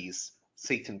 1970s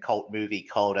Satan cult movie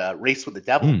called Race with the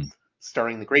Devil, Mm.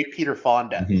 starring the great Peter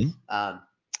Fonda Mm-hmm.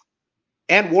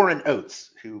 and Warren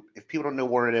Oates, who, if people don't know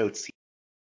Warren Oates,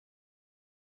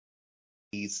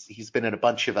 he's been in a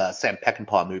bunch of Sam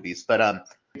Peckinpah movies. But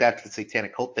back to the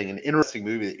Satanic cult thing, an interesting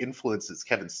movie that influences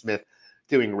Kevin Smith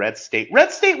doing Red State.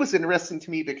 Red State was interesting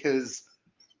to me because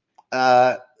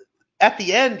uh, at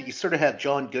the end, you sort of have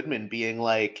John Goodman being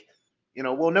like,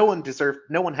 well, no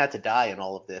one had to die in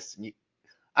all of this. And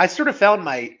I sort of found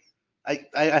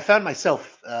I found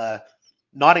myself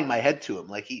nodding my head to him,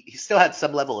 like he still had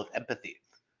some level of empathy,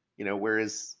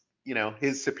 whereas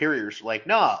his superiors were like,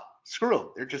 nah, screw them,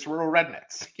 they're just rural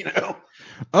rednecks,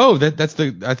 Oh,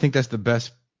 I think that's the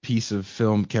best piece of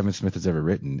film Kevin Smith has ever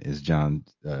written is John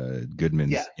Yeah,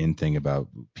 Goodman's in thing about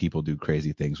people do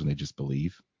crazy things when they just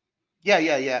believe. yeah.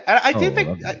 And I do Oh, I think,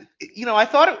 love that. I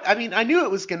thought, I mean, I knew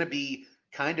it was going to be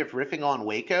kind of riffing on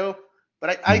Waco,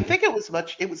 but I Mhm. think it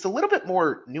was a little bit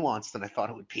more nuanced than I thought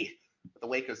it would be. The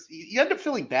Waco's, you end up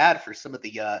feeling bad for some of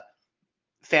the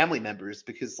family members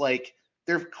because, like,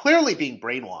 they're clearly being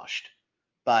brainwashed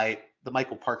by the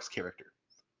Michael Parks character.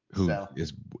 Who So,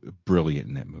 is brilliant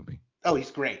in that movie. oh,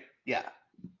 he's great. Yeah,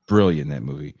 Brilliant in that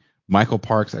movie. Michael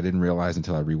Parks, I didn't realize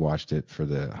until I rewatched it for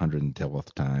the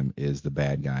 112th time, is the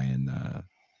bad guy in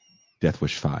Death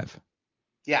Wish 5.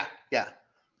 yeah.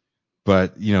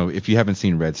 But if you haven't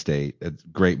seen Red State, it's a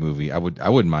great movie. I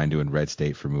wouldn't mind doing Red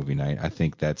State for movie night. I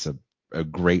think that's a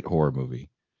great horror movie.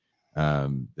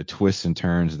 The twists and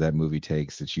turns that movie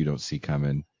takes that you don't see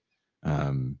coming.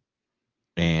 Um,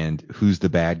 and who's the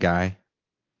bad guy?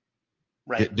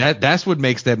 Right, That's what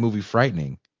makes that movie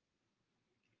frightening.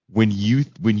 When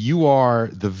you are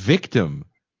the victim,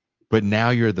 but now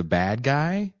you're the bad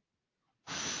guy,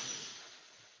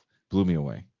 blew me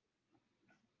away.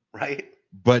 right.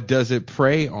 But does it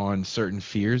prey on certain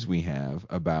fears we have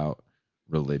about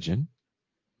religion?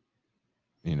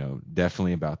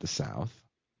 Definitely about the South.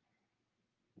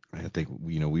 I think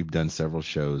we've done several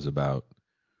shows about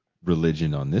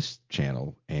religion on this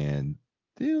channel, and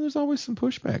there's always some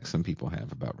pushback some people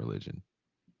have about religion.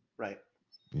 Right.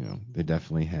 They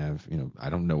definitely have. I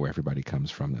don't know where everybody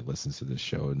comes from that listens to this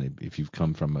show, and if you've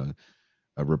come from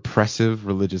a repressive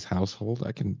religious household,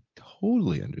 I can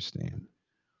totally understand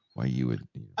why you would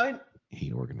I mean,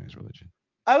 hate organized religion.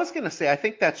 I was gonna say I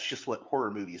think that's just what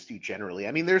horror movies do generally.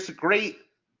 I mean, there's a great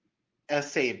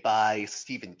essay by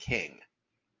Stephen King,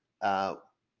 uh,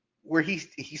 where he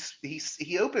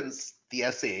opens the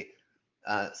essay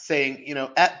saying,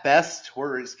 at best,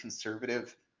 horror is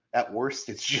conservative. At worst,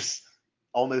 it's just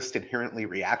almost inherently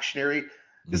reactionary.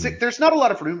 Mm. There's not a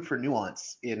lot of room for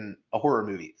nuance in a horror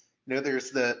movie.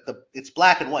 There's the it's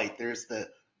black and white. There's the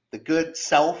good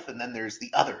self, and then there's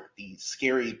the other, the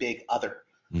scary big other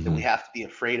that we Mm-hmm. have to be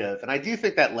afraid of. And I do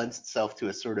think that lends itself to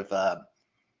a sort of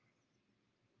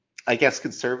I guess,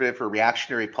 conservative or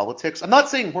reactionary politics. I'm not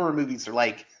saying horror movies are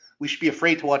like we should be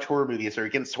afraid to watch horror movies or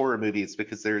against horror movies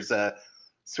because there's a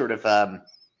sort of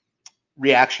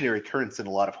reactionary currents in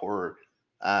a lot of horror.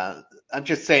 I'm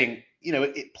just saying,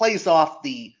 it plays off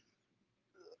the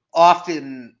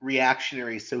often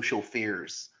reactionary social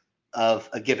fears of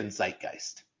a given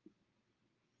zeitgeist.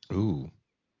 Ooh,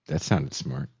 that sounded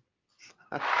smart.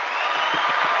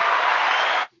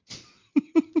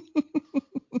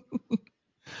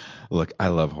 Look, I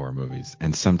love horror movies,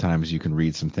 and sometimes you can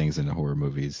read some things in the horror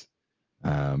movies.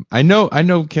 I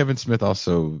know Kevin Smith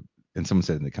also, and someone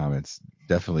said in the comments,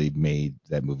 definitely made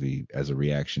that movie as a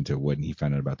reaction to when he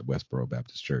found out about the Westboro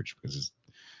Baptist Church, because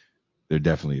they're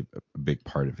definitely a big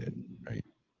part of it, right?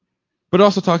 But it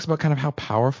also talks about kind of how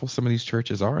powerful some of these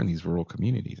churches are in these rural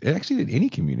communities. And actually, in any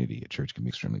community, a church can be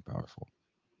extremely powerful.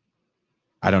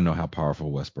 I don't know how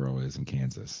powerful Westboro is in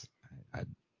Kansas.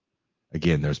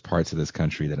 Again, there's parts of this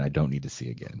country that I don't need to see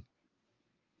again.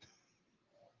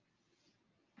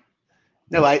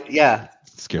 No, yeah,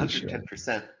 Scare the shit out of me.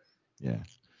 110%. Yeah.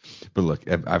 But look,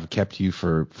 I've kept you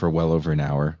for well over an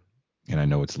hour, and I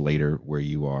know it's later where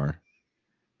you are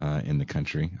in the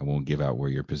country. I won't give out where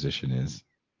your position is,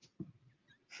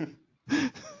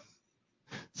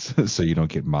 so you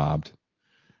don't get mobbed.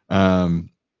 Um,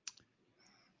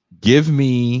 give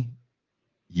me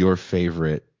your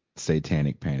favorite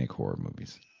satanic panic horror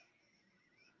movies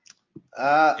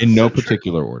in no So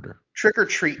particular order. Trick or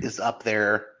Treat is up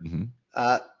there. Mm-hmm.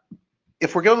 Uh,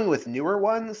 if we're going with newer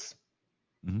ones,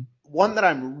 Mm-hmm. one that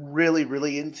I'm really,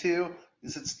 really into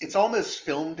is it's almost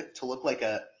filmed to look like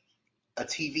a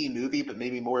TV movie, but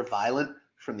maybe more violent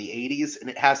from the 80s, and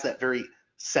it has that very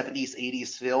 70s,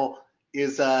 80s feel,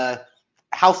 is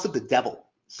House of the Devil,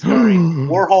 starring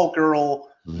Warhol Girl,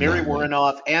 Mary Love it.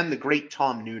 Warrenoff, and the great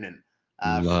Tom Noonan.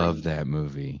 Love From that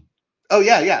movie. Oh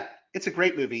yeah, it's a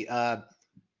great movie, and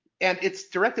it's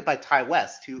directed by Ty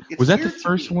West, who Was it's that the weird to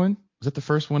first me. one? Was that the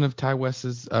first one of Ty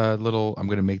West's little I'm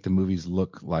gonna make the movies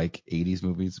look like 80s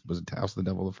movies? Was it House of the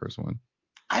Devil the first one?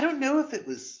 I don't know if that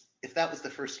was the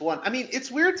first one. I mean, it's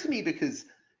weird to me because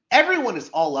everyone is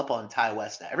all up on Ty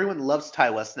West now. Everyone loves Ty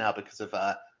West now because of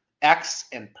X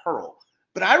and Pearl.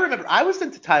 But I remember I was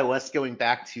into Ty West going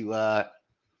back to the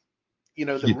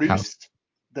House. Roost,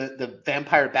 the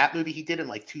vampire bat movie he did in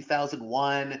like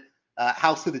 2001,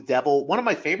 House of the Devil. One of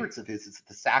my favorites of his is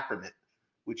The Sacrament,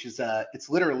 which is it's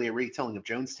literally a retelling of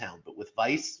Jonestown, but with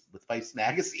Vice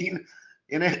magazine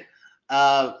in it.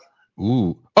 Uh, Ooh. you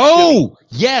know, Oh,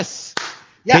 yes.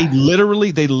 They yeah,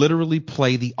 literally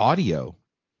play the audio.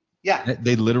 yeah,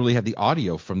 They literally had the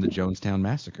audio from the Jonestown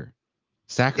massacre.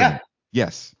 yeah. Sacrament.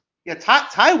 Yes. Yeah,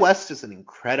 Ty West is an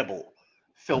incredible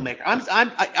filmmaker.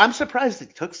 I'm surprised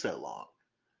it took so long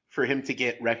for him to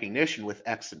get recognition with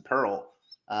X and Pearl.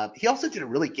 He also did a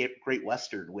really great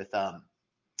western with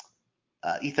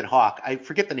Ethan Hawke. I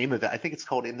forget the name of it. I think it's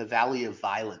called In the Valley of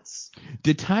Violence.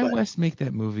 Did Ty But West make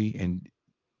that movie? And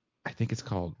I think it's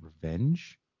called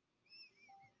Revenge.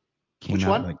 Came which out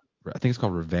one? like I think it's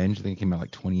called Revenge. I think it came out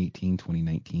like 2018,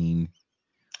 2019. I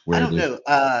Where don't there's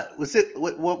know. Was it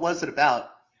what was it about?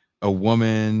 a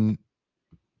woman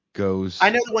I goes.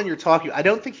 know the one you're talking about. I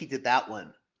don't think he did that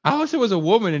one. I always said it was a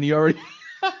woman, and he already.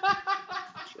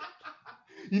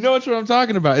 You know what I'm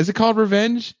talking about? Is it called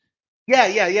Revenge?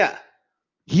 Yeah.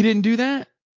 He didn't do that.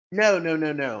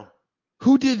 No.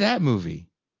 Who did that movie?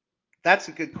 That's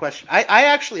a good question. I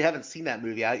actually haven't seen that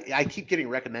movie. I keep getting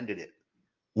recommended it.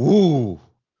 Woo,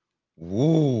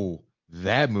 woo.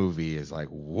 That movie is like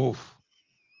woof.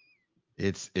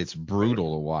 It's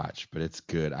brutal to watch, but it's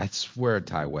good. I swear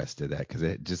Ty West did that because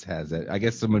it just has that. I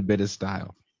guess some bit of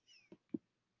style.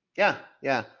 Yeah.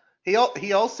 He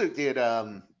also did.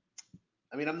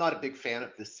 I mean, I'm not a big fan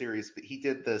of this series, but he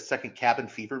did the second Cabin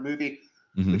Fever movie,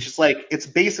 Mhm. which is like it's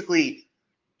basically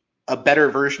a better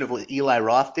version of what Eli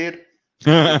Roth did.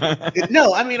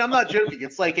 No, I mean I'm not joking.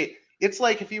 It's like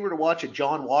if you were to watch a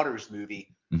John Waters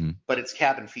movie, Mhm. but it's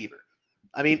Cabin Fever.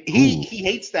 I mean, Ooh. he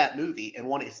hates that movie and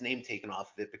wanted his name taken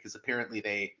off of it because apparently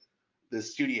the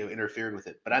studio interfered with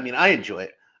it. But I mean, I enjoy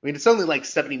it. I mean, it's only like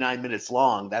 79 minutes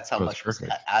long. That's how Oh, it's much was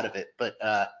perfect. cut out of it. But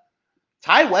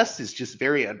Ty West is just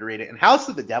very underrated. And House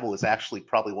of the Devil is actually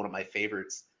probably one of my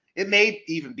favorites. It may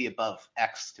even be above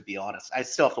X, to be honest. I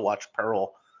still have to watch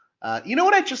Pearl. You know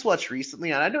what I just watched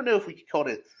recently? And I don't know if we could call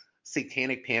it a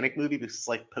Satanic Panic movie because it's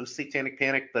like post Satanic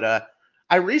Panic, but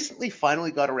I recently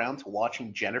finally got around to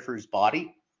watching Jennifer's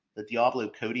Body, the Diablo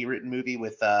Cody written movie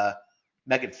with Megan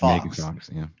Megan Fox Fox,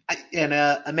 yeah. and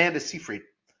Amanda Seyfried.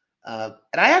 And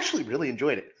I actually really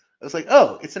enjoyed it. I was like,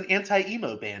 oh, it's an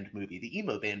anti-emo band movie. The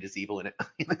emo band is evil in it.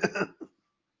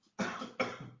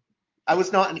 I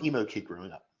was not an emo kid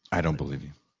growing up. I don't believe you.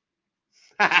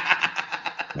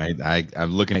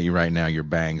 I'm looking at you right now. Your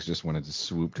bangs just wanted to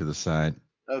swoop to the side.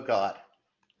 Oh God,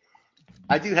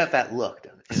 I do have that look,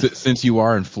 don't it? Since you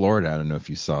are in Florida, I don't know if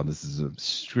you saw. This is a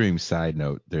extreme side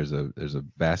note. There's a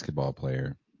basketball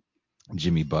player,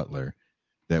 Jimmy Butler,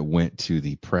 that went to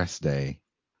the press day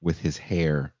with his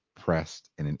hair pressed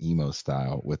in an emo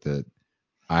style with a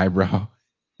eyebrow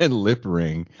and lip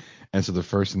ring. And so the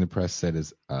first thing the press said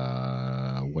is,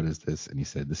 what is this? And he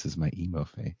said, this is my emo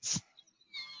face.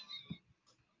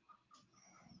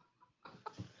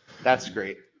 That's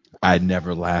great. I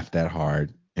never laughed that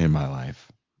hard in my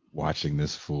life watching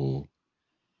this fool.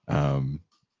 And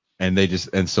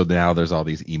so now there's all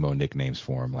these emo nicknames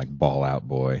for him, like Ball Out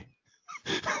Boy.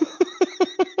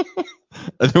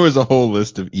 There was a whole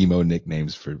list of emo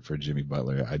nicknames for Jimmy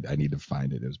Butler. I need to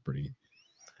find it. It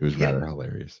was Yeah, rather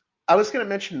hilarious. I was going to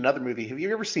mention another movie. Have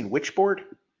you ever seen Witchboard?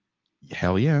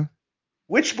 Hell yeah.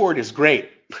 Witchboard is great.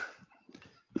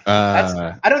 That's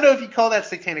Uh, I don't know if you call that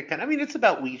satanic pen. I mean, it's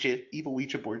about Ouija, evil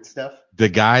Ouija board stuff. the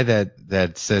guy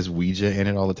that says Ouija in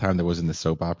it all the time that was in the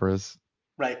soap operas.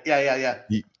 Right. Yeah, yeah, yeah.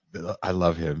 He, I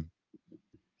love him.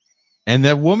 And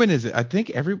that woman I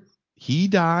think he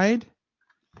died.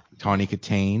 Tawny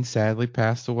Katane sadly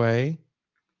passed away.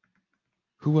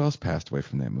 Who else passed away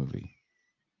from that movie?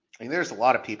 I mean, there's a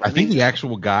lot of people. I I think mean, the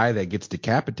actual guy that gets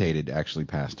decapitated actually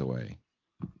passed away.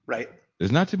 right.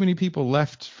 There's not too many people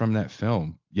left from that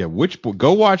film. Yeah, Witchboard.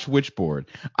 Go watch Witchboard.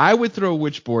 I would throw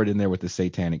Witchboard in there with the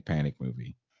Satanic Panic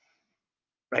movie.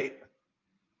 Right.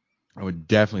 I would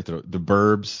definitely throw The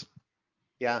Burbs.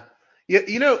 Yeah.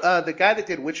 You know, the guy that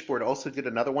did Witchboard also did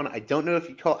another one. I don't know if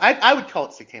you call I would call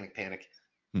it Satanic Panic.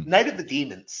 Hmm. Night of the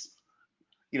Demons.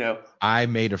 You know. I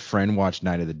made a friend watch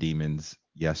Night of the Demons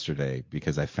yesterday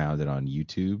because I found it on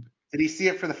YouTube. Did he see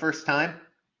it for the first time?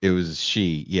 It was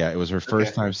she. Yeah, it was her Okay.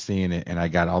 first time seeing it, and I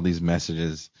got all these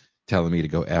messages telling me to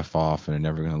go F off and they're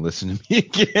never going to listen to me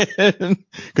again.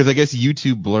 Because I guess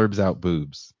YouTube blurbs out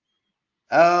boobs.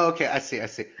 Oh, okay. I see. I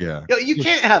see. Yeah. You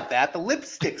can't have that. The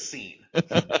lipstick scene.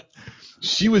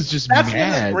 She was just That's one of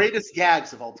the mad. greatest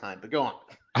gags of all time. But go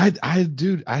on.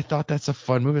 Dude, I thought that's a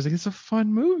fun movie. I was like, it's a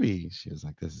fun movie. She was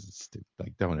like, this is stupid.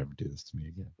 Like, don't ever do this to me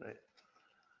again. Right.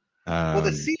 Well, the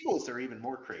Um, sequels are even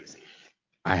more crazy.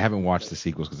 I haven't watched the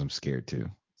sequels because I'm scared too.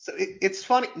 So it's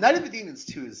funny. Night of the Demons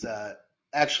 2 is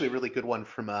actually a really good one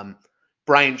from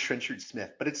Brian Trenchard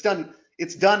Smith, but it's done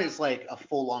as like a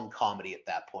full-on comedy at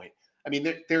that point. I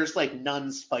mean, there's like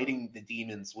nuns fighting the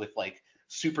demons with like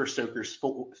super soakers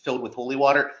filled with holy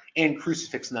water and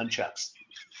crucifix nunchucks.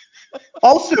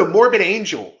 Also, Morbid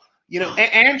Angel. You know,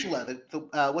 Angela,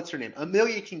 what's her name?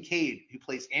 Amelia Kincaid, who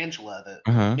plays Angela,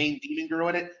 the Uh-huh. main demon girl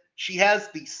in it. She has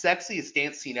the sexiest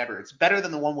dance scene ever. It's better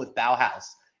than the one with Bauhaus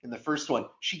in the first one.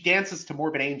 She dances to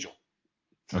Morbid Angel.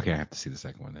 Okay, I have to see the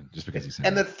second one then, just because you said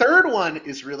And the that. third one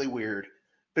is really weird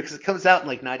because it comes out in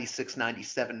like 96,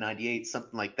 97, 98,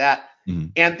 something like that.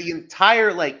 Mhm. And the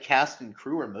entire like cast and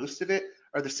crew, or most of it,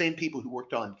 are the same people who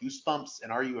worked on Goosebumps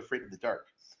and Are You Afraid of the Dark?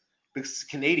 Because it's a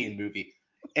Canadian movie.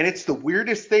 And it's the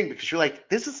weirdest thing because you're like,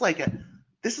 this is like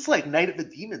Night of the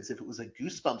Demons if it was a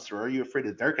Goosebumps or Are You Afraid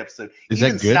of the Dark episode, Is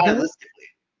even that good though? stylistically.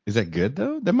 Is that good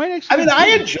though? That might I actually mean, be I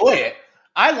good. enjoy it.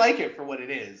 I like it for what it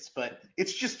is, but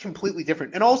it's just completely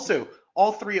different. And also,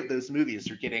 all three of those movies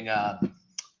are getting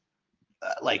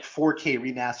like 4K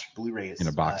remastered In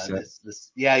a Blu-rays. box set.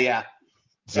 Yeah, yeah.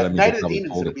 So that And means they Night of the probably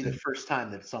Demons, pulled it'll it be the to. first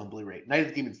time that it's on Blu-ray. Night of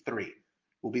the Demons 3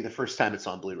 will be the first time it's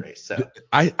on Blu-ray. So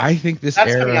I think this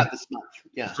that's coming era, out this month.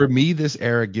 Yeah. for me, this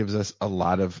era gives us a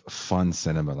lot of fun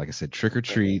cinema. Like I said, Trick or Right.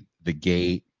 Treat, The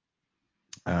Gate.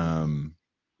 Um,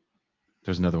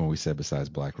 there's another one we said besides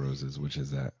Black Roses, which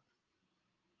is that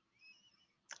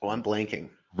Oh, I'm blanking.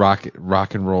 rock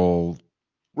and roll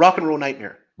Rock and Roll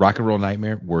Nightmare. Rock and Roll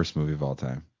Nightmare, worst movie of all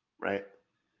time. Right.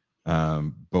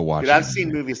 But watch Dude, it I've seen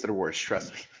anyway. movies that are worse.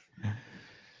 Trust me.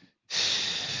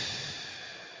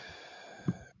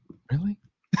 Really?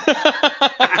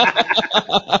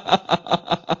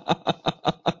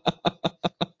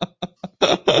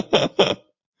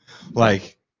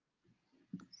 Like,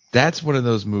 that's one of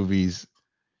those movies.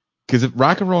 Because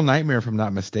Rock and Roll Nightmare, if I'm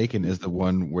not mistaken, is the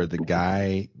one where the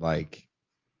guy, like,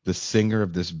 the singer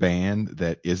of this band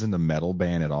that isn't a metal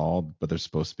band at all, but they're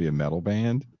supposed to be a metal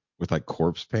band with like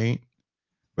corpse paint,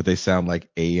 but they sound like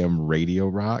AM radio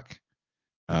rock.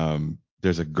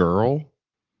 There's a girl,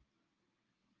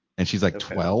 and she's like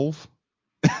Okay. 12,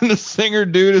 and the singer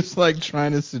dude is like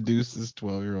trying to seduce this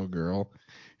 12-year-old girl.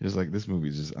 It's like, this movie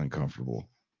is just uncomfortable.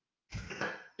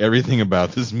 Everything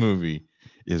about this movie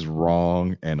is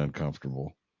wrong and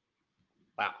uncomfortable.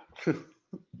 Wow.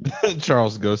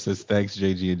 Charles Ghost says, thanks,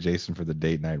 JG and Jason, for the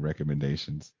date night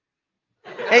recommendations.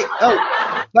 Hey,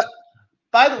 oh, but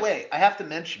by the way, I have to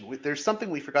mention, there's something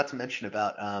we forgot to mention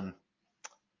about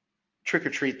Trick or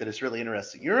Treat that is really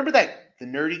interesting. You remember the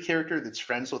nerdy character that's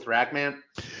friends with Ragman,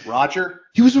 Roger?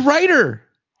 He was a writer.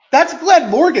 That's Glenn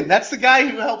Morgan. That's the guy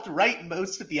who helped write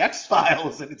most of the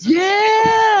X-Files, and it's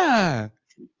Yeah.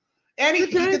 and he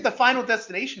Okay. did the Final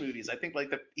Destination movies. I think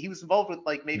he was involved with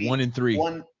like maybe 1 and 3.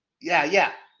 one.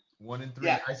 Yeah. 1 and 3.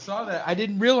 Yeah. I saw that. I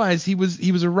didn't realize he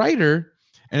was a writer,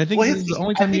 and I think Well, this is the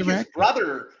only I time he think ever his acted.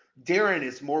 brother Darren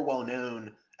is more well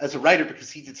known as a writer because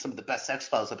he did some of the best X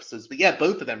Files episodes. But yeah,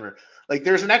 both of them are like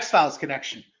there's an X Files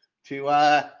connection to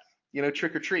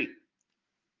Trick or Treat.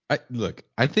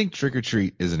 I think Trick or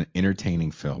Treat is an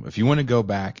entertaining film. If you want to go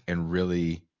back and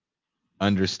really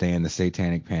understand the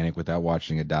Satanic Panic without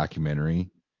watching a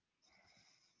documentary,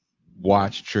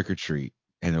 watch Trick or Treat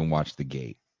and then watch The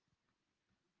Gate.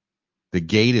 The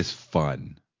Gate is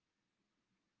fun.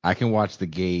 I can watch The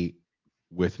Gate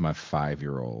with my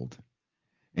 5-year-old,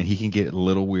 and he can get a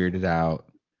little weirded out,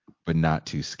 but not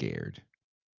too scared.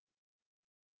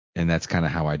 And that's kind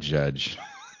of how I judge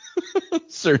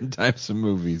certain types of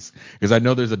movies, because I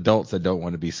know there's adults that don't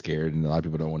want to be scared, and a lot of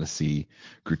people don't want to see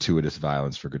gratuitous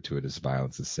violence for gratuitous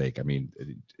violence's sake. I mean,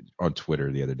 on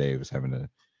Twitter the other day, I was having a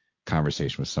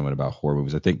conversation with someone about horror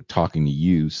movies. I think talking to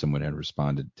you, someone had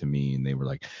responded to me, and they were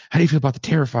like, "How do you feel about the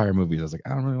Terrifier movies?" I was like, "I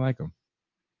don't really like them.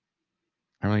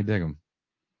 I don't really dig them.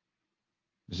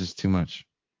 It's just too much."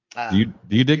 Do you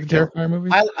dig You the kill. Terrifier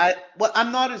movies?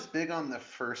 I'm not as big on the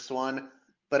first one,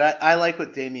 but I like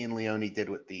what Damien Leone did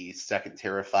with the second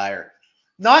Terrifier.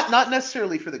 Not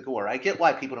necessarily for the gore. I get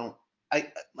why people don't.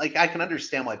 I can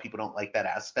understand why people don't like that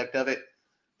aspect of it.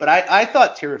 But I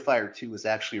thought Terrifier 2 was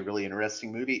actually a really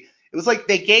interesting movie. It was like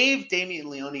they gave Damien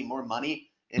Leone more money,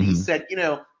 and he Mm-hmm. said,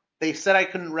 they said I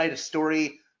couldn't write a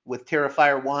story with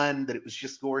Terrifier 1, that it was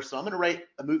just gore, so I'm going to write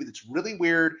a movie that's really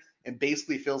weird and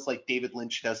basically feels like David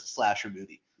Lynch does a slasher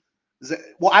movie.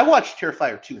 Well, I watched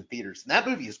Terrifier 2 in theaters, and that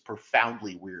movie is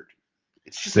profoundly weird.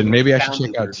 It's just a Then maybe I should profoundly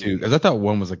check out weird 2, movie. because I thought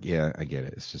 1 was like, yeah, I get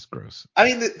it. It's just gross. I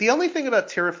mean, the only thing about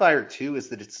Terrifier 2 is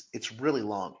that it's really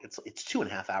long. It's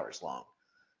 2.5 hours long.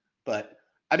 But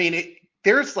I mean,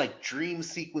 there's like dream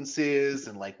sequences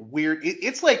and like weird.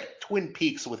 It's like Twin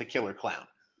Peaks with a killer clown.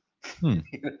 Hmm.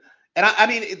 And I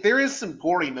mean, there is some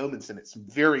gory moments in it, some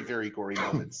very, very gory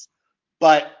moments.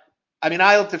 But I mean,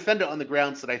 I'll defend it on the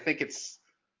grounds that I think it's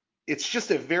just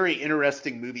a very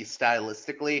interesting movie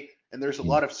stylistically, and there's a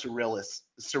lot of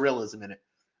surrealism in it.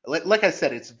 Like I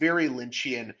said, it's very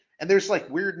Lynchian, and there's like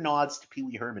weird nods to Pee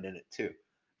Wee Herman in it too,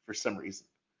 for some reason.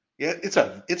 Yeah, it's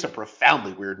a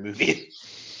profoundly weird movie.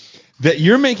 That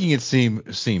you're making it seem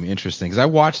interesting, because I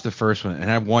watched the first one and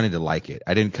I wanted to like it.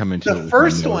 I didn't come into The it with my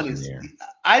first nose one in the is. air.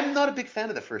 I'm not a big fan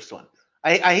of the first one.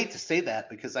 I hate to say that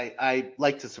because I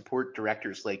like to support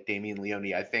directors like Damien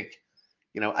Leone. I think,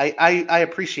 I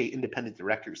appreciate independent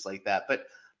directors like that. But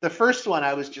the first one,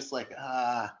 I was just like,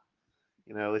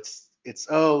 it's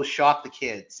oh, shock the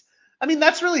kids. I mean,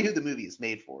 that's really who the movie is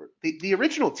made for. The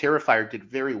original Terrifier did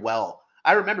very well.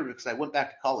 I remember because I went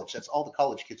back to college. That's all the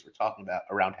college kids were talking about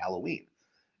around Halloween.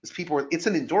 It's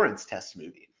an endurance test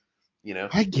movie, you know.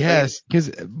 I I mean, guess,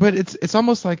 but it's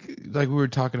almost like we were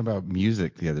talking about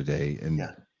music the other day, and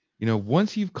yeah.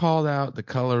 once you've called out the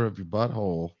color of your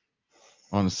butthole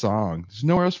on a song, there's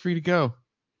nowhere else for you to go.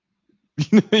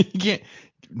 You can't.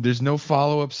 There's no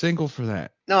follow up single for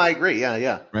that, No, I agree.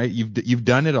 Yeah. right? You've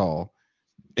done it all,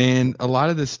 and a lot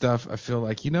of this stuff, I feel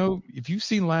like, if you've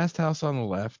seen Last House on the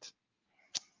Left,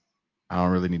 I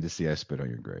don't really need to see I Spit on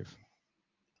Your Grave.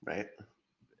 Right.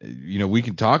 We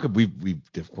can talk. We've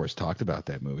of course talked about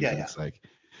that movie, but Yeah. it's like,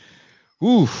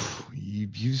 oof,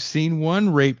 you've seen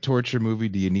one rape torture movie.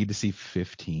 Do you need to see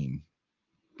 15?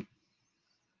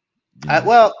 You know?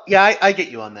 Well, yeah, I get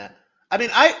you on that. I mean,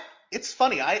 it's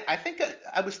funny. I think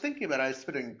I was thinking about it. I was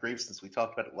putting Grave since we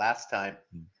talked about it last time.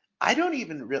 I don't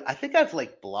even really. I think I've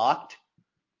like blocked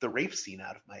the rape scene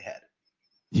out of my head.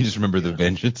 You just remember You the know?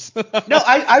 vengeance. No,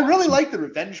 I really like the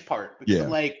revenge part because I'm Yeah.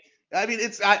 like, I mean,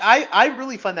 I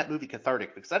really find that movie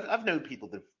cathartic because I've known people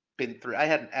that have been through. I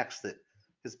had an ex that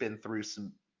has been through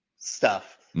some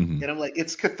stuff, Hmm. and I'm like,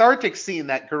 it's cathartic seeing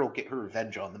that girl get her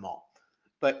revenge on them all.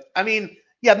 But I mean,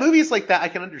 yeah, movies like that, I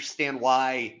can understand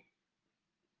why.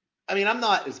 I mean, I'm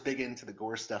not as big into the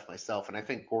gore stuff myself, and I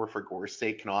think gore for gore's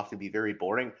sake can often be very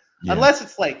boring, Yeah. unless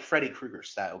it's like Freddy Krueger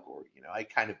style gore. I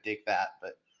kind of dig that,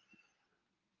 but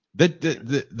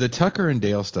The Tucker and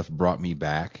Dale stuff brought me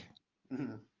back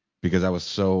mhm. because I was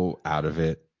so out of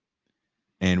it,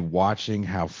 and watching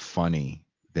how funny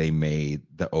they made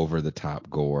the over the top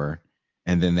gore,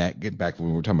 and then that get back when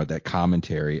we were talking about that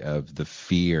commentary of the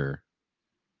fear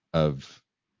of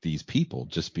these people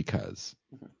just because.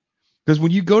 Because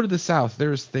when you go to the South,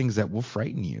 there's things that will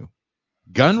frighten you.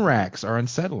 Gun racks are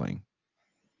unsettling.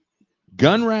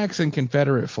 Gun racks and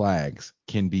Confederate flags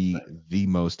can be the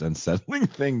most unsettling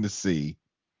thing to see,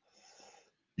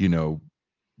 you know,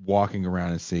 walking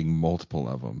around and seeing multiple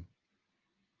of them.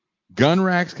 Gun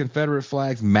racks, Confederate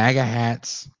flags, MAGA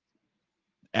hats,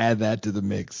 add that to the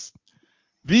mix.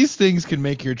 These things can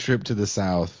make your trip to the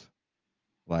South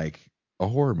like a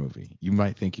horror movie. You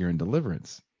might think you're in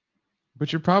Deliverance,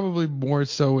 but you're probably more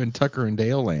so in Tucker and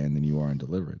Dale land than you are in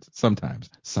Deliverance. Sometimes.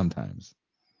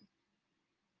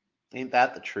 Ain't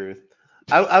that the truth?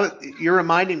 You're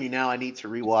reminding me now. I need to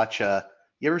rewatch.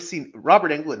 You ever seen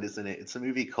Robert Englund is in it? It's a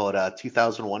movie called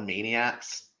 2001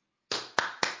 Maniacs.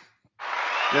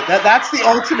 That's the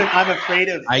ultimate. I'm afraid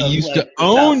I of used to like the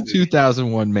South own movie.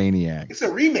 2001 It's a Maniacs.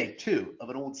 remake too of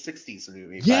an old '60s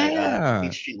movie by Yeah.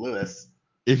 H.G. Lewis.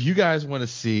 If you guys want to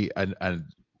see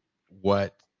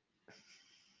what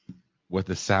what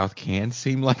the South can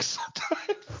seem like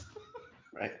sometimes,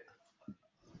 Right.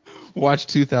 watch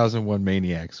 2001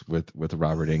 Maniacs with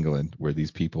Robert Englund, where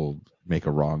these people make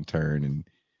a wrong turn and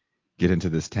get into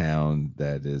this town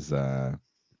that is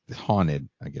haunted.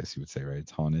 I guess you would say, right?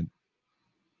 It's haunted.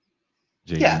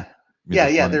 JD, Yeah.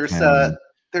 it's a Yeah. haunted There's town, and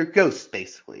they're ghosts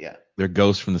basically. Yeah. they're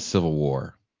ghosts from the Civil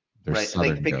War. They're Right. And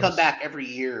Southern they come ghosts. back every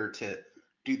year to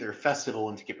do their festival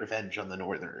and to get revenge on the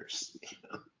Northerners.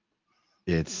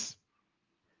 It's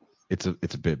it's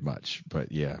a bit much,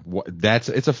 but yeah,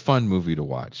 it's a fun movie to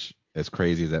watch. As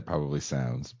crazy as that probably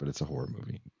sounds, but it's a horror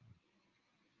movie.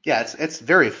 Yeah, it's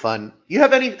very fun. You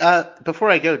have any before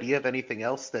I go, do you have anything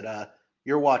else that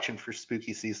you're watching for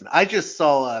spooky season? I just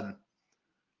saw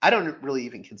I don't really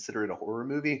even consider it a horror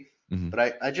movie, Hmm.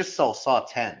 but I just saw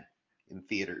 10 in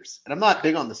theaters. And I'm not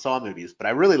big on the Saw movies, but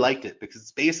I really liked it because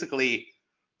it's basically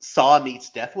Saw meets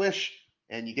Death Wish,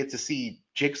 and you get to see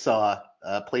Jigsaw,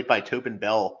 played by Tobin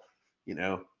Bell, you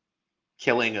know,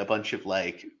 killing a bunch of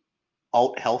like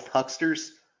alt health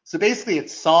hucksters. So basically,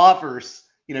 it's Saw versus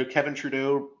Kevin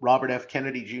Trudeau, Robert F.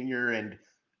 Kennedy Jr., and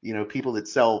people that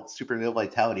sell super male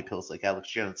vitality pills like Alex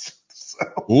Jones. So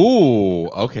Ooh,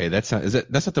 okay, that's not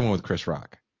the one with Chris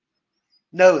Rock.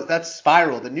 no, that's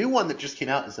Spiral. The new one that just came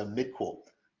out is a midquel.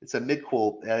 It's a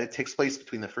midquel. It takes place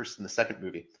between the first and the second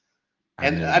movie. I've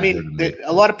And never I heard mean, of a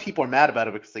Midpool. lot of people are mad about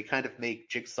it because they kind of make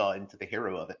Jigsaw into the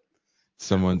hero of it.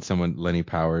 Someone, Lenny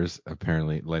Powers,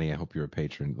 apparently, Lenny, I hope you're a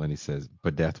patron. Lenny says,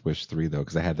 but Death Wish 3 though,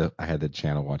 because I had the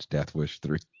channel watch Death Wish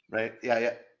 3. Right? Yeah,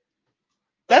 yeah.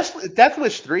 Death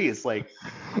Wish 3 is like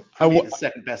I, for me wa- the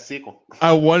second best sequel.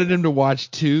 I wanted him to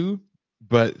watch 2,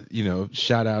 but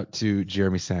shout out to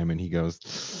Jeremy Simon. He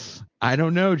goes, I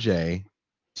don't know, Jay.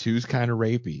 Two's kind of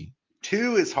rapey.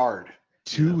 2 is hard.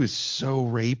 Two is so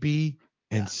rapey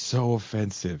and Yeah. so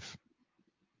offensive.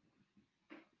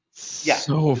 Yeah,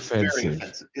 So it's very offensive.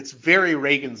 offensive. It's very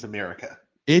Reagan's America.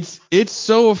 It's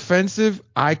so offensive.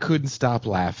 I couldn't stop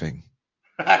laughing.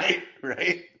 Right?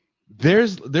 Right?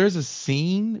 There's a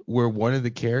scene where one of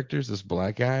the characters, this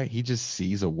black guy, he just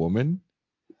sees a woman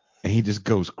and he just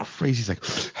goes crazy.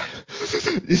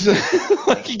 He's like,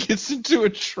 like he gets into a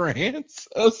trance.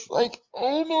 I was like,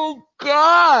 oh my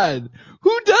god,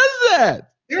 who does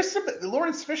that? There's some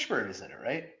Lawrence Fishburne is in it,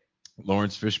 right?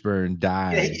 Lawrence Fishburne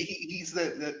Yeah, died. he's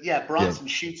yeah. Yeah, Bronson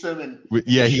shoots him and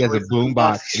yeah, he has a destroys the boom boombox.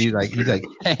 box, and he's like,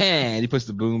 and he puts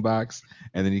the boom box,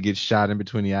 and then he gets shot in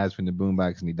between the eyes from the boom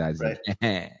box, and he dies. He's Right.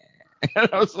 like, and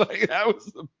I was like, that was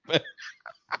the best.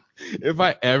 If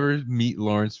I ever meet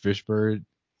Lawrence Fishburne,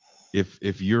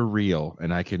 if you're real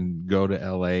and I can go to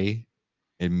LA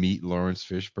and meet Lawrence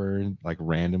Fishburne like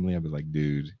randomly, I'd be like,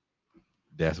 dude,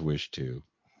 Death Wish 2,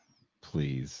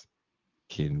 please,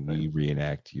 can Right. we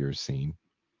reenact your scene?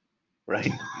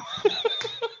 Right.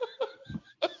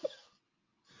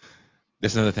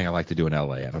 That's another thing I like to do in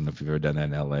LA. I don't know if you've ever done that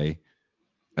in LA.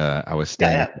 I was Yeah,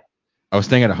 staying yeah. I was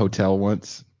staying at a hotel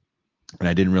once, and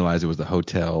I didn't realize it was the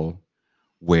hotel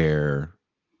where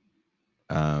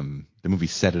the movie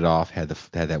Set It Off had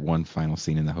that one final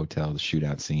scene in the hotel, the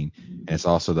shootout scene, and it's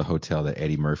also the hotel that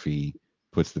Eddie Murphy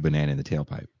puts the banana in the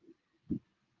tailpipe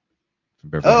from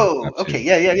Beverly Hills Oh, Cop okay. 2.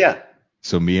 Yeah, yeah, yeah.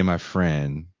 So me and my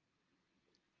friend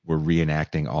were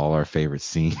reenacting all our favorite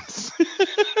scenes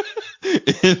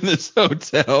in this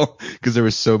hotel because there were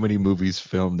so many movies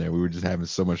filmed there. We were just having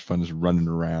so much fun just running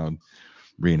around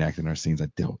reenacting our scenes. I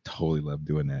totally love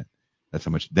doing that. That's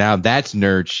how much. Now that's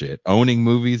nerd shit. Owning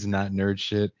movies, not nerd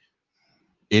shit.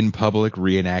 In public,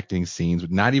 reenacting scenes,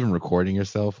 not even recording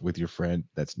yourself with your friend.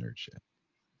 That's nerd shit.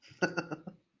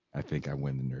 I think I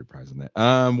win the nerd prize on that.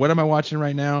 What am I watching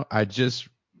right now? I just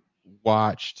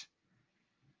watched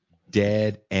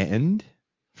Dead End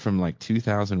from like Dead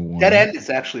 2001. End is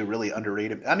actually really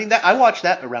underrated. I mean, I watched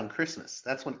that around Christmas.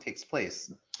 That's when it takes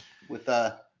place with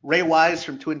Ray Wise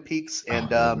from Twin Peaks, Oh,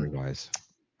 and I love Ray Wise.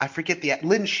 I forget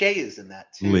Lynn Shay is in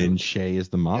that too. Lynn Shay is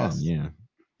the mom. Yes. Yeah,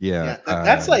 yeah. Yeah,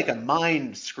 that's like a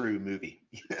mind screw movie.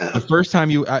 The first time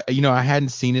I hadn't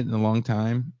seen it in a long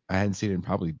time. I hadn't seen it in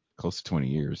probably close to 20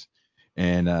 years,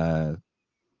 and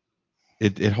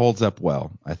it holds up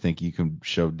well. I think you can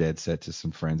show Dead Set to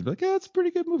some friends and be like, yeah, it's a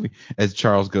pretty good movie. As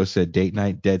Charles Ghost said, date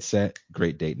night, Dead Set,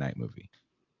 great date night movie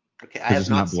Okay, I because have it's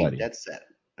not not seen bloody. Dead Set.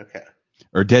 Okay.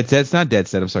 Or Dead Set, it's not Dead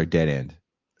Set. I'm sorry, Dead End.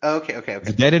 Oh, okay, okay, Is okay.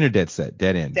 it Dead End or Dead Set?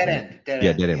 Dead End. Dead Right? End. Dead Yeah,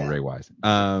 End. Dead End with Yeah. Ray Wise.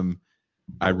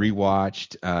 I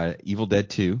rewatched Evil Dead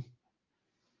 2,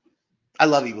 I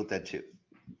love Evil Dead 2.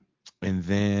 and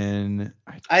then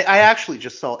I actually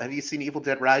just saw. Have you seen Evil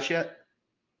Dead Rise yet?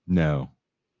 no.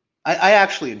 I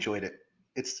actually enjoyed it.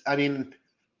 I mean,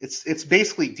 it's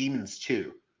basically Demons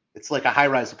 2. It's like a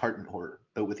high-rise apartment horror,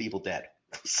 but with Evil Dead.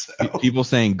 So People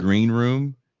saying Green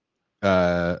Room,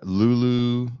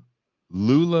 Lula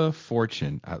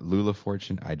Fortune, Lula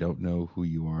Fortune. I don't know who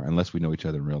you are unless we know each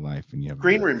other in real life, and you have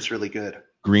Green Room's really good.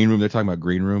 Green Room. They're talking about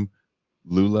Green Room.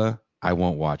 Lula, I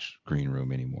won't watch Green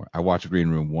Room anymore. I watched Green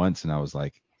Room once, and I was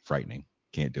like, frightening.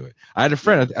 Can't do it. I had a Yeah.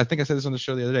 friend. I think I said this on the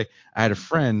show the other day. I had a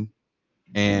friend,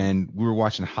 and we were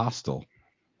watching Hostel,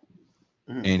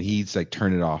 Mhm. and he's like,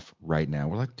 turn it off right now.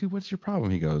 We're like, dude, what's your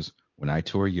problem? He goes, when I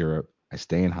tour Europe, I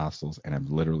stay in hostels, and I've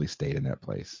literally stayed in that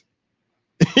place.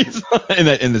 It's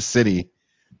in the city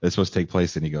that's supposed to take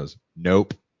place, and he goes,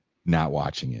 nope, not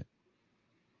watching it.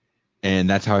 And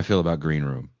that's how I feel about Green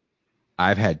Room.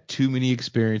 I've had too many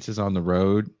experiences on the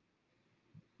road.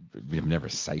 I've never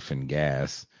siphoned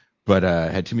gas, but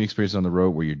had too many experiences on the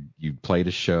road where you played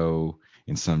a show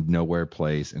in some nowhere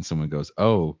place, and someone goes,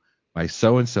 oh, my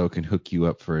so and so can hook you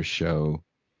up for a show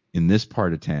in this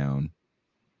part of town,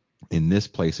 in this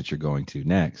place that you're going to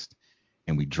next,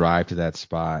 and we drive to that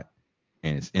spot,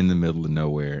 and it's in the middle of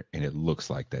nowhere, and it looks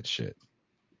like that shit.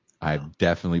 Wow. I've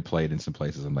definitely played in some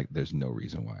places. I'm like, there's no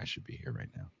reason why I should be here right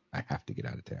now. I have to get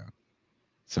out of town.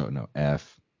 So no,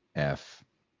 F, F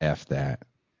that.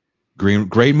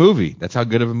 Great movie. That's how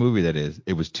good of a movie that is.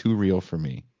 It was too real for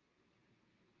me.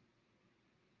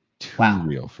 Too Wow.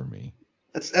 real for me.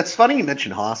 That's funny you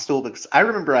mentioned Hostel because I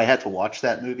remember I had to watch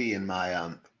that movie in my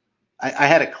I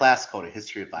had a class called A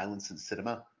History of Violence in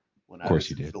Cinema when Of I course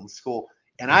was you in did. film school,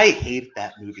 and I hated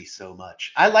that movie so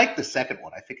much. I like the second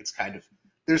one. I think it's kind of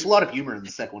there's a lot of humor in the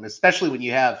second one, especially when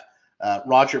you have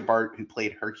Roger Bart who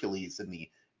played Hercules in the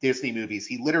Disney movies.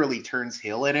 He literally turns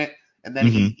heel in it, and then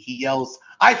Mm-hmm. he yells,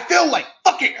 "I feel like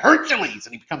fucking Hercules,"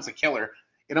 and he becomes a killer.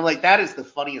 And I'm like, that is the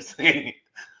funniest thing.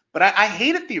 But I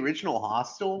hated the original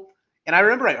Hostel, and I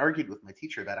remember I argued with my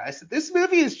teacher about it. I said, this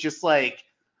movie is just like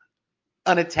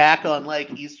an attack on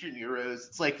like Eastern Euros.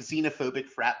 It's like xenophobic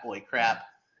frat boy crap.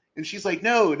 And she's like,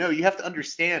 no, no, you have to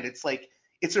understand. It's like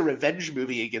it's a revenge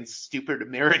movie against stupid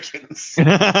Americans. No,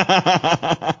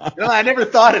 I never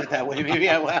thought of it that way. Maybe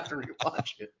I will have to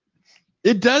rewatch it.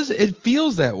 It does. It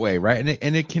feels that way, right?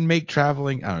 And it can make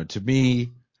traveling. I don't know. To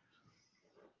me,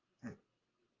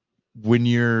 when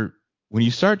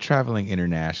you start traveling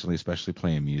internationally, especially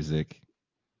playing music,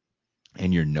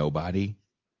 and you're nobody,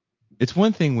 it's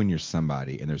one thing when you're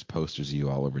somebody and there's posters of you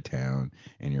all over town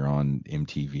and you're on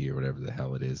MTV or whatever the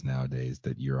hell it is nowadays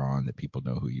that you're on that people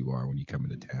know who you are when you come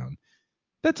into town.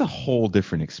 That's a whole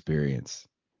different experience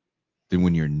than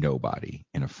when you're nobody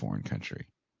in a foreign country.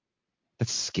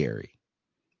 That's scary.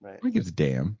 Right. Who gives a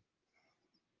damn?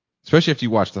 Especially if you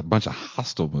watched a bunch of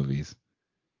Hostile movies.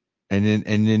 And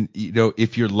then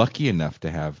if you're lucky enough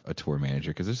to have a tour manager,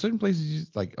 because there's certain places you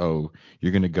just like, oh,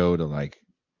 you're gonna go to like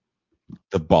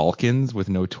the Balkans with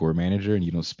no tour manager and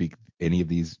you don't speak any of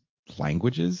these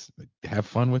languages, have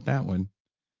fun with that one.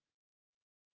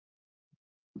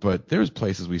 But there's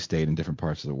places we stayed in different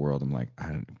parts of the world. I'm like,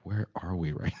 where are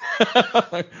we right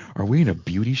now? Are we in a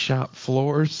beauty shop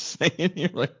floor saying here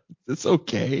like it's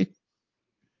okay?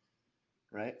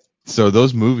 Right. So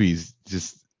those movies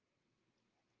just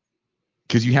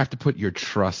because you have to put your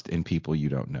trust in people you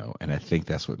don't know, and I think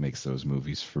that's what makes those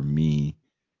movies for me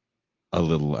a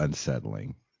little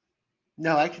unsettling.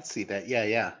 No, I can see that. Yeah,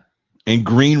 yeah. And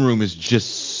Green Room is just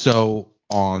so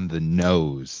on the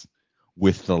nose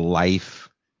with the life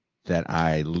that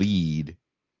I lead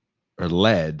or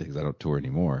led, because I don't tour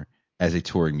anymore, as a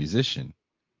touring musician.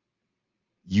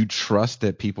 You trust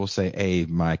that people say, "Hey,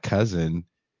 my cousin,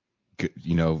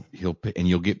 he'll pay, and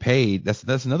you'll get paid."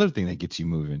 That's another thing that gets you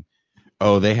moving.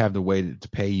 Oh, they have the way to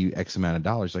pay you X amount of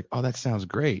dollars. Like, oh, that sounds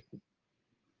great.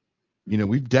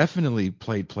 We've definitely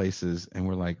played places, and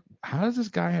we're like, how does this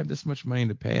guy have this much money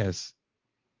to pay us?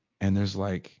 And there's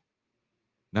like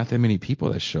not that many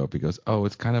people that show up. He goes, oh,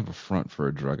 it's kind of a front for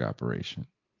a drug operation.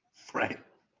 Right.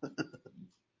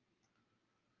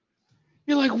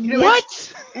 You're like, You know,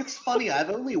 what? it's funny. I've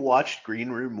only watched Green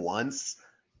Room once,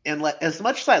 and as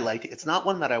much as I liked it, it's not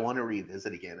one that I want to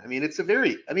revisit again. I mean, it's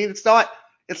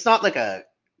not like a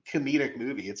comedic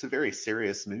movie. It's a very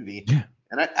serious movie, Yeah.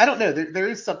 and I don't know. There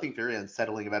is something very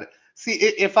unsettling about it. See,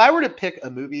 if I were to pick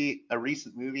a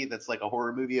recent movie that's like a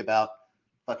horror movie about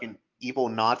fucking evil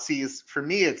Nazis, for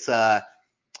me, it's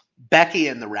Becky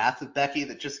and the Wrath of Becky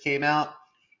that just came out.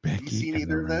 Have you Becky seen and the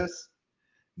either of Rat. those?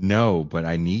 No, but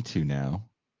I need to now.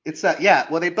 It's yeah.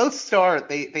 Well, they both star.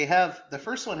 They have the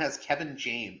first one has Kevin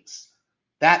James.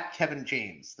 That Kevin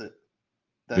James,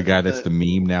 The guy that's the the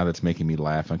meme now that's making me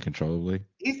laugh uncontrollably.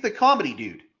 he's the comedy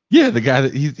dude. Yeah, the guy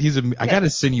that he's a. I Yeah. got to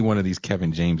send you one of these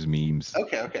Kevin James memes.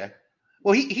 Okay. Okay.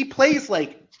 Well, he plays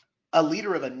like a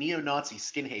leader of a neo-Nazi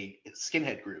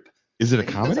skinhead group, Is it a and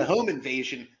he does a comedy? home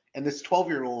invasion, and this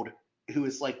 12-year-old who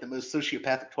is like the most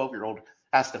sociopathic 12-year-old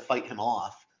has to fight him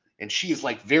off, and she is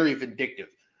like very vindictive.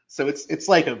 So it's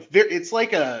like Home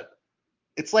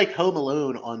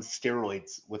Alone on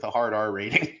steroids with a hard R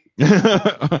rating.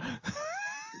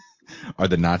 Are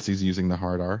the Nazis using the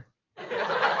hard R?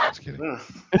 Just kidding.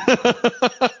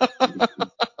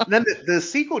 And then the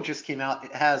sequel just came out.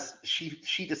 It has she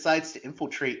decides to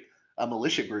infiltrate a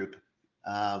militia group,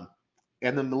 um,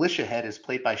 and the militia head is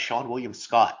played by Sean William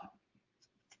Scott,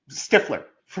 Stifler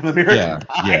from American Yeah,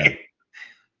 yeah. Pie.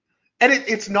 And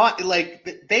it's not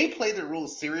like they play their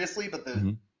roles seriously, but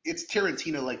Mhm. it's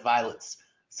Tarantino like violence,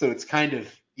 so it's kind of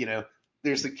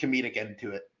there's a comedic end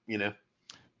to it.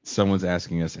 Someone's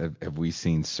asking us, have we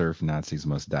seen Surf Nazis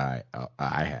Must Die?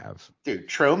 I have. Dude,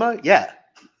 Trauma, yeah.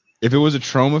 If it was a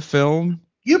trauma film,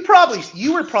 You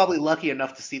were probably lucky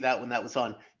enough to see that when that was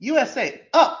on USA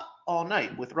Up All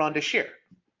Night with Rhonda Shear.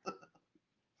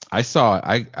 I saw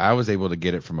it. I was able to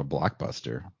get it from a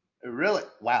Blockbuster. Really?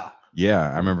 Wow. Yeah,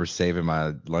 I remember saving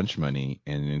my lunch money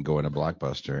and then going to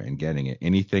Blockbuster and getting it.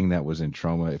 Anything that was in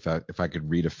trauma, if I could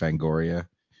read a Fangoria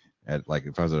at like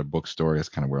if I was at a bookstore, that's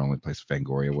kind of where the only place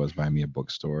Fangoria was by me, a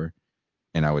bookstore,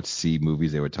 and I would see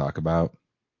movies they would talk about.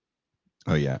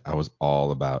 Oh yeah, I was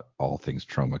all about all things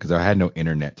trauma because I had no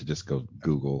internet to just go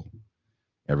Google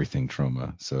everything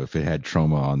trauma. So if it had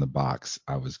trauma on the box,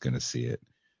 I was gonna see it.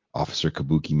 Officer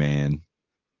Kabuki Man.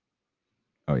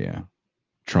 Oh yeah,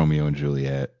 Tromeo and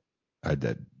Juliet. I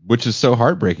did, which is so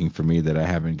heartbreaking for me that I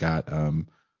haven't got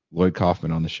Lloyd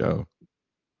Kaufman on the show.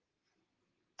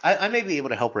 I may be able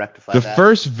to help rectify The that.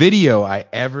 first video I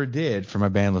ever did for my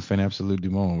band Le Fin Absolute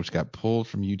du Monde, which got pulled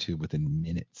from YouTube within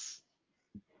minutes.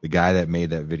 The guy that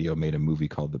made that video made a movie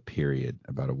called The Period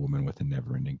about a woman with a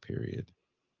never-ending period.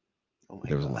 Oh my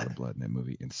There was a lot of god. blood in that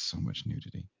movie and so much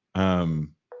nudity.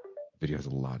 Video has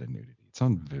a lot of nudity. It's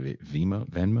on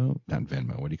Venmo, not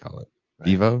Venmo. What do you call it? Right.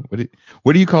 Vivo.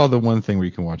 What do you call the one thing where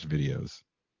you can watch videos?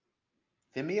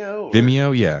 Vimeo or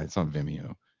Vimeo. Yeah, it's on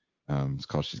Vimeo. It's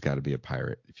called She's Got to Be a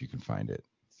Pirate. If you can find it,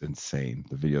 it's insane.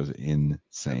 The video's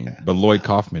insane. okay. But Lloyd Wow.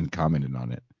 Kaufman commented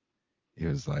on it. He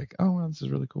was like, "Oh, well, this is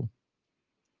really cool."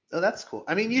 Oh, that's cool.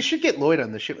 I mean, you should get Lloyd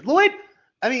on the ship. Lloyd,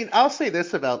 I mean, I'll say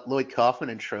this about Lloyd Kaufman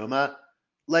and Trauma.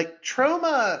 Like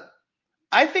Trauma,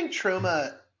 I think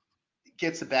Trauma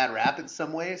gets a bad rap in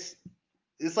some ways.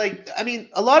 It's like, I mean,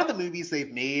 a lot of the movies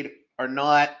they've made are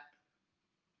not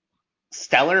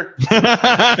stellar, to put it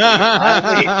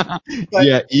mildly. But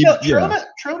Yeah, yeah.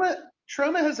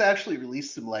 Trauma has actually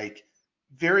released some like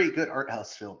very good art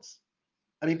house films.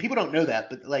 I mean, people don't know that,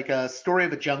 but like a Story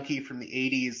of a Junkie from the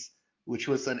 '80s, which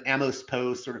was an Amos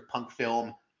Poe sort of punk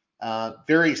film,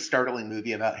 very startling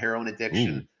movie about heroin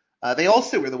addiction. Ooh. They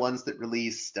also were the ones that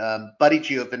released Buddy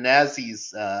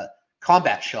Giovinazzi's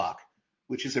Combat Shock,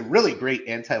 which is a really great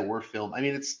anti-war film. I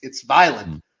mean, it's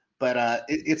violent, but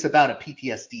it's about a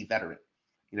PTSD veteran,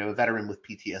 a veteran with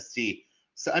PTSD.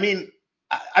 So I mean,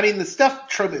 the stuff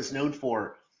Troma is known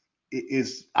for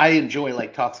is I enjoy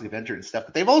like Toxic Avenger and stuff,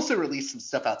 but they've also released some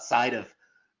stuff outside of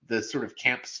the sort of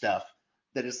camp stuff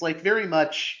that is like very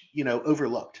much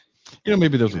overlooked.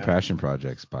 Maybe those were passion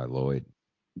projects by Lloyd.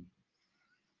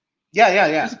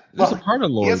 Yeah. There's a part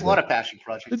of Lloyd. He has a lot of passion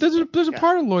projects. There's a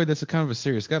part of Lloyd that's a kind of a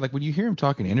serious guy. Like when you hear him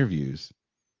talk in interviews,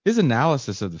 his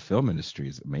analysis of the film industry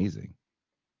is amazing.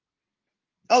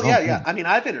 Oh yeah. I mean,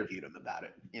 I've interviewed him about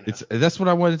it. That's what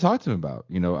I wanted to talk to him about.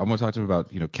 I want to talk to him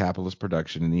about capitalist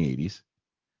production in the 80s.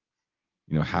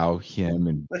 How him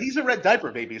and But he's a red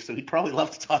diaper baby, so he'd probably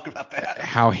love to talk about that.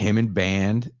 How him and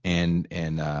Band and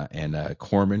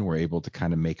Corman were able to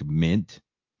kind of make mint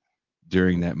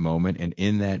during that moment, and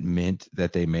in that mint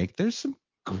that they make, there's some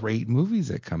great movies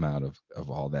that come out of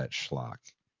all that schlock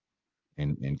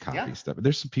and copy stuff.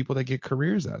 There's some people that get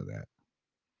careers out of that.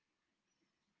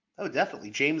 Oh, definitely.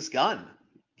 James Gunn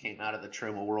came out of the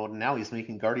Troma world, and now he's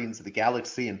making Guardians of the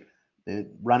Galaxy and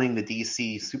running the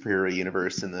DC superhero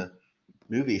universe in the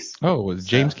movies. Oh,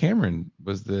 James Cameron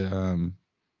was the on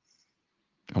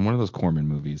one of those Corman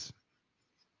movies.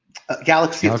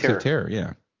 Galaxy of Terror.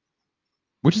 Yeah.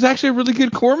 Which is actually a really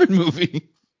good Corman movie.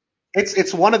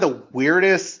 It's one of the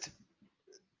weirdest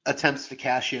attempts to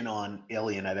cash in on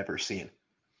Alien I've ever seen.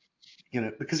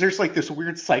 Because there's like this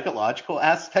weird psychological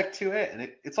aspect to it,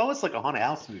 and it's almost like a haunted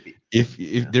house movie. If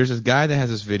there's this guy that has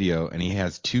this video, and he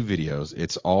has two videos,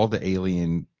 it's all the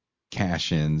Alien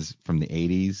cash-ins from the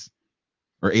 80s,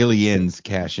 or Aliens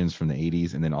cash-ins from the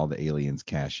 80s, and then all the Aliens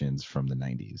cash-ins from the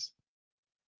 90s.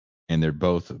 And they're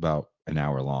both about an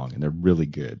hour long, and they're really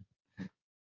good.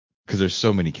 Because there's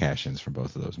so many cash-ins from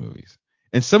both of those movies.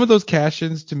 And some of those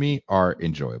cash-ins to me are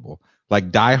enjoyable.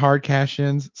 Like Die Hard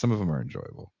cash-ins, some of them are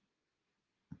enjoyable.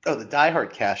 Oh, the Die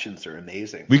Hard cash-ins are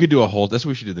amazing. We could do that's what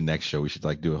we should do the next show. We should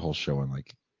like do a whole show on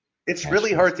like it's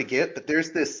really hard to get, but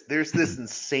there's this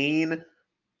insane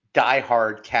Die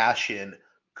Hard cash-in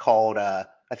called I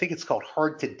think it's called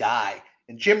Hard to Die.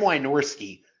 And Jim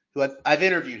Wynorski, who I've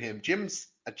interviewed him, Jim's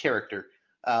a character.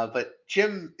 But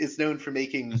Jim is known for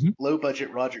making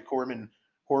low-budget Roger Corman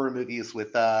horror movies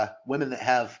with women that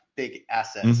have big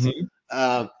assets.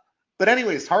 But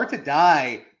anyways, Hard to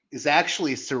Die is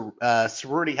actually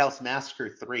Sorority House Massacre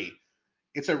 3.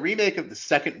 It's a remake of the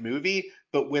second movie,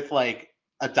 but with like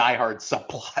a Die Hard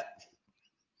subplot.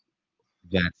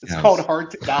 It's called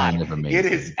Hard to Die. It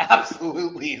is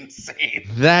absolutely insane.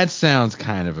 That sounds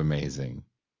kind of amazing.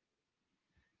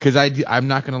 Because I'm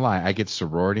not going to lie, I get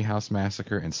Sorority House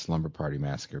Massacre and Slumber Party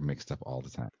Massacre mixed up all the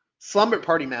time. Slumber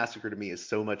Party Massacre to me is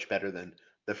so much better than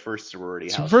the first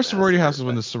Sorority House. First Sorority House is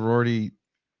when the sorority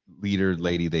leader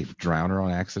lady, they drown her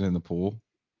on accident in the pool.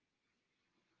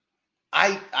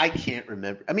 I can't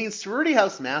remember. I mean, Sorority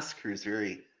House Massacre is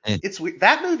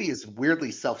that movie is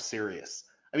weirdly self-serious.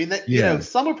 I mean,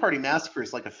 Slumber Party Massacre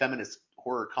is like a feminist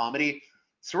horror comedy.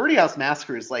 Sorority House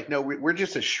Massacre is like, no, we're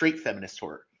just a straight feminist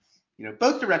horror.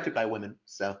 Both directed by women.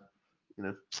 So,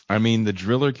 I mean, the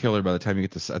Driller Killer, by the time you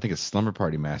get to, I think it's Slumber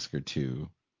Party Massacre 2,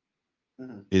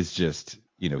 is just,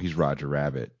 he's Roger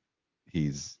Rabbit.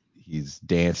 He's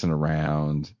dancing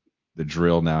around. The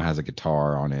drill now has a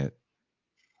guitar on it.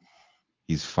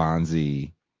 He's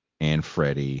Fonzie and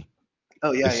Freddy.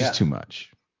 Oh yeah, it's just too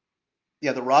much.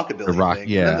 Yeah, the rockabilly thing.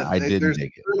 Yeah, I didn't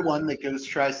dig it. There's the one that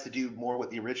tries to do more what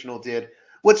the original did.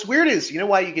 What's weird is,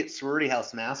 why you get Sorority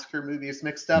House Massacre movies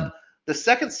mixed up? The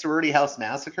second Sorority House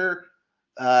Massacre,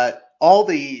 all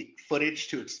the footage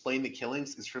to explain the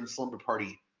killings is from Slumber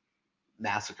Party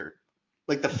Massacre.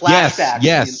 Like the flashbacks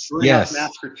in Sorority House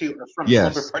Massacre 2 are from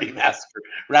Slumber Party Massacre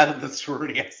rather than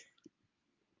Sorority House.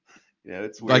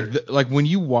 It's weird. Like when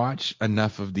you watch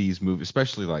enough of these movies,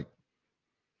 especially like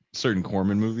certain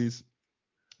Corman movies,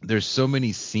 there's so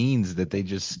many scenes that they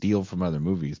just steal from other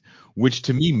movies, which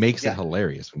to me makes it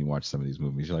hilarious when you watch some of these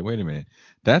movies. You're like, wait a minute,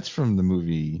 that's from the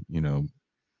movie,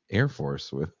 Air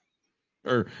Force One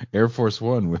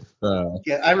with.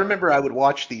 Yeah, I remember I would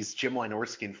watch these Jim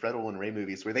Wynorski and Fred Olen Ray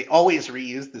movies where they always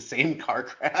reuse the same car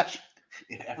crash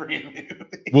in every movie.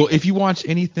 Well, if you watch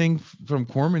anything from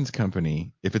Corman's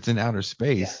company, if it's in outer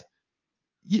space,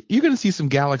 you're going to see some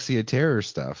Galaxy of Terror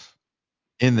stuff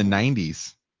in the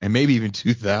 90s and maybe even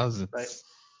 2000s. Right.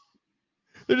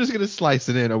 They're just going to slice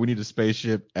it in. Oh, we need a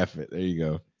spaceship. F it. There you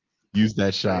go. Use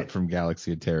that shot from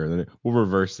Galaxy of Terror. We'll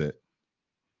reverse it.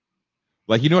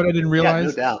 Like, what I didn't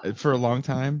realize for a long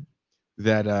time?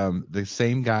 That the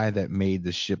same guy that made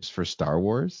the ships for Star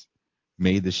Wars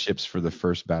made the ships for the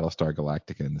first Battlestar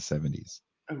Galactica in the 70s.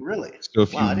 Oh, really? So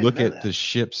if Wow, you I didn't look know at that. the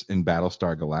ships in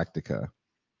Battlestar Galactica,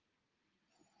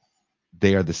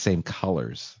 they are the same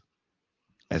colors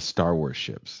as Star Wars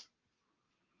ships.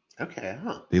 Okay,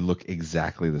 huh? They look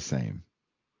exactly the same.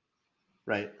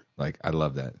 Right. Like, I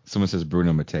love that. Someone says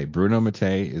Bruno Mattei. Bruno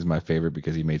Mattei is my favorite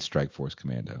because he made Strike Force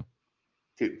Commando.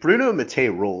 Dude, Bruno Mattei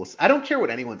rules. I don't care what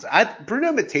anyone's.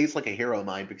 Bruno Mattei's like a hero of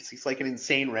mine because he's like an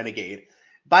insane renegade.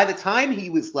 By the time he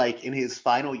was like in his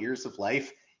final years of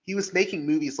life, he was making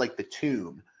movies like The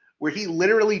Tomb, where he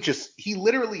literally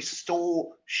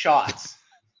stole shots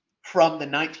from the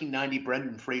 1990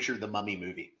 Brendan Fraser The Mummy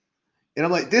movie. And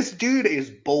I'm like, this dude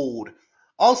is bold.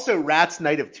 Also, Rat's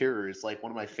Night of Terror is like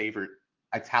one of my favorite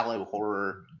Italo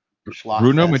horror schlock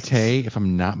Bruno fests. Mattei, if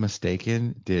I'm not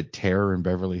mistaken, did Terror in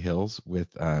Beverly Hills with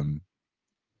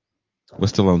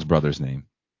what's Stallone's brother's name?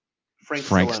 Frank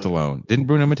Frank Stallone. Stallone. Didn't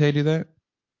Bruno Mattei do that?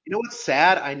 You know what's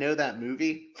sad? I know that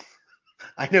movie.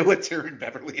 I know what Terror in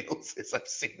Beverly Hills is. I've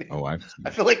seen it. Oh, I've seen I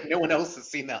it. feel like no one else has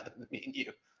seen that than me and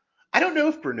you. I don't know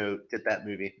if Bruno did that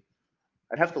movie.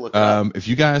 I'd have to look it up. If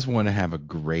you guys want to have a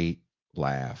great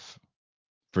laugh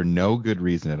for no good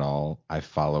reason at all, I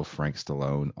follow Frank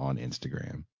Stallone on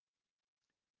Instagram.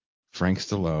 Frank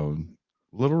Stallone,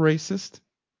 little racist,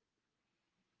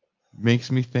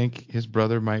 makes me think his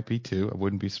brother might be too. I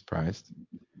wouldn't be surprised.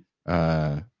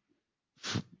 Uh,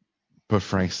 but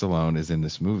Frank Stallone is in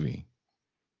this movie,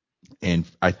 and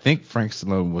I think Frank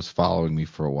Stallone was following me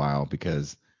for a while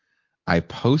because I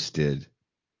posted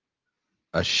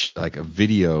like a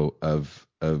video of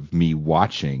me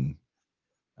watching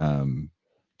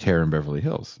Terror in Beverly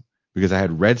Hills because I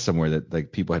had read somewhere that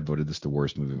like people had voted this the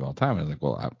worst movie of all time. And I was like,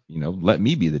 well, let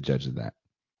me be the judge of that.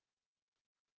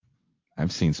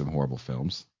 I've seen some horrible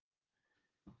films,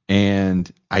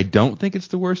 and I don't think it's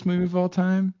the worst movie of all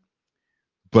time.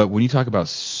 But when you talk about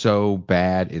so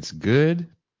bad it's good,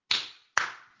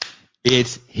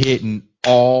 it's hitting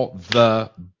all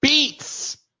the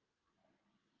beats.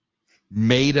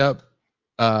 Made up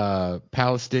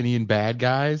Palestinian bad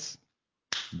guys,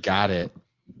 got it.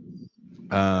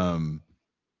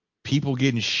 People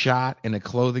getting shot in a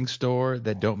clothing store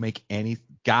that don't make any,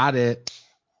 got it.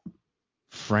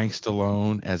 Frank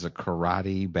Stallone as a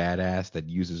karate badass that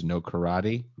uses no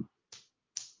karate,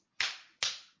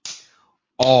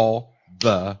 all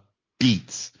the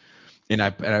beats. And I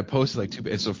posted like two,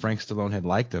 and so Frank Stallone had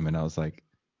liked him, and I was like,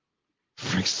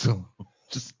 Frank Stallone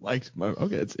just liked him.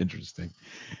 Okay, that's interesting.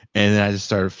 And then I just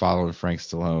started following Frank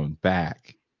Stallone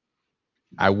back.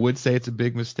 I would say it's a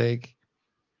big mistake,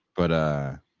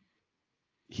 but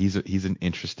he's an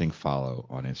interesting follow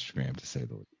on Instagram to say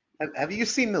the least. Have you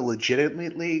seen the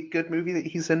legitimately good movie that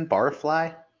he's in,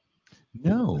 Barfly, with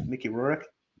No, Mickey Rourke?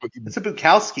 but It's a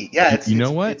Bukowski. Yeah, you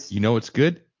know what? You know what's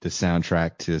good? The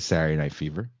soundtrack to Saturday Night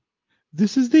Fever.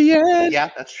 This is the end. yeah,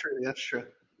 that's true. That's true.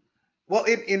 Well,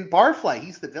 in Barfly,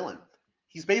 he's the villain.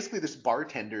 He's basically this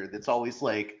bartender that's always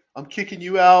like, "I'm kicking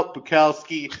you out,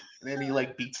 Bukowski," and then he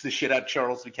like beats the shit out of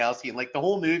Charles Bukowski, and like the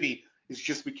whole movie is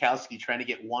just Bukowski trying to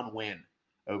get one win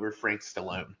over Frank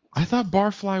Stallone. I thought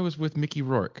Barfly was with Mickey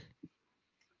Rourke.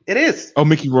 It is. Oh,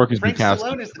 Mickey Rourke is Frank Bukowski.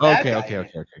 Stallone is the bad Okay, guy okay, in it.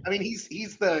 okay, okay. I mean,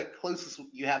 he's the closest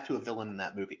you have to a villain in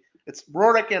that movie. It's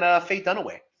Rourke and Faye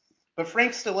Dunaway, but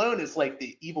Frank Stallone is like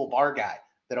the evil bar guy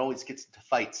that always gets into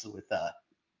fights with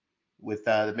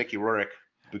the Mickey Rourke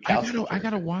Bukowski I gotta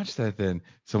character. watch that then.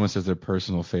 Someone says their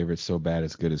personal favorite so bad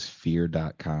it's good as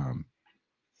Fear.com.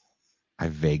 I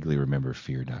vaguely remember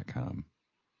Fear.com.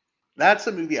 That's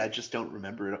a movie I just don't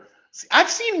remember. See, I've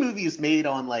seen movies made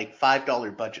on like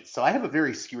 $5 budgets, so I have a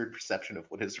very skewed perception of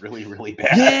what is really, really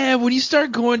bad. Yeah, when you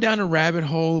start going down a rabbit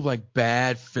hole of like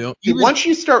bad film, Dude, even once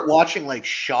you start watching like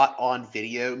shot on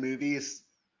video movies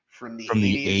from the from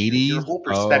the 80s, your 80s, whole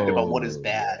perspective on what is oh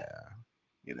bad, yeah.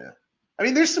 you know. I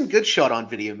mean, there's some good shot on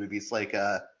video movies. Like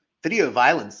Video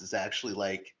Violence is actually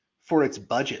like for its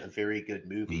budget a very good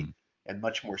movie Mm. and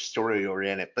much more story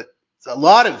oriented. But it's a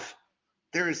lot of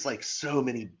there is like so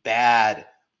many bad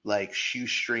like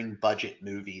shoestring budget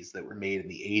movies that were made in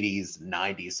the 80s and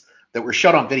 90s that were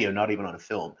shot on video, not even on a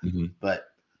film. Mm-hmm. But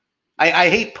I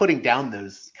hate putting down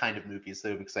those kind of movies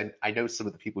though because I know some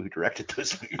of the people who directed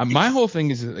those movies. My whole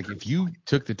thing is like if you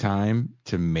took the time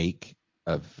to make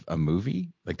a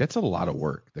movie, like that's a lot of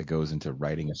work that goes into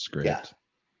writing a Yeah, script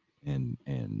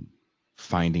and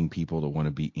finding people to want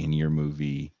to be in your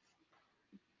movie.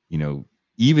 You know,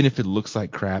 even if it looks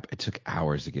like crap, it took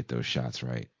hours to get those shots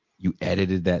right. You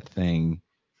edited that thing,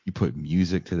 you put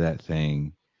music to that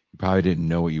thing. You probably didn't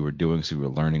know what you were doing, so you were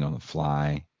learning on the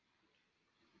fly.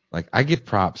 Like I give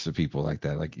props to people like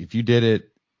that. Like if you did it,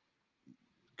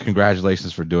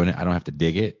 congratulations for doing it. I don't have to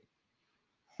dig it.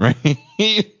 Right?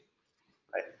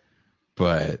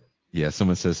 But yeah,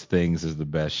 someone says Things is the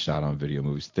best shot on video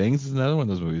movies. Things is another one of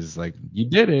those movies. It's like, you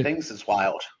did it. Things is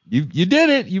wild. You did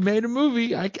it. You made a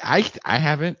movie. I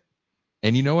haven't.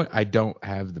 And you know what? I don't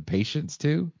have the patience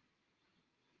to.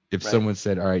 If Right. someone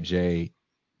said, all right, Jay,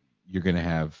 you're gonna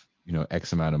have,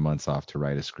 X amount of months off to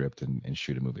write a script and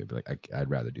shoot a movie, I'd be like, I'd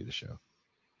rather do the show.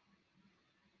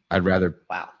 I'd rather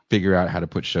Wow. figure out how to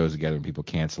put shows together when people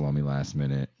cancel on me last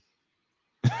minute.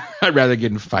 I'd rather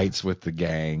get in fights with the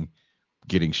gang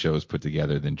getting shows put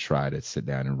together than try to sit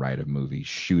down and write a movie,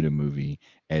 shoot a movie,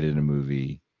 edit a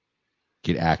movie,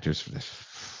 get actors for this.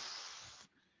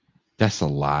 That's a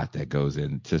lot that goes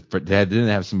into. But that didn't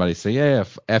have somebody say, yeah,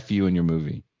 F you in your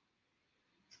movie.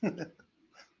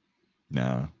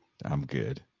 No, I'm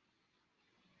good.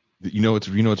 You know what's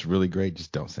really great?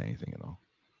 Just don't say anything at all.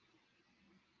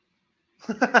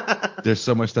 There's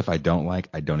so much stuff I don't like.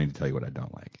 I don't need to tell you what I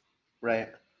don't like. Right.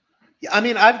 Yeah, I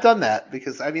mean, I've done that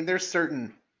because there's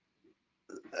certain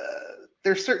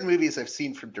movies I've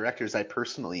seen from directors I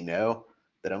personally know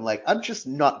that I'm like, I'm just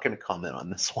not going to comment on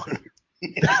this one.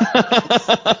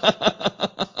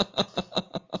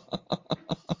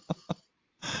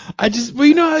 Well,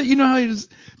 you know how it is.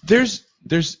 There's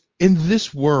in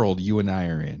this world you and I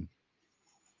are in,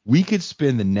 we could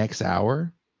spend the next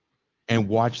hour and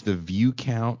watch the view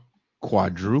count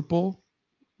quadruple,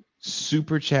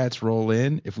 super chats roll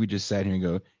in if we just sat here and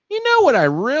go, you know what I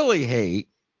really hate?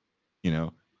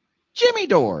 Jimmy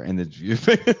Dore, and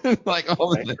the like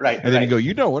all Right, of that. right, And then you right. go,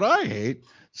 you know what I hate?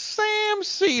 Sam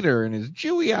Cedar and his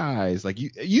Jewy eyes. Like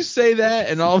you say that,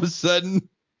 and all of a sudden,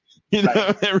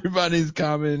 Right. everybody's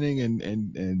commenting,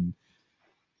 and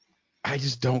I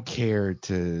just don't care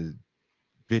to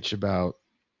bitch about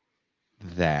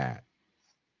that,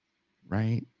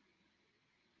 right?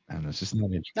 I don't know. It's just not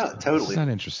No, interesting. It's just totally. not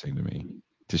interesting to me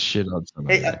to shit on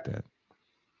somebody Hey, like that.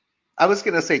 I was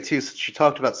going to say, too, since you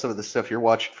talked about some of the stuff you're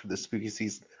watching for the spooky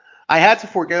season, I had to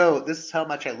forego, this is how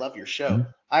much I love your show. Mm-hmm.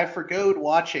 I forgoed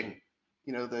watching,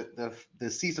 the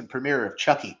season premiere of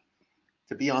Chucky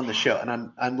to be on the show.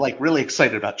 And I'm like really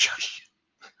excited about Chucky.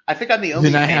 I think I'm the Then only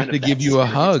I fan have to of give that you a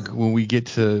series. hug when we get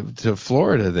to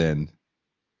Florida. Then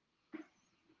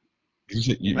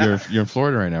you're in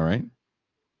Florida right now, right?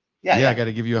 Yeah, I Yeah. got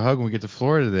to give you a hug when we get to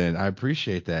Florida. Then I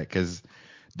appreciate that because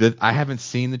I haven't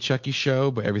seen the Chucky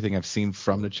show, but everything I've seen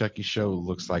from the Chucky show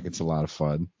looks like it's a lot of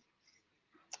fun.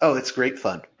 Oh, it's great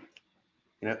fun.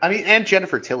 And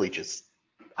Jennifer Tilly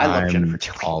I love Jennifer I'm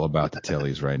Tilly. all about the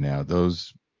Tillys right now.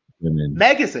 Those women.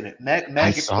 Meg is in it. I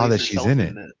Meg saw plays that she's in herself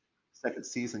in it. the second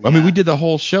season. I mean, we Yeah. did the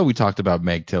whole show. We talked about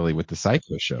Meg Tilly with the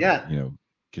Psycho show, Yeah.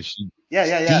 because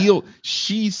Yeah.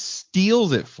 she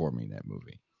steals it for me, that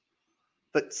movie.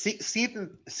 But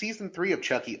season 3 of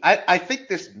Chucky, I think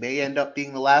this may end up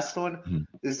being the last one. Mhm.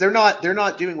 Is they're not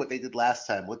doing what they did last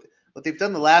time. What they've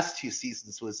done the last 2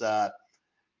 seasons was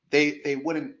they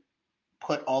wouldn't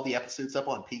put all the episodes up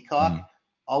on Peacock Mhm.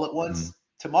 all at once. Mhm.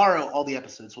 Tomorrow, all the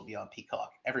episodes will be on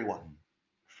Peacock, everyone,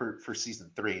 for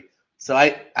season 3. So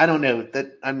I don't know,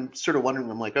 that I'm sort of wondering.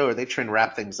 I'm like, oh, are they trying to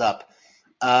wrap things up?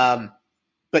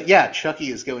 But yeah, Chucky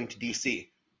is going to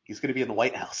DC. He's going to be in the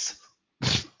White House.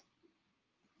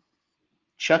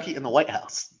 Chucky in the White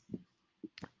House.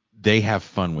 They have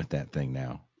fun with that thing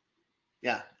now.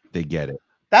 Yeah. They get it.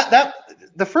 That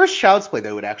the first Child's Play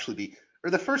though would actually be, or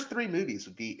the first 3 movies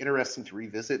would be interesting to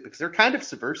revisit because they're kind of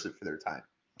subversive for their time.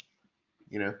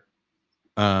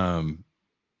 Um,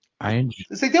 I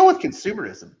Because they deal with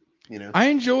consumerism. I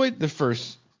enjoyed the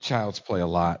first Child's Play a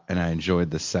lot, and I enjoyed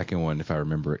the second one, if I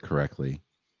remember it correctly.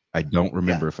 I don't Yeah.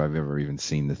 remember if I've ever even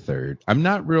seen the third. I'm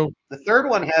not real. The third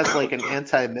one has like an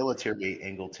anti-military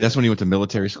angle to That's it. when he went to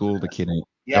military school. The kid, I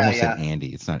Yeah, almost said yeah,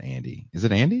 Andy. It's not Andy. Is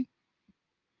it Andy?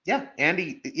 yeah.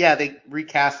 Andy. Yeah, they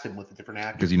recast him with a different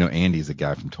actor. Because Andy's the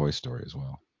guy from Toy Story as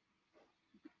well.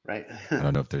 Right. I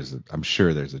don't know if I'm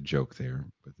sure there's a joke there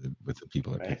with the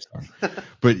people at Right. Pixar.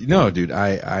 But no, dude,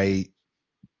 I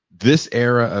this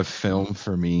era of film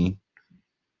for me,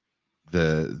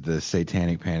 the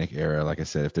Satanic Panic era, like I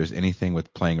said, if there's anything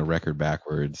with playing a record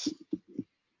backwards,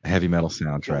 a heavy metal You'll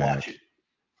soundtrack, watch it.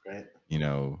 Right.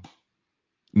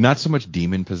 not so much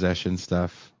demon possession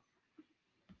stuff.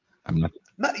 I'm not.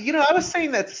 I was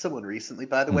saying that to someone recently,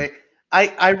 by the Hmm. way.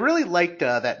 I really liked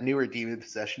that newer demon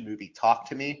possession movie, Talk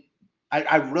to Me.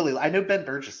 I know Ben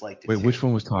Burgess liked it Wait, too. which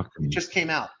one was Talk to It Me? just came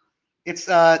out. It's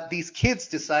these kids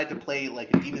decide to play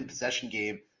like a demon possession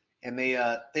game, and they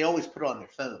always put it on their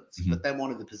phones, Mm-hmm. but then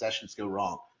one of the possessions go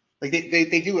wrong. Like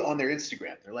they do it on their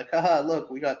Instagram. They're like, haha, look,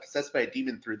 we got possessed by a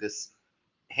demon through this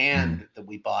Mm-hmm. hand that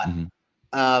we bought. Mm-hmm.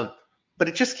 Um, but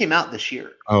it just came out this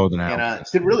year, Oh, then and I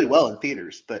did really well in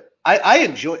theaters. But I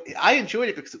enjoyed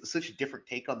it because it was such a different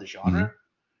take on the mm-hmm. genre.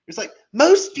 It's like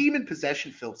most demon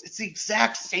possession films, it's the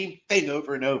exact same thing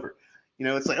over and over. You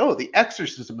know, it's like, oh, the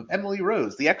exorcism of Emily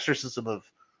Rose, the exorcism of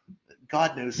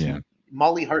God knows who,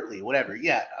 Molly Hartley, whatever.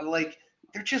 Yeah, like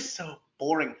they're just so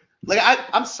boring. Like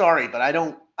I'm sorry, but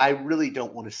I really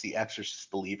don't want to see Exorcist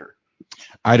Believer.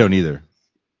 I don't either.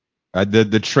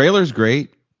 The trailer's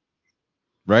great,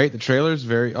 right? The trailer's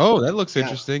very. Oh, that looks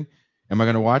interesting. Am I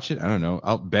gonna watch it? I don't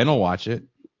know. Ben will watch it.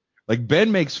 Like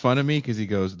Ben makes fun of me because he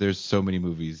goes, "There's so many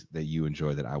movies that you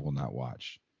enjoy that I will not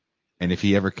watch." And if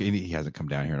he hasn't come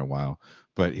down here in a while,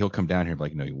 but he'll come down here and be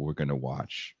like, "No, we're gonna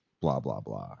watch blah blah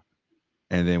blah."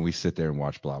 And then we sit there and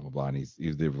watch blah blah blah, and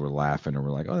either we're laughing or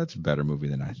we're like, "Oh, that's a better movie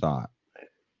than I thought."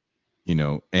 You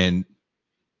know. And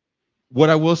what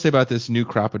I will say about this new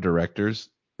crop of directors,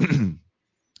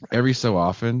 every so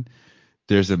often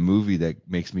there's a movie that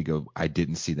makes me go, I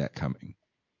didn't see that coming.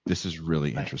 This is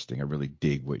really interesting. I really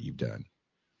dig what you've done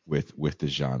with the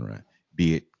genre,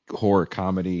 be it horror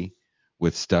comedy,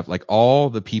 with stuff like all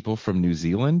the people from New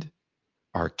Zealand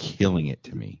are killing it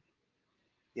to me.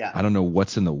 Yeah. I don't know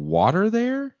what's in the water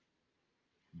there,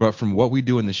 but from what we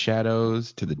do in the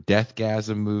shadows to the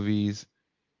Deathgasm movies,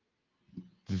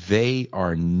 they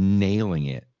are nailing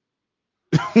it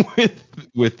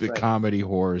with the comedy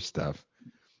horror stuff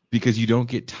because you don't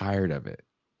get tired of it.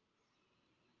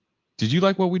 Did you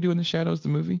like What We Do in the Shadows, the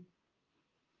movie?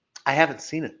 I haven't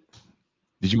seen it.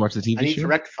 Did you watch the TV show? I need to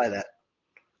rectify that.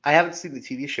 I haven't seen the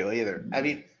TV show either. I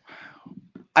mean,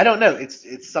 I don't know.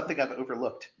 It's something I've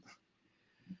overlooked.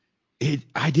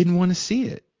 I didn't want to see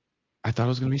it. I thought it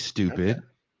was going to be stupid. Okay.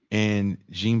 And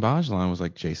Jean Bajlan was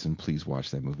like, Jason, please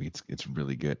watch that movie. It's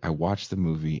really good. I watched the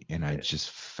movie and I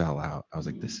just fell out. I was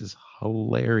like, this is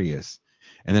hilarious.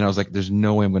 And then I was like, there's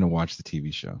no way I'm going to watch the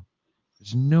TV show.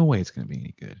 There's no way it's going to be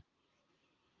any good.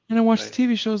 And I watched the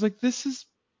TV show. I was like, this is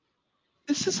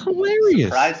hilarious.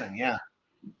 Surprising, yeah.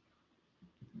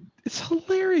 It's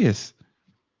hilarious.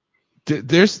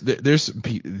 There's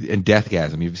and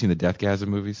Deathgasm. You've seen the Deathgasm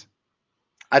movies?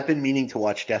 I've been meaning to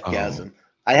watch Deathgasm.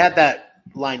 I had that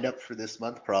lined up for this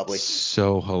month probably.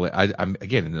 So hilarious. I'm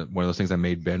again one of those things I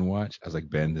made Ben watch. I was like,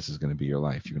 Ben, this is going to be your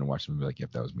life. You're going to watch the movie like,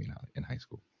 yep, that was me in high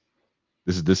school.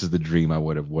 This is the dream I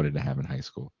would have wanted to have in high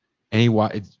school. And he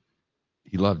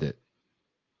loved it.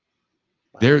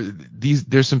 Wow.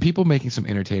 There's some people making some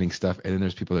entertaining stuff, and then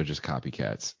there's people that are just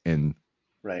copycats and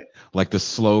like the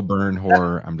slow burn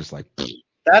horror. I'm just like,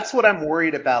 that's what I'm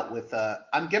worried about with.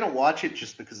 I'm gonna watch it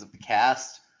just because of the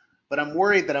cast, but I'm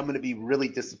worried that I'm gonna be really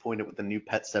disappointed with the new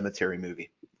Pet Sematary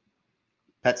movie.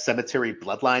 Pet Sematary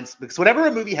Bloodlines, because whenever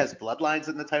a movie has bloodlines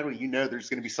in the title, you know there's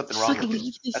gonna be something wrong with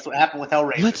it. That's what happened with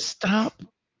Hellraiser. Let's stop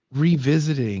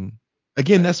revisiting.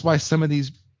 Again, that's why some of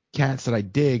these cats that I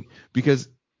dig, because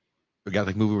we got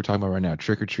like movie we're talking about right now,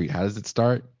 Trick or Treat. How does it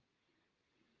start?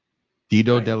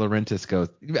 Dito De Laurentiis goes,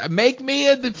 make me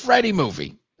a Freddy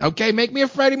movie. Okay, make me a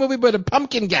Freddy movie, but a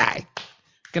pumpkin guy.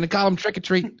 Gonna call him Trick or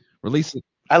Treat. Release it.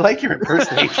 I like your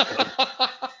impersonation.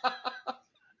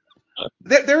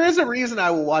 There is a reason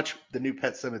I will watch the new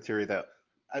Pet Sematary, though.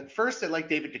 At first, I like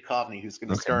David Duchovny, who's going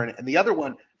to star in it. And the other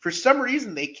one, for some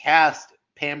reason, they cast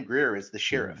Pam Grier as the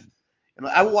sheriff. And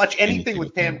I will watch anything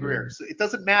with Pam Grier. So it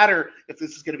doesn't matter if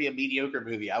this is going to be a mediocre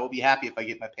movie. I will be happy if I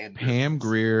get my Pam Grier. Pam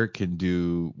Grier can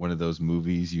do one of those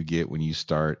movies you get when you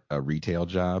start a retail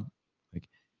job. Like,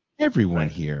 everyone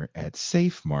here at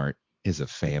Safe Mart is a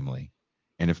family.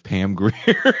 And if Pam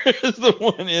Grier is the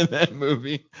one in that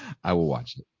movie, I will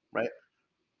watch it. Right.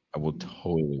 I will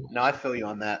totally watch it. No, I feel you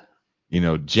on that. You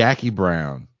know, Jackie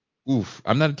Brown. Oof.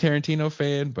 I'm not a Tarantino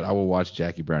fan, but I will watch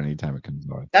Jackie Brown anytime it comes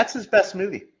on. That's his best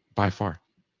movie. By far.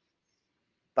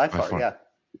 By far, yeah.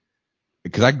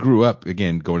 Because I grew up,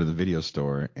 again, going to the video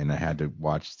store, and I had to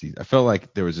watch these. I felt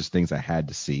like there was just things I had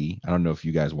to see. I don't know if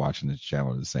you guys watching this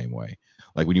channel are the same way.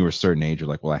 Like when you were a certain age, you're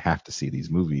like, well, I have to see these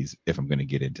movies if I'm going to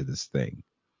get into this thing,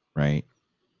 right?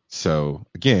 So,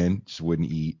 again, just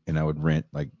wouldn't eat, and I would rent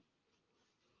like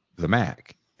the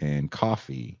Mac and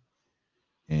coffee.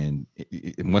 And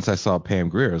once I saw Pam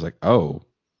Grier, I was like, oh,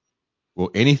 well,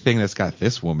 anything that's got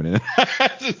this woman in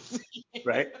it.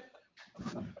 Right.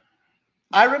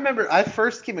 I remember I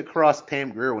first came across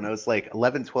Pam Grier when I was like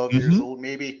 11, 12 years old,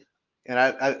 maybe.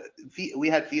 And we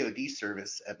had VOD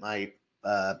service at my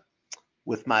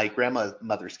with my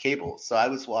grandmother's cable. So I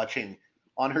was watching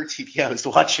on her TV. I was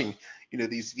watching,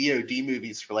 these VOD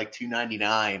movies for like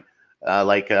 $2.99,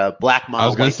 like Black Mama. I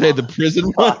was going to say the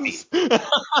prison ones.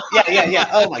 Yeah.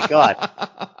 Oh my God.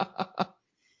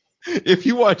 If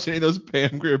you watch any of those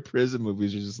Pam Grier prison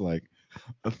movies, you're just like,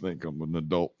 I think I'm an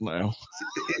adult now.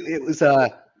 It was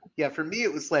yeah, for me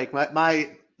it was like my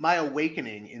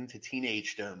awakening into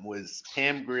teenagedom was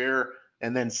Pam Grier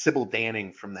and then Sybil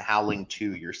Danning from The Howling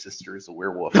 2, Your Sister is a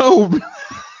Werewolf. Oh,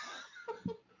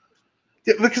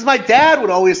 Because my dad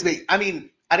would always be, I mean,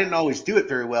 I didn't always do it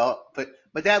very well, but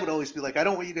my dad would always be like, I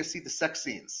don't want you to see the sex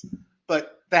scenes.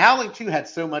 But The Howling 2 had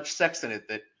so much sex in it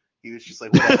that he was just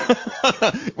like,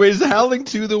 whatever. wait, is Howling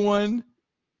 2 the one?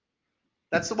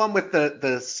 That's the one with the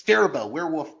Sterba,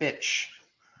 werewolf bitch,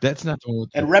 That's not the one.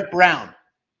 and Reb Brown.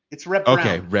 It's Reb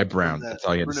Okay, Brown Red from Brown. the That's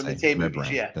all you had to Bruno say. Mattei Red movies.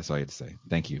 Brown. Yeah. That's all you had to say.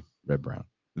 Thank you, Red Brown.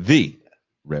 The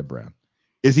Red Brown.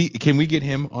 Is he? Can we get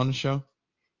him on the show?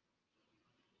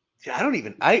 Yeah, I don't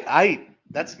even. I.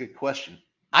 That's a good question.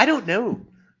 I don't know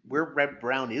where Reb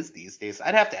Brown is these days.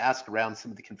 I'd have to ask around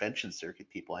some of the convention circuit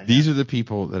people I know. These are the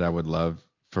people that I would love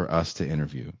for us to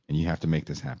interview, and you have to make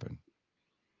this happen.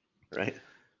 Right.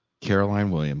 Caroline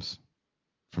Williams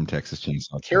from Texas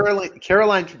Chainsaw Killer.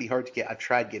 Caroline can be hard to get. I've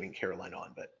tried getting Caroline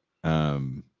on, but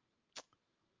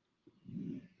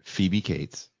Phoebe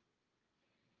Cates,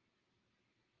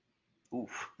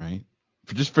 oof. right?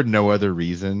 Just for no other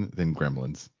reason than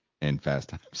Gremlins and Fast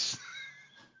Times.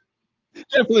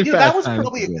 Definitely You know, that Fast was Times.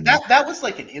 probably that was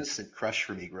like an instant crush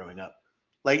for me growing up.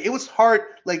 Like it was hard.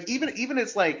 Like even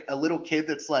as like a little kid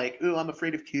that's like, ooh, I'm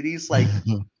afraid of cuties. Like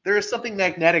there is something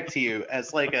magnetic to you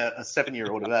as like a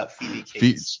 7-year-old about Phoebe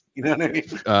Cates. You know what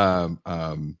I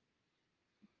mean?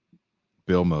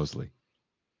 Bill Moseley.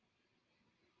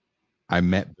 I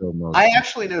met Bill Moseley. I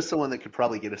actually know someone that could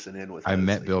probably get us an in with I Moseley.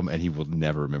 met Bill, and he will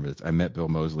never remember this. I met Bill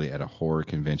Moseley at a horror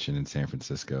convention in San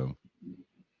Francisco,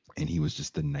 and he was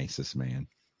just the nicest man.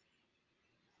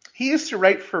 He used to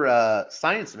write for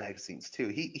science magazines too.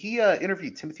 He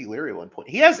interviewed Timothy Leary at one point.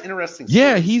 He has interesting stories.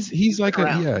 Yeah, he's like been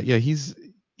a around. he's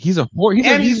a horror.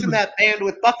 He's in that band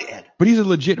with Buckethead. But he's a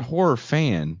legit horror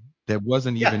fan that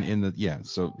wasn't Yeah. even in the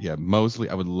So yeah, Moseley.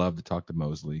 I would love to talk to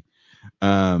Moseley.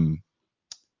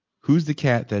 Who's the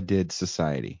cat that did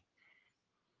Society?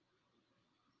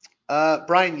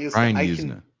 Brian Usna. Brian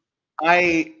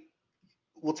Usna.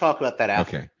 We'll talk about that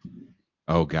after. Okay.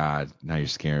 Oh God, now you're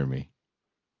scaring me.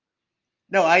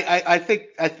 No, I think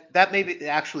that may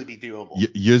actually be doable.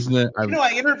 Usna.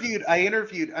 I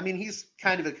interviewed. I mean, he's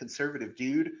kind of a conservative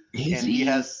dude, Is and he? he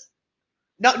has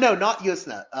no, not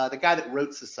Usna. The guy that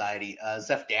wrote Society,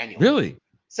 Zeph Daniel. Really?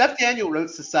 Zeph Daniel wrote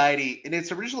Society, and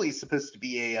it's originally supposed to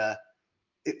be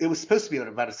it was supposed to be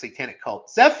about a satanic cult.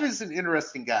 Zeph is an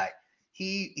interesting guy.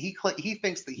 He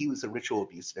thinks that he was a ritual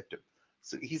abuse victim.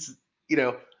 So he's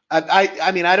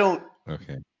I mean I don't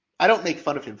Okay. I don't make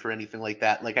fun of him for anything like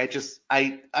that. Like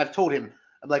I've told him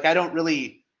I'm like I don't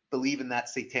really believe in that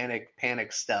satanic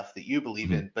panic stuff that you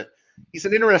believe in, but he's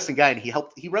an interesting guy and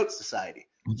he wrote Society.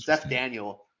 Zeph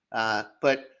Daniel.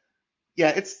 But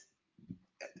yeah,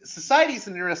 Society is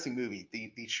an interesting movie.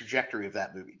 The trajectory of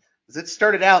that movie. Because it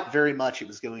started out very much it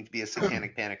was going to be a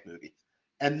satanic panic movie.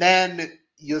 And then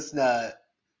Yusna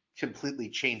completely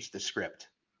changed the script.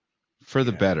 For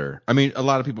the better. I mean, a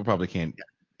lot of people probably can't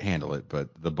handle it, but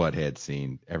the butthead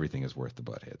scene, everything is worth the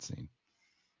butthead scene.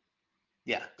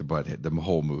 Yeah. The butthead, the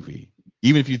whole movie.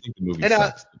 Even if you think the movie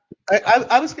sucks.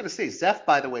 I was going to say, Zeph,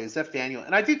 by the way, Zeph Daniel,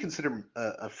 and I do consider him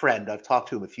a friend. I've talked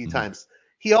to him a few times.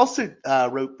 He also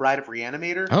wrote Bride of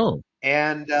Reanimator. Oh.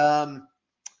 And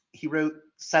he wrote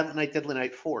Silent Night, Deadly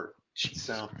Night 4. Jesus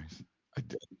Christ.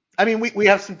 I mean, we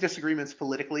have some disagreements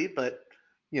politically, but,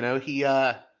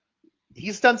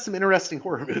 he's done some interesting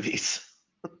horror movies.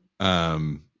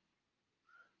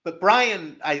 But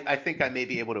Brian, I think I may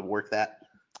be able to work that.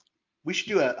 We should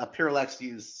do a Parallax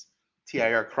Views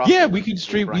TIR crossover. Yeah, we could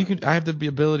stream. I have the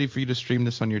ability for you to stream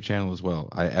this on your channel as well.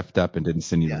 I effed up and didn't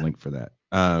send you the link for that.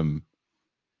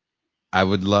 I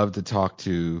would love to talk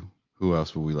to who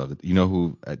else would we love to? You know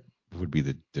who would be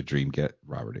the dream get?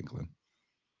 Robert Englund.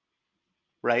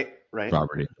 Right.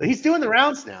 Robert Englund. He's doing the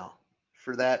rounds now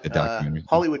for that documentary.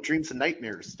 Hollywood Dreams and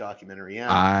Nightmares documentary. Yeah.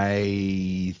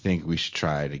 I think we should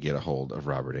try to get a hold of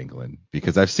Robert Englund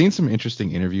because I've seen some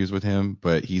interesting interviews with him,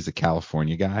 but he's a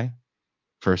California guy,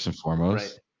 first and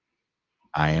foremost.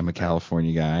 Right. I am a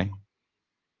California guy,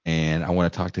 and I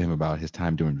want to talk to him about his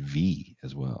time doing V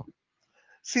as well.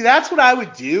 See, that's what I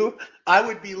would do. I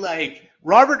would be like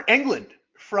Robert Englund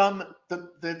from the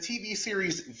TV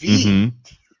series V.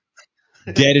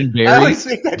 Mm-hmm. Dead and Buried.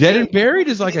 Dead and Buried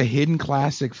is like a hidden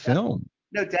classic film.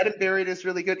 No, Dead and Buried is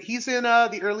really good. He's in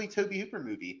the early Tobe Hooper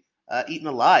movie, Eaten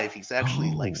Alive. He's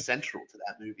actually like central to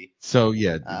that movie. So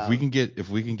yeah, if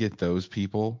we can get those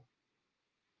people,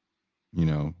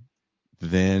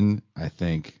 then I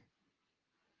think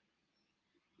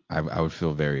I would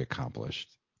feel very accomplished.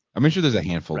 I'm sure there's a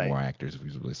handful Right. more actors if we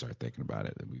really start thinking about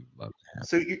it that we would love to have.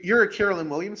 So you're a Carolyn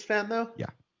Williams fan, though? Yeah.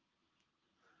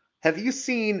 Have you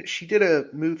seen? She did a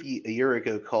movie a year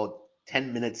ago called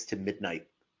 10 Minutes to Midnight.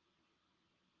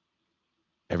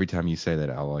 Every time you say that,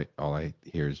 all I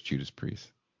hear is Judas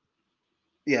Priest.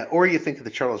 Yeah, or you think of the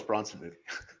Charles Bronson movie,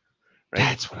 right?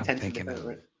 That's what I'm 10 to thinking Midnight, of.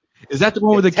 right? Is that the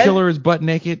one Yeah, where the 10. killer is butt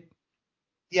naked?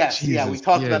 Yes, yeah, we Jesus,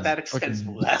 talked yeah, about that fucking.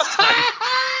 extensively last time.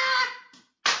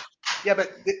 Yeah,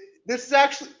 but this is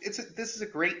actually this is a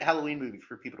great Halloween movie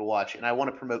for people to watch, and I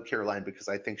want to promote Caroline because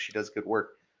I think she does good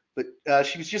work. But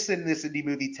she was just in this indie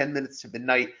movie, 10 Minutes to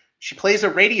Midnight. She plays a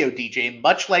radio DJ,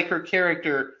 much like her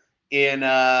character in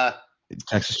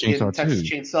Texas Chainsaw Texas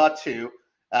 2. Chainsaw 2.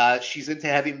 She's into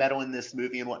heavy metal in this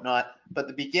movie and whatnot. But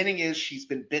the beginning is she's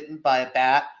been bitten by a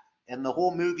bat, and the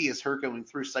whole movie is her going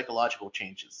through psychological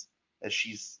changes as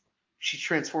she's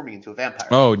transforming into a vampire.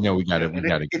 Oh no, we You got know, it. We and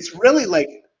got to. it's really like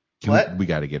what? We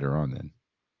got to get her on then.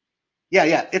 Yeah,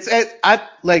 yeah.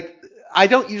 I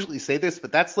don't usually say this,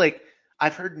 but that's like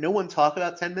I've heard no one talk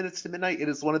about 10 Minutes to Midnight. It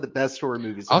is one of the best horror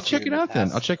movies I'll I've seen check in it the out then.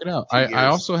 I'll past check it out. 2 years. I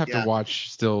also have to Yeah, watch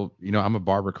still. I'm a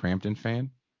Barbara Crampton fan.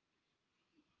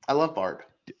 I love Barb.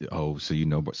 Oh, so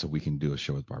so we can do a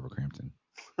show with Barbara Crampton.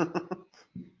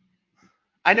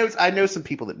 I know some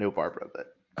people that know Barbara,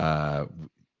 but Uh,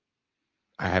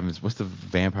 I haven't. What's the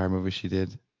vampire movie she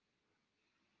did?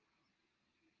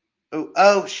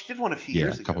 oh, she did one a few Yeah,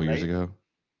 years a ago, couple years right? ago.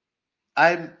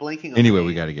 I'm blanking on the Anyway, we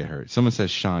name. got to get her. Someone says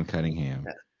Sean Cunningham.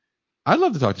 Yeah, I'd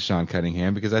love to talk to Sean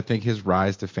Cunningham because I think his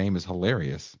rise to fame is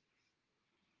hilarious.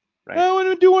 right. I want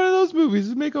to do one of those movies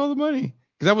and make all the money.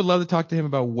 Because I would love to talk to him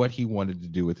about what he wanted to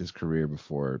do with his career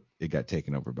before it got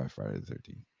taken over by Friday the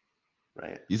 13th.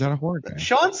 Right. He's not a horror guy.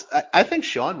 I think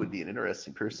Sean would be an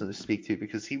interesting person to speak to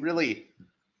because he really,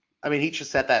 I mean, he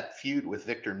just had that feud with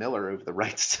Victor Miller over the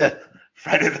rights to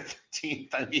Friday the 13th.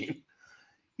 I mean,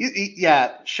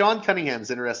 yeah, Sean Cunningham's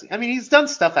interesting. I mean, he's done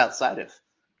stuff outside of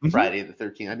Mm-hmm. Friday the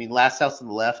 13th. I mean, Last House on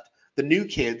the Left, The New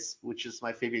Kids, which is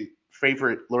my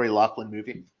favorite Lori Loughlin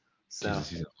movie. So Jesus,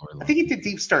 he's a Lori I think he Loughlin. did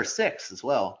Deep Star 6 as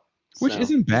well. Which So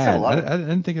isn't he's had a bad. lot of. I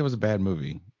didn't think it was a bad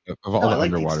movie. Of No, all I the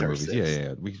like Deep underwater Star movies, yeah,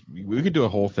 6. yeah. We could do a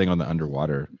whole thing on the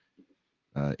underwater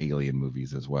alien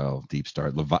movies as well. Deep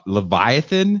Star,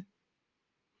 Leviathan.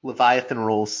 Leviathan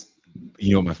rules.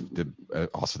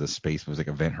 Also the space was like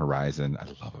Event Horizon. I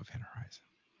love Event Horizon.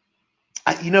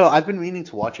 I've been meaning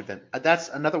to watch Event. That's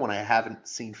another one I haven't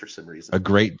seen for some reason. A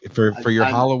great for your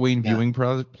I'm Halloween yeah. viewing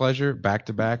pleasure, back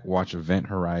to back, watch Event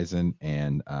Horizon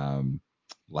and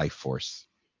Life Force.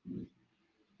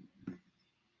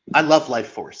 I love Life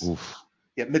Force. Oof.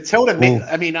 Yeah, Matilda. Oof.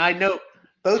 I mean, I know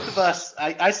both of us.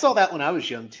 I saw that when I was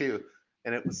young too,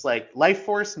 and it was like Life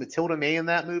Force, Matilda May in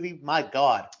that movie. My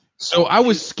God. So I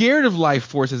was scared of Life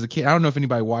Force as a kid. I don't know if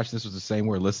anybody watched this was the same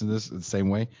way or listened to this the same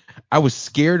way. I was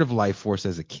scared of Life Force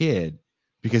as a kid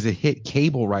because it hit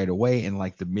cable right away in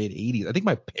like the mid 80s. I think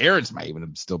my parents might even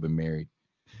have still been married.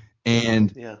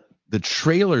 And Yeah. the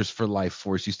trailers for Life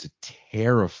Force used to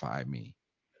terrify me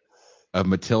of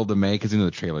Matilda May because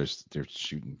the trailers they're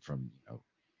shooting from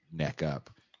neck up.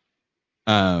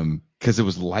 Because it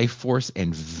was Life Force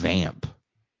and Vamp.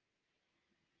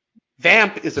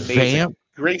 Vamp is amazing. Vamp.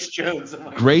 Grace Jones.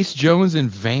 Grace Jones and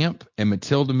Vamp and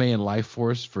Matilda May and Life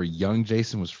Force for young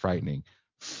Jason was frightening.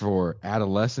 For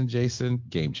adolescent Jason,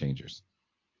 game changers.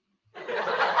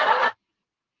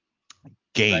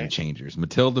 Game Right. changers.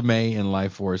 Matilda May and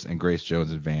Life Force and Grace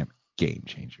Jones and Vamp, game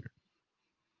changer.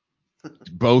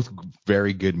 Both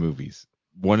very good movies.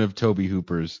 One of Tobe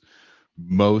Hooper's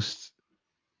most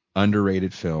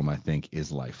underrated film, I think, is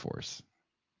Life Force.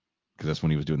 Because that's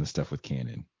when he was doing the stuff with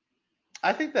Cannon.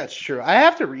 I think that's true. I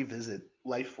have to revisit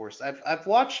Life Force. I've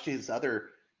watched his other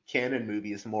canon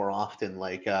movies more often,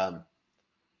 like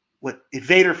what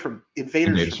Invaders from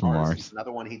Mars is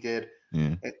another one he did.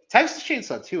 Yeah. Texas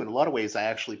Chainsaw 2, in a lot of ways, I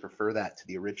actually prefer that to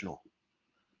the original.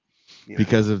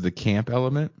 Because of the camp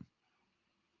element?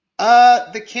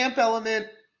 The camp element.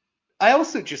 I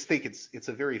also just think it's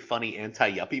a very funny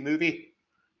anti-yuppie movie.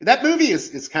 That movie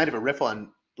is kind of a riff on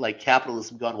like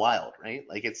capitalism gone wild, right?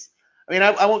 Like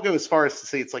I won't go as far as to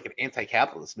say it's like an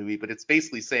anti-capitalist movie, but it's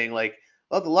basically saying like,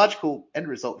 well, the logical end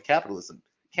result of capitalism,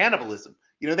 cannibalism.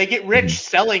 They get rich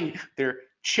selling their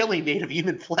chili made of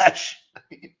human flesh.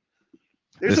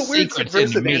 There's a weird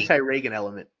subversive anti-Reagan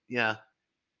element. Yeah.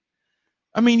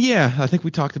 I mean, yeah, I think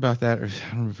we talked about that. Or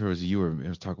I don't know if it was you or I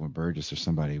was talking with Burgess or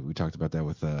somebody. We talked about that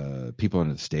with People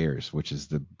Under the Stairs, which is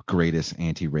the greatest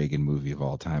anti-Reagan movie of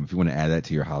all time. If you want to add that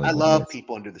to your Hollywood I love list,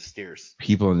 People Under the Stairs.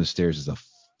 People Under the Stairs is a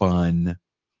fun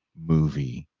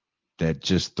movie that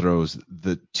just throws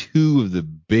the two of the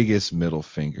biggest middle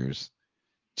fingers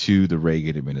to the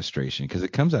Reagan administration because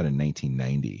it comes out in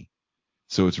 1990.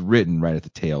 So it's written right at the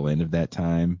tail end of that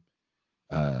time.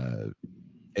 And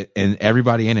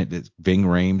everybody in it, Ving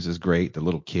Rhames is great. The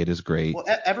little kid is great. Well,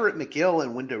 Everett McGill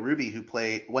and Wendell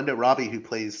Robbie, who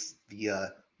plays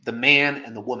the man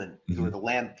and the woman who are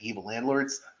the evil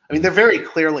landlords. I mean, they're very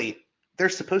clearly they're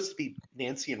supposed to be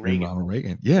Nancy and Reagan. Ronald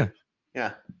Reagan, yeah.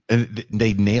 And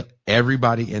they nail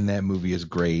everybody in that movie is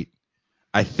great.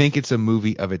 I think it's a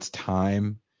movie of its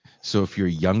time. So if you're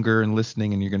younger and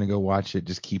listening and you're going to go watch it,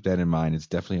 just keep that in mind. It's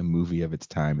definitely a movie of its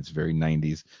time. It's very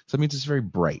 90s. So it means it's very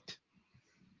bright.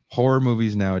 Horror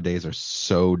movies nowadays are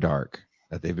so dark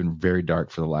that they've been very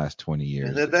dark for the last 20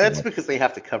 years. And that's because they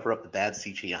have to cover up the bad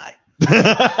CGI.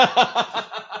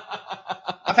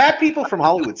 I've had people from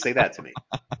Hollywood say that to me.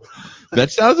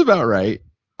 That sounds about right.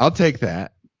 I'll take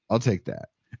that.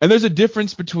 And there's a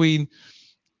difference between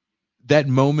that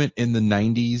moment in the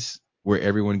 90s where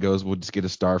everyone goes, we'll just get a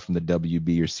star from the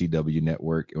WB or CW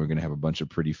network and we're going to have a bunch of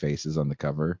pretty faces on the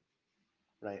cover.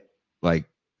 Right. Like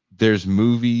there's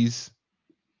movies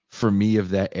for me of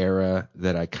that era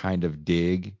that I kind of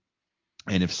dig.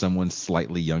 And if someone's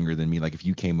slightly younger than me, like if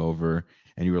you came over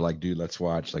and you were like, dude, let's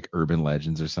watch like Urban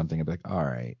Legends or something, I'd be like, all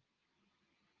right.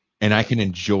 And I can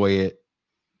enjoy it.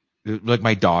 Like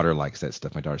my daughter likes that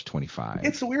stuff. My daughter's 25.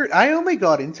 It's weird. I only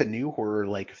got into new horror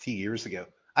like a few years ago.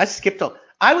 I skipped all.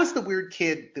 I was the weird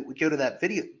kid that would go to that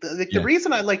video. The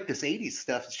reason I like this 80s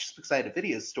stuff is just because I had a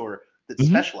video store that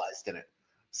specialized in it.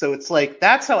 So it's like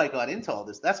that's how I got into all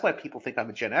this. That's why people think I'm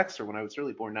a Gen Xer when I was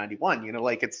really born 91. You know,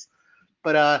 like it's.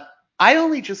 But I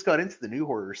only just got into the new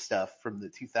horror stuff from the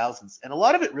 2000s, and a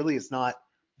lot of it really is not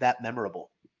that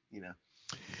memorable. You know.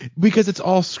 Because it's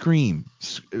all Scream.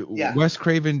 Yeah. Wes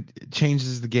Craven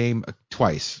changes the game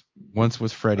twice. Once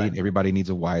with Freddy, and everybody needs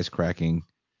a wisecracking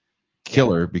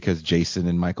killer because Jason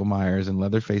and Michael Myers and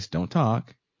Leatherface don't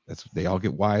talk. They all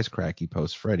get wisecracky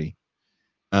post Freddy.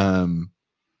 And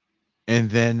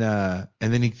then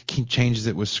he changes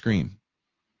it with Scream,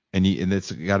 and it's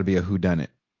got to be a whodunit.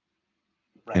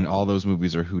 Right. And all those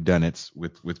movies are whodunits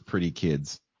with pretty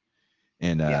kids.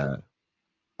 And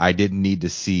I didn't need to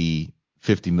see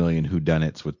 50 million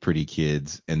whodunits with pretty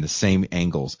kids and the same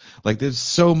angles. Like there's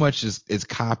so much is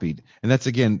copied. And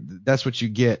that's what you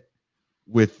get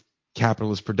with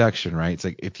capitalist production, right? It's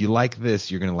like, if you like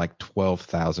this, you're going to like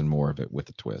 12,000 more of it with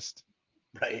a twist.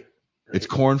 Right. It's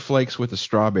cornflakes with a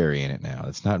strawberry in it now.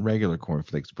 It's not regular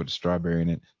cornflakes. Put a strawberry in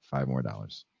it, $5 more.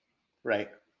 Right.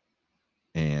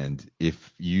 And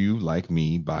if you, like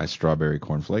me, buy strawberry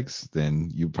cornflakes,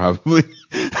 then you probably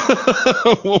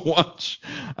will watch.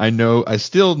 I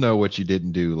still know what you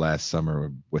didn't do last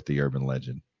summer with the Urban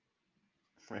Legend.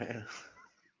 Right.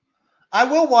 I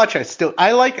will watch. I still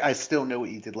know what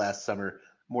you did last summer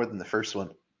more than the first one.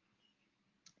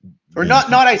 Or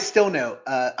not. I still know.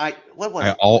 What was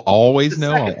it? I'll always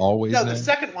know. I'll always know. The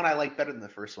second one I like better than the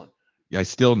first one. Yeah, I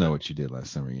still know what you did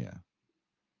last summer. Yeah.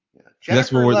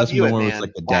 Jennifer, that's where it's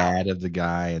like the dad of the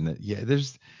guy, and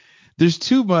there's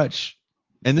too much.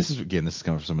 And this is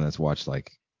coming from someone that's watched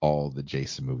like all the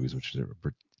Jason movies, which are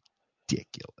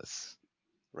ridiculous.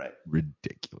 Right.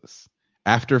 Ridiculous.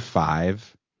 After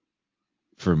 5,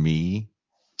 for me,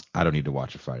 I don't need to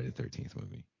watch a Friday the 13th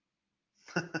movie.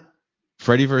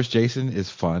 Freddy vs. Jason is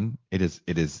fun. It's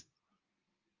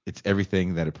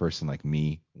everything that a person like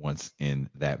me wants in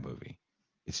that movie.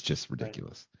 It's just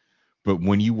ridiculous. Right. But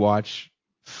when you watch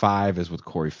 5 is with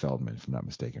Corey Feldman, if I'm not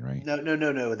mistaken, right?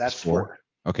 No. That's 4.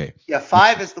 Okay. Yeah,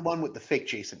 5 is the one with the fake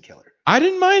Jason killer. I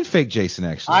didn't mind fake Jason,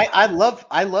 actually. I love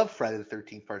Friday the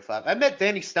 13th Part 5. I met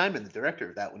Danny Steinman, the director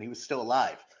of that, when he was still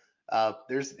alive.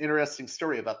 There's an interesting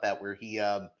story about that where he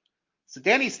so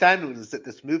Danny Steinman was at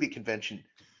this movie convention,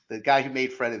 the guy who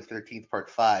made Friday the 13th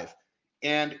Part 5,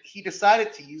 and he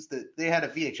decided to use they had a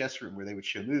VHS room where they would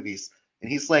show movies. And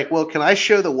he's like, well, can I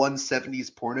show the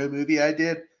 170s porno movie I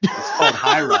did? It's called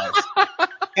High Rise.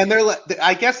 And they're like,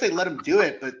 I guess they let him do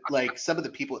it, but like some of the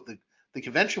people at the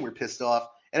convention were pissed off.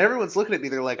 And everyone's looking at me.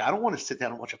 They're like, I don't want to sit down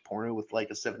and watch a porno with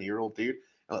like a 70-year-old dude.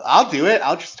 I'll do it.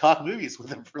 I'll just talk movies with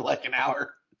him for like an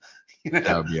hour. You know?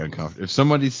 That would be uncomfortable. If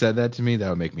somebody said that to me, that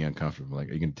would make me uncomfortable. Like,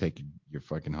 are you going to take your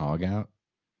fucking hog out?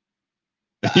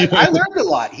 I learned a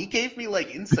lot. He gave me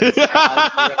like insights into how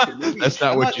to direct the movie. That's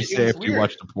not what you say if you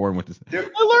watch the porn with this. I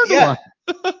learned a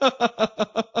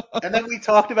lot. And then we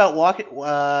talked about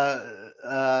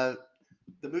the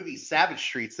movie Savage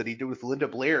Streets that he did with Linda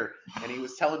Blair, and he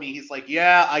was telling me, he's like,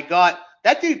 yeah, I got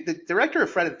that dude. The director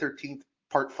of Friday the 13th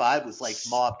Part 5 was like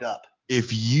mobbed up.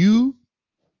 If you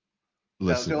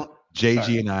listen,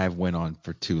 JG and I have went on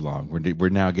for too long. We're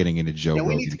now getting into Joe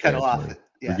Rogan territory.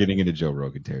 We're getting into Joe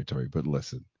Rogan territory, but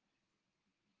listen.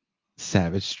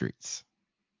 Savage Streets.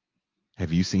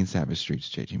 Have you seen Savage Streets,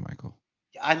 JG Michael?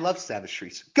 I love Savage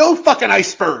Streets. Go fucking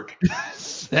iceberg.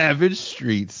 Savage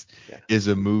Streets Yeah. is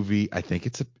a movie. I think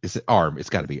is it R? It's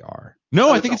got to be R. No,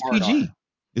 Oh, I it's think a it's hard R. PG.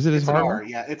 Is it as It's an hard R. R?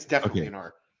 Yeah, it's definitely Okay. an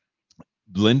R.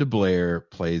 Linda Blair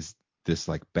plays this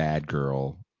like bad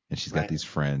girl, and she's got Right. these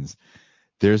friends.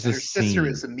 There's And a her sister scene.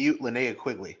 is a mute Linnea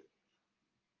Quigley.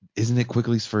 Isn't it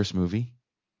Quigley's first movie?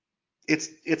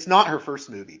 It's not her first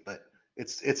movie, but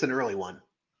it's an early one.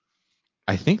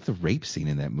 I think the rape scene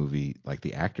in that movie, like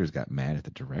the actors got mad at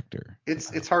the director.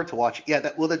 It's hard to watch. Yeah,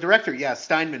 the director, yeah,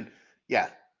 Steinman, yeah.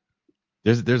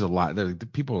 There's a lot. The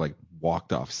people like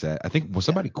walked off set. I think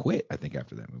somebody quit. I think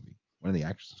after that movie, one of the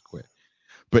actresses quit.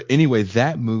 But anyway,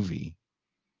 that movie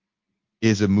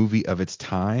is a movie of its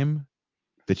time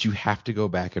that you have to go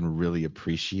back and really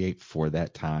appreciate for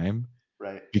that time.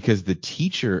 Right. Because the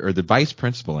teacher or the vice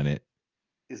principal in it,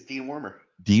 Is Dean Warmer.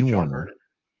 Dean John Warner, Vernon.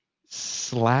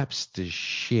 slaps the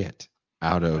shit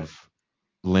out of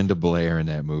Linda Blair in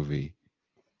that movie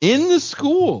in the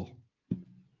school.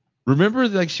 Remember,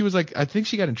 like she was like, I think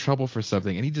she got in trouble for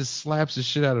something, and he just slaps the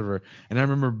shit out of her. And I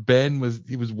remember Ben was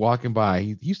walking by.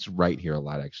 He used to write here a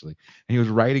lot actually, and he was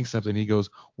writing something. And he goes,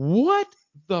 "What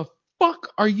the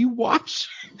fuck are you watching?"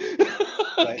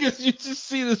 Because you just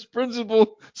see this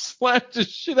principal slap the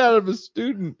shit out of a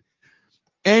student.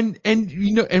 And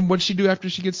you know, and what she do after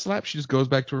she gets slapped? She just goes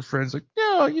back to her friends like,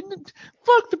 "No,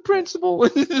 fuck the principal."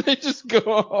 And they just go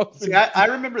off. See, I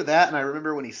remember that, and I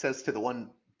remember when he says to the one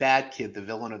bad kid, the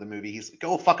villain of the movie, he's like,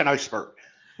 "Go fucking iceberg,"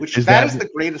 which that is the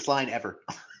greatest line ever.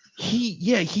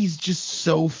 He's just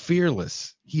so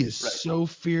fearless. He is so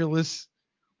fearless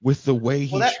with the way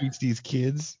he treats these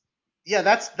kids. Yeah,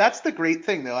 that's the great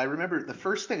thing, though. I remember the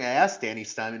first thing I asked Danny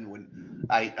Steinman when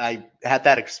I had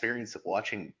that experience of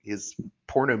watching his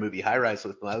porno movie High Rise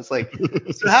with him. I was like,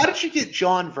 "So how did you get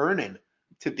John Vernon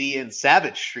to be in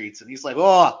Savage Streets?" And he's like,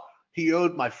 "Oh, he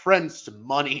owed my friends some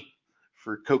money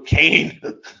for cocaine."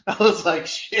 I was like,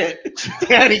 "Shit,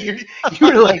 Danny, you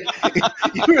were like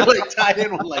tied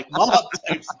in with like mob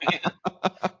types, man."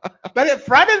 But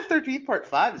Friday the 13th Part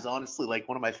 5 is honestly like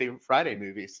one of my favorite Friday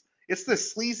movies. It's the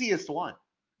sleaziest one.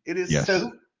 It is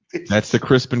so. That's the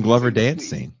Crispin Glover dance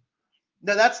scene.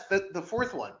 No, that's the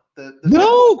fourth one.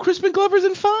 No, Crispin Glover's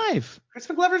in 5.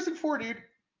 Crispin Glover's in 4, dude.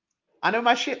 I know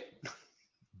my shit.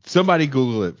 Somebody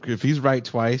Google it. If he's right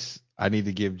twice, I need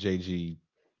to give JG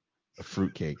a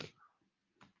fruitcake.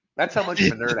 That's how much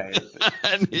of a nerd I am.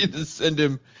 I need to send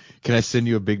him. Can I send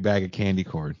you a big bag of candy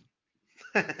corn?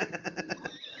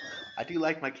 I do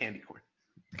like my candy corn.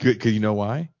 Good, cause you know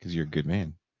why? Because you're a good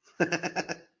man.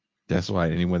 That's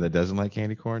why anyone that doesn't like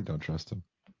candy corn, don't trust him.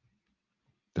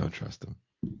 Don't trust him.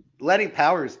 Lenny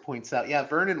Powers points out, yeah,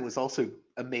 Vernon was also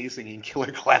amazing in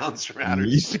Killer Clowns from Outer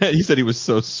Space. He said he was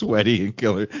so sweaty in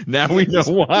Killer. Now we know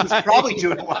why. He was probably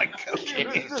doing a lot of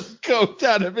cocaine. He was just coked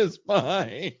out of his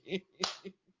mind.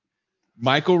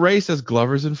 Michael Ray says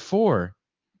Glover's in 4.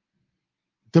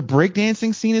 The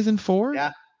breakdancing scene is in 4?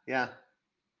 Yeah.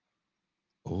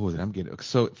 Oh, then I'm getting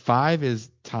so 5 is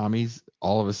Tommy's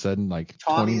all of a sudden like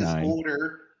Tommy 29. is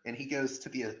older and he goes to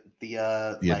the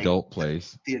like, adult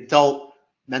place. The adult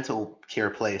mental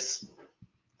care place.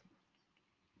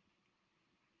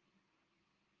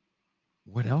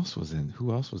 What else was in?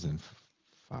 Who else was in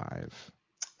 5?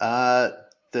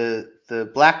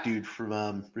 The black dude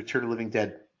from Return of the Living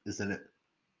Dead is in it.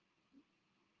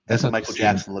 That's what Michael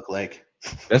Jackson looked like.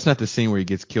 That's not the scene where he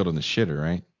gets killed on the shitter,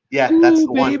 right? Yeah, that's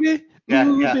the one. Baby.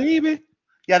 Yeah, baby.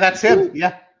 Yeah, that's him.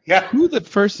 Yeah.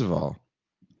 First of all,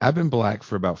 I've been black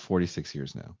for about 46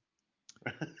 years now.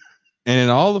 And in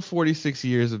all the 46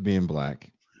 years of being black,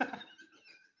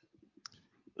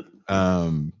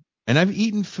 and I've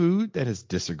eaten food that has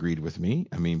disagreed with me.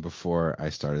 I mean, before I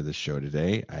started the show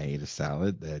today, I ate a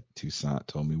salad that Toussaint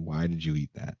told me, "Why did you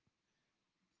eat that?"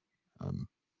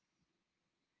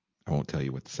 I won't tell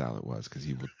you what the salad was because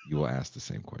you will ask the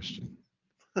same question.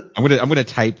 I'm gonna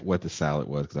type what the salad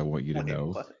was because I want you to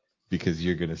know. Because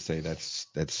you're gonna say that's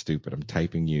stupid. I'm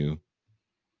typing you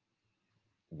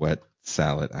what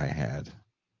salad I had.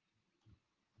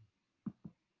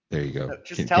 There you go. No,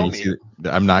 just tell me.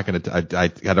 I'm not gonna. I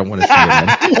don't want to see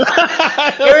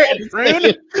it. Prune?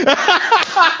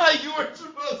 You were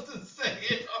supposed to say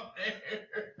it on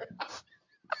there.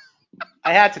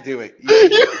 I had to do it. You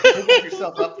opened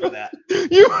yourself up for that.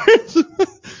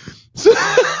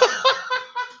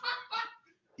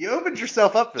 You opened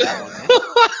yourself up for that one, man.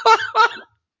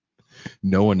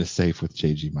 No one is safe with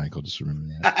JG Michael. Just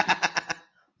remember that.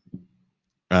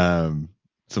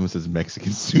 Someone says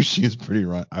Mexican sushi is pretty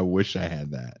wrong. I wish I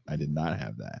had that. I did not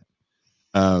have that.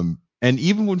 And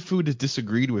even when food has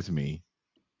disagreed with me,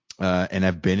 and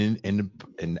I've been in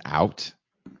and out,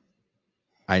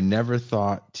 I never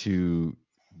thought to,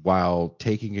 while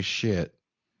taking a shit,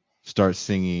 start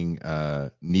singing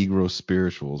Negro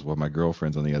spirituals while my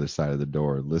girlfriend's on the other side of the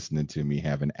door listening to me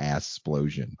have an ass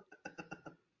explosion.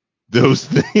 Those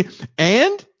things.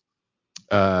 And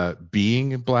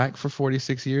being black for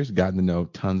 46 years, gotten to know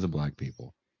tons of black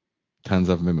people, tons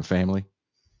of them in my family.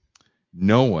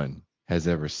 No one has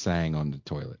ever sang on the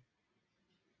toilet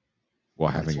while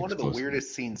It's having one of the explosive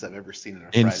weirdest scenes I've ever seen in a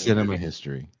in Friday cinema movie.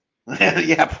 history.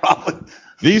 Yeah, probably.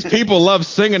 These people love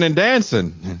singing and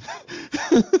dancing.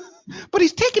 But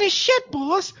he's taking his shit,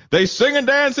 boss. They sing and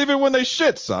dance even when they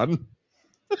shit, son.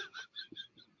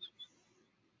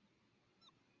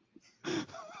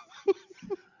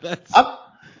 That's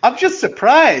I'm just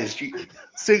surprised.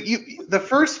 The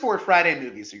first four Friday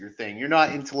movies are your thing. You're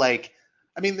not into like,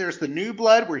 I mean, there's the New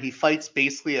Blood where he fights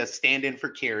basically a stand-in for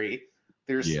Carrie.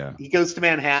 yeah. He goes to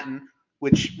Manhattan,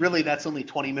 which really that's only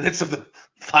 20 minutes of the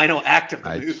final act of the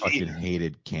I movie. fucking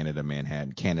hated Canada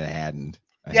Manhattan. Canada.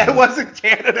 Yeah, it was in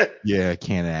Canada. Yeah,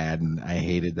 Canada. I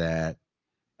hated that.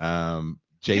 You know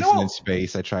Jason in what?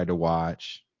 Space. I tried to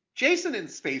watch. Jason in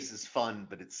Space is fun,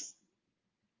 but it's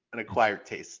an acquired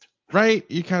taste. Right?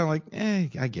 You're kind of like,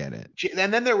 I get it.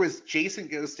 And then there was Jason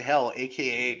Goes to Hell,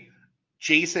 aka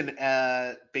Jason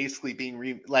basically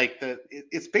being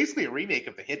it's basically a remake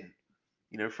of The Hidden,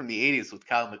 from the 80s with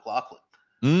Kyle MacLachlan.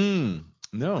 I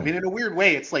No. mean, in a weird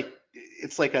way, it's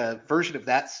like a version of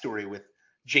that story with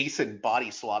Jason body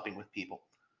swapping with people.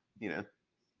 Yeah,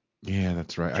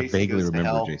 that's right. I Jason vaguely Goes to remember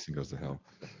Hell. Jason Goes to Hell.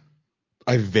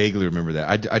 I vaguely remember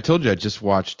that. I told you I just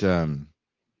watched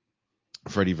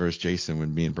Freddy vs. Jason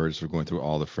when me and Burgess were going through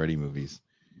all the Freddy movies.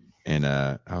 And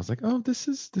I was like, oh, this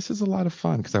is a lot of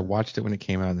fun because I watched it when it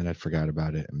came out and then I forgot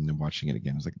about it and then watching it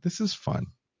again. I was like, this is fun.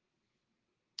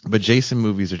 But Jason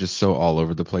movies are just so all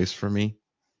over the place for me.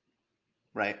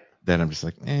 Right. That I'm just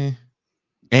like, eh.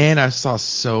 And I saw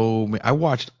I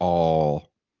watched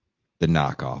all the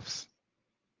knockoffs.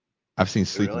 I've seen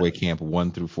Really? Sleepaway Camp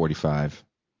 1 through 45.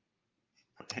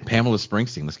 Pamela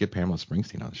Springsteen. Let's get Pamela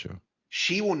Springsteen on the show.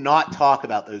 She will not talk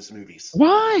about those movies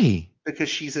Why? because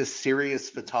she's a serious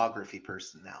photography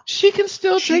person now. She can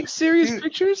still take serious Dude,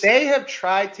 pictures? they have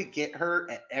tried to get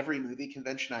her at every movie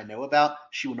convention I know about.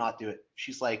 She will not do it.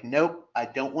 She's like, nope, I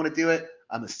don't want to do it.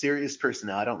 I'm a serious person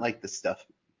now. I don't like this stuff.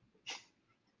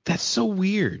 That's so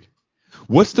weird.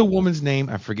 What's the woman's name?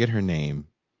 I forget her name,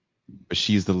 but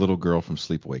she's the little girl from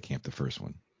Sleepaway Camp, the first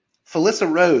one.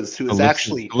 Felissa Rose, who is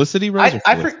actually Felicity Rose or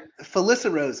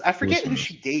Felissa Rose. I forget Felissa who Rose.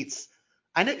 she dates.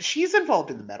 I know she's involved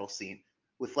in the metal scene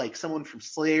with like someone from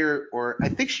Slayer, or I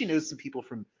think she knows some people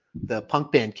from the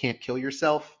punk band Can't Kill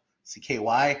Yourself,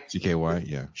 CKY. CKY,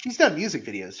 yeah. She's done music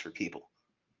videos for people.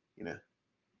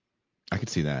 I could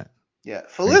see that. Yeah,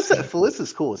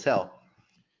 Felissa's cool as hell.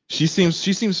 She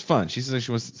seems fun. She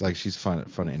seems like she's fun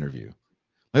to interview.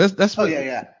 Like that's Oh what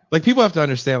yeah. like people have to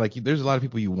understand. Like there's a lot of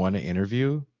people you want to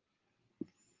interview,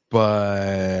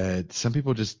 but some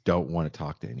people just don't want to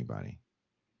talk to anybody,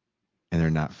 and they're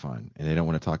not fun, and they don't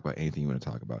want to talk about anything you want to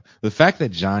talk about. The fact that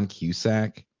John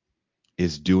Cusack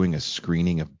is doing a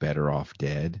screening of Better Off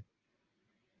Dead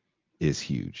is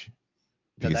huge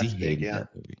because he That's big. hated Yeah.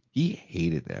 that movie. He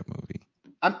hated that movie.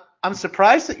 I'm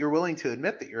surprised that you're willing to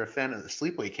admit that you're a fan of the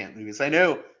Sleepaway Camp movies. I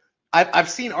know I've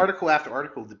seen article after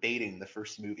article debating the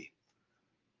first movie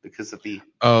because of the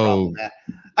problem that.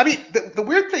 I mean, the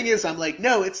weird thing is, I'm like,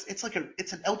 no, it's an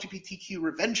LGBTQ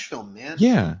revenge film, man.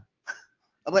 Yeah.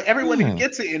 I'm like, everyone who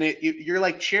gets it in it, you're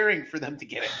like cheering for them to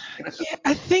get it. Yeah,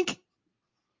 I think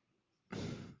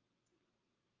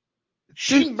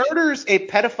she murders a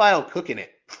pedophile cook in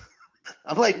it.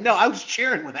 I'm like, no, I was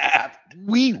cheering when that happened.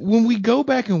 when we go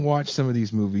back and watch some of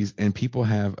these movies and people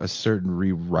have a certain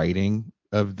rewriting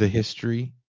of the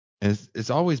history, and it's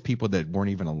always people that weren't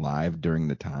even alive during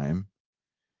the time.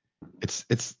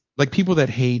 It's like people that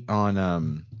hate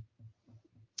on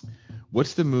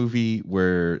what's the movie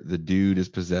where the dude is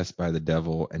possessed by the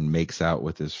devil and makes out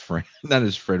with his friend, not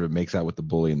his friend, but makes out with the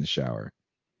bully in the shower.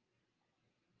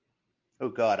 Oh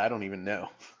God, I don't even know.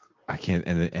 I can't.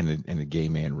 And a gay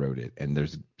man wrote it, and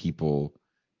there's people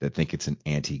that think it's an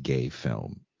anti-gay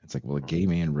film. It's like, well, a gay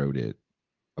man wrote it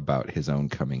about his own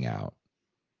coming out,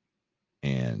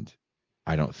 and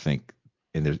I don't think,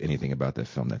 and there's anything about that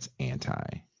film that's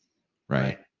anti,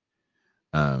 right?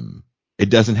 It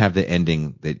doesn't have the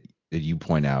ending that you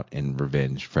point out in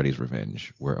Freddy's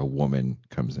Revenge, where a woman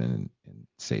comes in and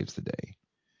saves the day.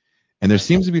 And there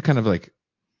seems to be kind of like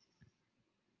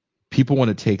people want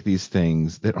to take these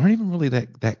things that aren't even really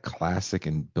that classic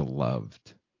and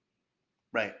beloved.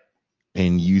 Right.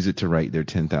 and use it to write their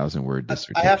 10,000 word I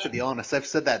dissertation. have to be honest. I've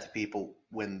said that to people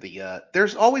when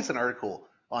there's always an article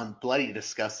on Bloody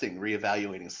Disgusting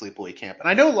reevaluating Sleepaway Camp, and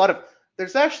I know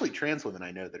there's actually trans women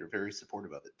I know that are very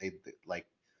supportive of it. They like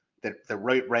they're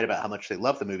right about how much they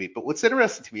love the movie. But what's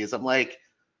interesting to me is I'm like,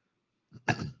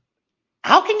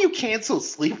 how can you cancel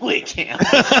Sleepaway Camp?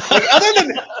 Like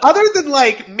other than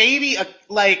like maybe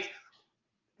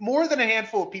more than a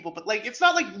handful of people, but like it's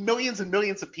not like millions and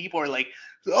millions of people are like,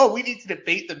 oh, we need to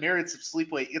debate the merits of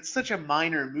Sleepaway. It's such a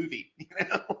minor movie,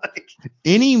 like,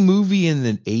 Any movie in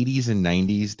the 80s and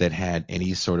 90s that had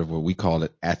any sort of what we called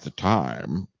it at the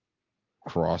time,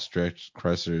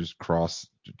 cross-dressers,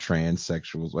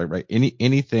 transsexuals, right?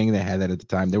 Anything that had that at the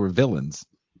time, they were villains.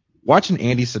 Watch an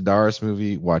Andy Sedaris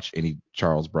movie, watch any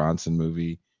Charles Bronson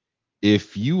movie.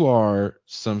 If you are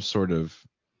some sort of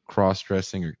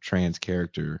cross-dressing or trans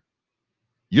character,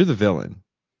 you're the villain.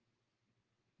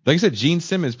 Like I said, Gene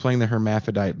Simmons playing the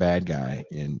hermaphrodite bad guy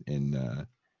in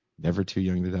Never Too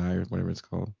Young to Die or whatever it's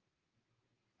called.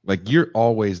 Like you're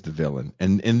always the villain.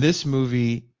 And in this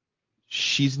movie,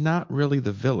 she's not really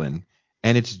the villain,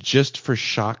 and it's just for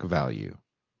shock value.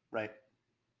 right?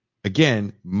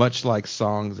 Again, much like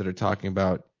songs that are talking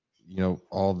about,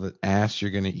 all the ass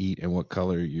you're going to eat and what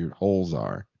color your holes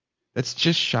are. That's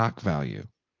just shock value.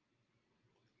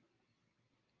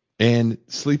 And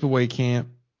Sleepaway Camp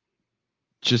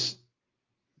just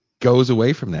goes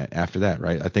away from that after that,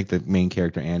 right? I think the main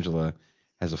character, Angela,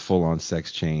 has a full-on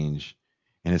sex change,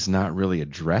 and it's not really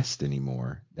addressed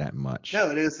anymore that much. No,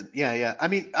 it isn't. Yeah. I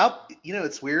mean,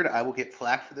 it's weird. I will get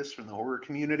flack for this from the horror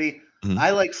community. Mhm.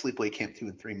 I like Sleepaway Camp 2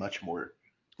 and 3 much more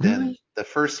than Really? the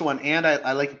first one, and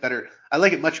I like it better. I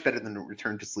like it much better than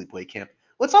Return to Sleepaway Camp.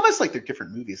 Well, it's almost like they're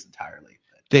different movies entirely.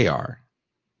 They are.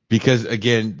 Because,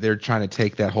 again, they're trying to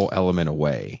take that whole element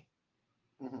away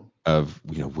of,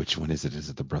 which one is it? Is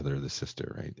it the brother or the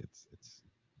sister, right?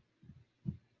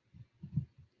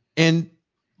 And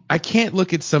I can't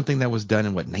look at something that was done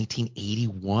in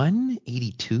 1981,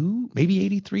 82, maybe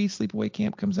 83. Sleepaway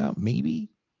Camp comes out, maybe.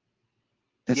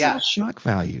 That's all Yeah, shock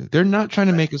value. They're not trying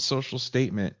to right, make a social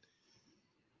statement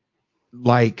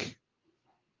like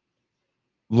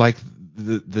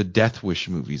the Death Wish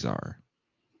movies are,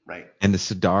 right. and the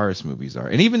Sedaris movies are,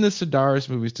 and even the Sedaris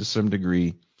movies to some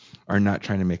degree are not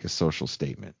trying to make a social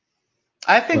statement.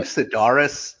 I think But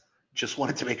Sedaris just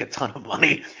wanted to make a ton of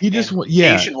money he just and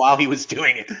yeah. vacation while he was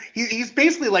doing it. He's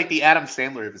basically like the Adam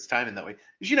Sandler of his time in that way.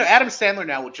 Because Adam Sandler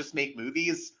now will just make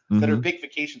movies that are Mm-hmm. big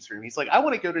vacations for him. He's like, I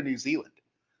want to go to New Zealand.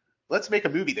 Let's make a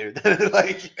movie there.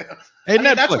 Like, Hey, I mean,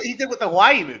 that's Netflix. what he did with the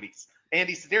Hawaii movies.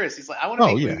 Andy Sedaris. He's like, I want to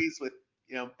Oh make yeah. movies with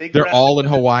big They're breasted all in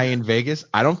women. Hawaii and Vegas.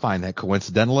 I don't find that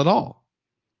coincidental at all.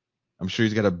 I'm sure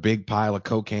he's got a big pile of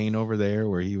cocaine over there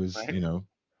where he was, Right?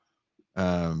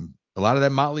 a lot of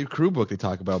that Motley Crue book they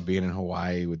talk about being in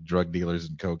Hawaii with drug dealers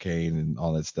and cocaine and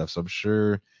all that stuff. So I'm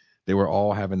sure they were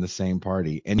all having the same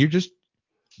party. And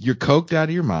you're coked out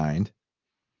of your mind,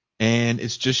 and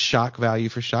it's just shock value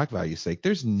for shock value's sake.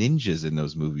 There's ninjas in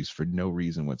those movies for no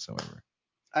reason whatsoever.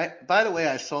 By the way,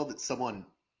 I saw that someone.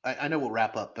 I know we'll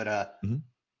wrap up, but Mhm.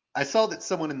 I saw that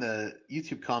someone in the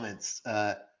YouTube comments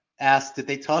asked, did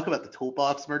they talk about the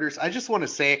toolbox murders? I just want to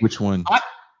say, Which one?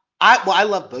 I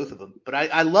love both of them, but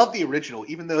I love the original,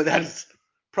 even though that is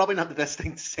probably not the best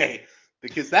thing to say,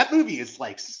 because that movie is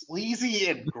like sleazy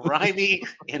and grimy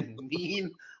and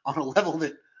mean on a level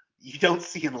that you don't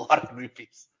see in a lot of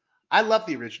movies. I love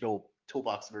the original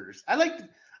Toolbox Murders. I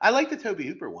like the Toby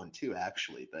Hooper one too,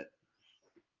 actually, but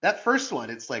that first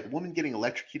one, it's like a woman getting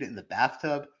electrocuted in the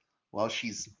bathtub while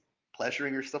she's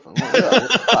pleasuring herself. I'm like, oh,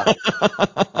 what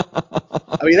the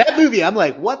fuck? I mean, that movie, I'm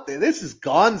like, what? This is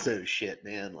Gonzo shit,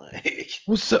 man. Like,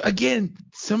 Well, so again,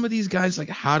 some of these guys, like,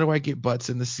 how do I get butts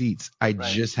in the seats? I right.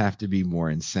 just have to be more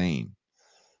insane.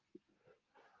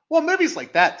 Well, movies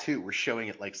like that too were showing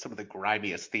at like some of the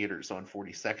grimiest theaters on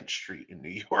 42nd Street in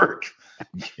New York.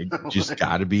 Just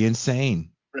got to be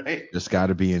insane. Right? Just got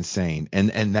to be insane.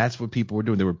 And that's what people were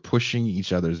doing. They were pushing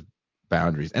each other's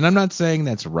boundaries. And I'm not saying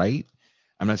that's right.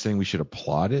 I'm not saying we should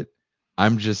applaud it.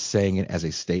 I'm just saying it as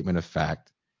a statement of fact.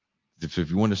 If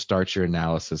you want to start your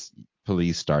analysis,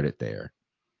 please start it there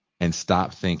and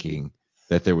stop thinking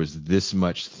that there was this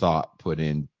much thought put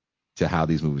in to how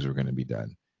these movies were going to be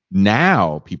done.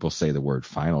 Now people say the word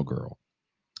final girl.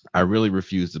 I really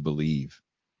refuse to believe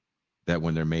that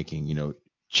when they're making,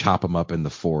 Chop 'em Up in the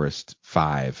Forest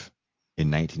 5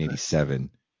 in 1987,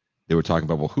 they were talking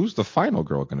about, well, who's the final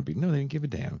girl going to be? No, they didn't give a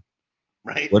damn.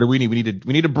 Right? What do we need?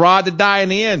 We need a broad to die in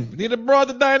the end. We need a broad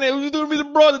to die in the end. Who's going to be the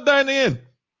broad to die in the end?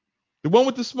 The one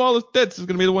with the smallest tits is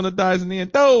going to be the one that dies in the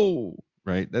end. Oh,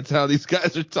 right. That's how these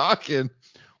guys are talking.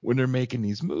 when they're making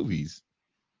these movies.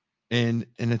 And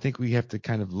I think we have to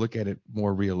kind of look at it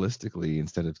more realistically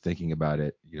instead of thinking about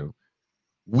it,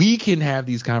 we can have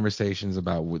these conversations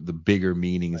about what the bigger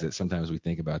meanings that sometimes we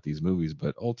think about these movies,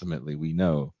 but ultimately we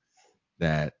know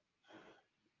that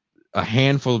a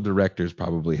handful of directors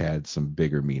probably had some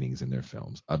bigger meanings in their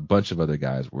films. A bunch of other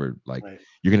guys were like, Right.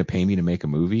 you're going to pay me to make a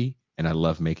movie, and I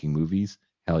love making movies.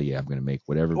 Hell yeah, I'm going to make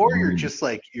whatever Or you're movie. just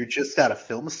like you're just out of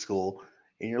film school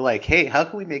and you're like, hey, how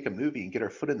can we make a movie and get our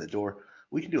foot in the door?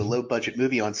 We can do a low budget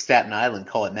movie on Staten Island,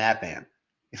 call it Madman.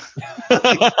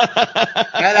 Like,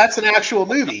 that's an actual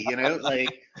movie, Like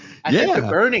I think The Yeah.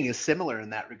 Burning is similar in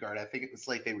that regard. I think it was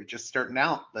like they were just starting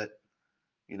out, but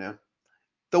you know,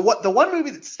 the one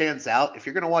movie that stands out, if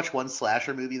you're gonna watch one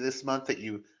slasher movie this month that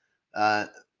you uh,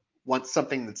 want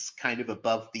something that's kind of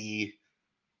above the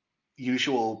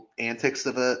usual antics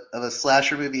of a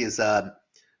slasher movie, is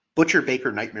Butcher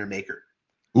Baker Nightmare Maker,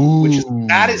 which is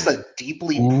that Ooh. is a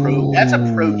deeply that's a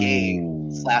pro gay Ooh.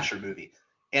 slasher movie.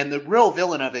 And the real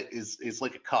villain of it is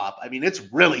like a cop. I mean, it's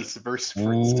really subversive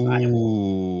for its time.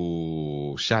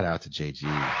 Ooh. Shout out to JG.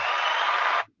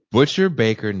 Butcher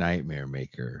Baker Nightmare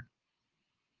Maker.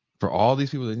 For all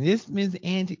these people, this means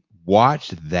anti. Watch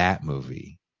that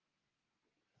movie.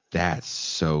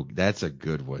 That's a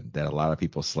good one that a lot of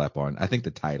people slept on. I think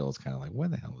the title is kind of like,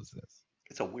 what the hell is this?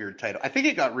 It's a weird title. I think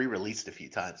it got re-released a few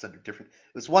times under different.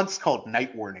 It was once called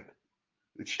Night Warning,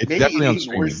 which It's maybe an definitely on even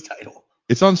streaming. worse title.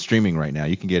 It's on streaming right now.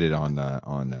 You can get it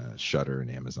on Shudder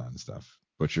and Amazon and stuff.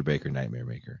 Butcher Baker Nightmare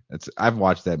Maker. I've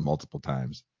watched that multiple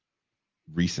times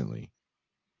recently.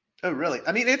 Oh, really?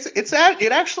 I mean,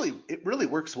 it really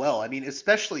works well. I mean,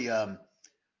 especially Bo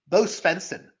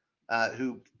Svensson,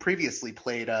 who previously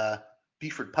played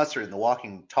Buford Pusser in the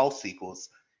Walking Tall sequels.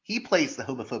 He plays the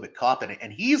homophobic cop in it,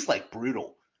 and he's like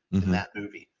brutal in Mm-hmm. that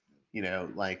movie.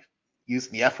 Like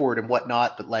using the F word and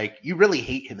whatnot, but like you really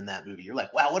hate him in that movie. You're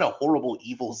like, wow, what a horrible,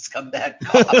 evil scumbag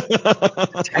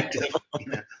cop detective.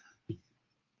 And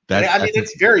that's I mean, that's a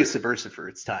it's very subversive for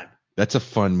its time. that's a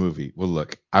fun movie. Well,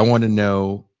 look, I want to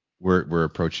know. We're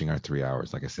approaching our 3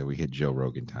 hours. Like I said, we hit Joe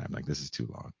Rogan time. Like this is too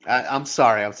long. I'm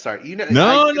sorry. I'm sorry. I No, just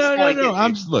no, want no, to no. get you.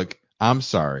 I'm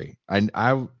sorry.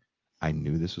 I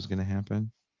knew this was gonna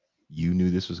happen. You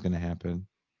knew this was gonna happen,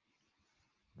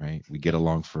 right? We get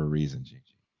along for a reason, JG.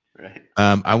 Right.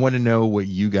 I want to know what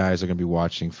you guys are gonna be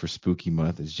watching for Spooky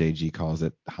Month, as JG calls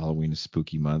it. Halloween is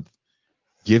Spooky Month.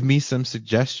 Give me some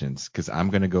suggestions because I'm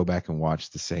gonna go back and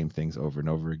watch the same things over and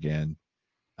over again.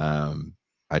 Um,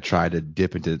 I try to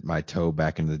dip into my toe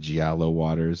back into the Giallo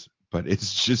waters, but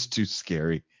it's just too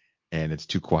scary and it's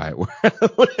too quiet where I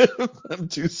live. I'm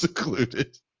too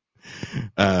secluded.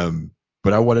 Um,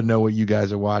 but I want to know what you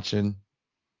guys are watching.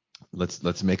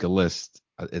 Let's make a list.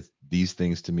 These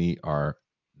things to me are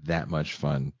that much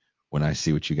fun. When I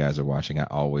see what you guys are watching, I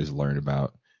always learn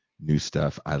about new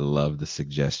stuff. I love the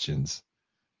suggestions.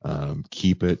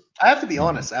 Keep it. I have to be Um,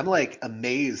 honest. I'm like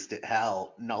amazed at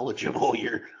how knowledgeable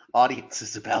your audience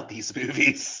is about these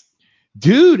movies.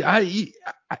 dude, I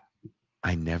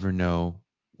I never know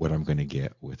what I'm gonna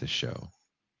get with a show.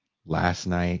 Last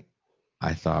night,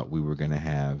 I thought we were gonna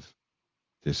have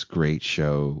this great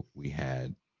show. We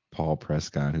had Paul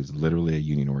Prescott, who's literally a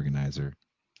union organizer.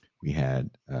 We had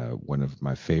one of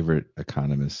my favorite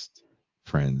economist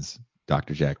friends,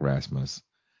 Dr. Jack Rasmus,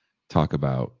 talk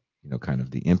about kind of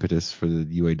the impetus for the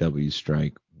UAW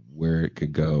strike, where it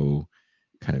could go,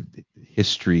 kind of the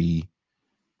history.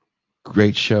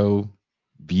 Great show,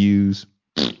 views.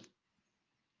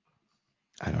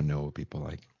 I don't know what people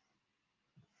like.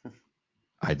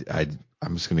 I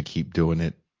I'm just gonna keep doing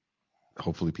it.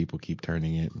 Hopefully, people keep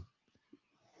turning it.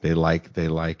 They like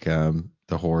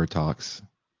the horror talks.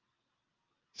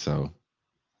 So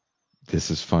this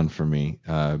is fun for me.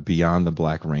 Beyond the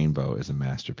Black Rainbow is a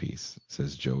masterpiece,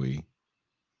 says Joey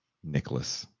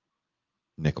Nichols.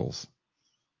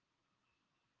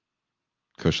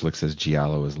 Kushlik says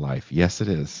Giallo is life. Yes, it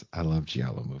is. I love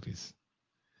Giallo movies.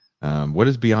 What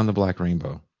is Beyond the Black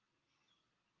Rainbow?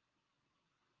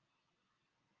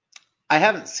 I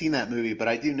haven't seen that movie, but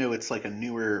I do know it's like a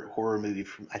newer horror movie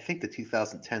from I think the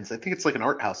 2010s. I think it's like an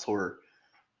art house horror.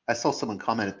 I saw someone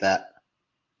comment at that.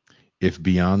 If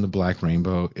Beyond the Black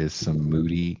Rainbow is some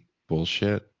moody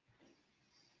bullshit,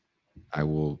 I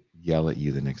will yell at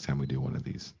you the next time we do one of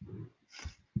these.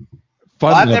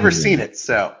 Well, Fun I've never loving seen one. it,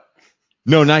 so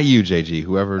No, not you, JG.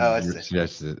 Whoever oh, I see.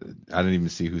 suggested it. I didn't even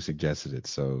see who suggested it.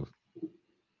 So,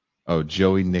 oh,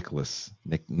 Joey Nicholas.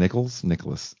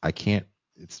 I can't.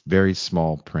 It's very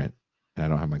small print, and I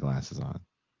don't have my glasses on.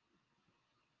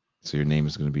 So your name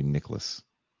is going to be Nicholas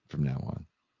from now on.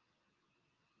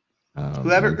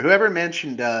 Whoever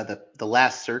mentioned the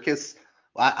Last Circus,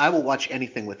 I will watch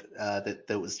anything with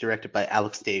that was directed by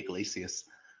Alex de Iglesias,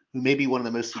 who may be one of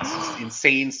the most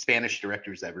insane Spanish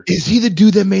directors ever. Is he the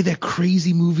dude that made that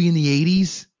crazy movie in the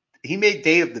 80s? He made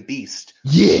Day of the Beast.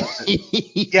 Yeah.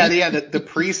 The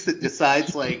priest that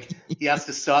decides like he has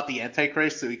to stop the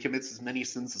Antichrist, so he commits as many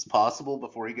sins as possible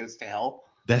before he goes to hell.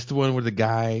 That's the one where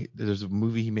there's a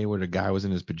movie he made where the guy was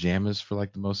in his pajamas for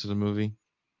like the most of the movie.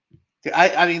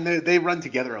 I mean, they run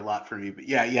together a lot for me, but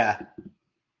yeah.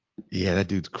 Yeah, that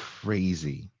dude's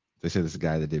crazy. They said this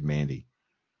guy that did Mandy.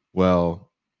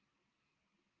 Well,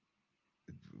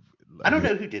 I don't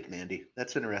know who did Mandy.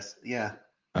 That's interesting. Yeah.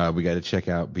 We got to check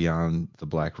out Beyond the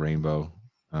Black Rainbow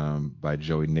by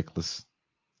Joey Nicholas.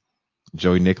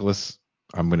 Joey Nicholas.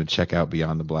 I'm going to check out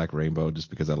Beyond the Black Rainbow just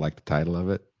because I like the title of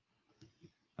it.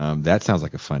 That sounds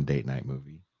like a fun date night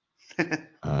movie.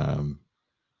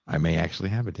 I may actually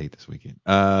have a date this weekend.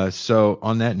 So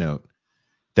on that note,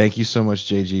 thank you so much,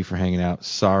 JG, for hanging out.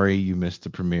 Sorry you missed the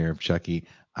premiere of Chucky.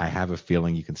 I have a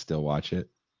feeling you can still watch it.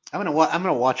 I'm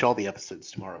gonna watch all the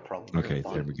episodes tomorrow, probably. Okay,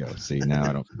 there we go. See, now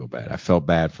I don't feel bad. I felt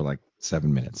bad for like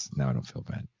 7 minutes. Now I don't feel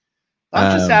bad.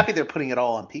 I'm just happy they're putting it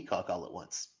all on Peacock all at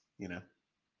once.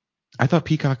 I thought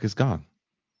Peacock is gone.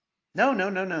 No.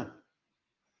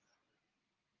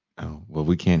 Oh, well,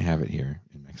 we can't have it here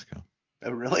in Mexico.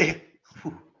 Oh, really?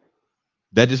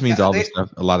 That just means a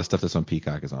lot of stuff that's on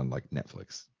Peacock is on like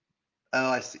Netflix. Oh,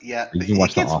 I see. Yeah, You can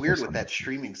watch it gets The weird Office with on that Netflix.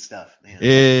 streaming stuff, man.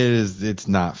 It's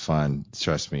not fun.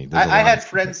 Trust me. I had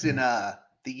friends in the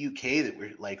UK that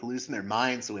were like losing their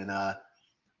minds when the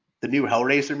new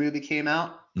Hellraiser movie came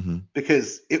out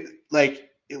because it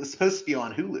was supposed to be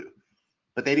on Hulu,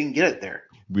 but they didn't get it there.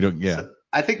 We don't. Yeah. So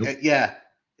I think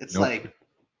it's like.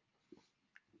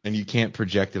 And you can't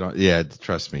project it on. Yeah,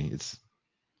 trust me.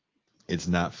 It's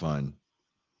not fun.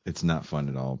 It's not fun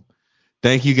at all.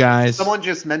 Thank you guys. Someone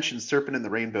just mentioned Serpent in the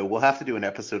Rainbow. We'll have to do an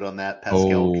episode on that.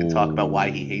 Pascal can talk about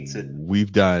why he hates it.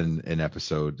 We've done an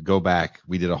episode. Go back.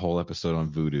 We did a whole episode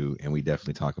on voodoo, and we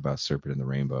definitely talk about Serpent in the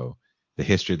Rainbow, the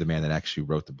history of the man that actually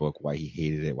wrote the book, why he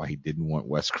hated it, why he didn't want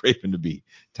Wes Craven to be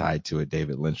tied to it.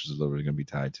 David Lynch was literally going to be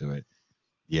tied to it.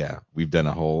 Yeah, we've done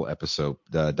a whole episode.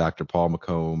 Dr. Paul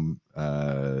McComb,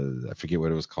 I forget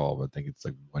what it was called, but I think it's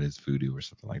like What is Voodoo or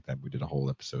something like that. We did a whole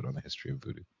episode on the history of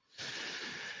voodoo.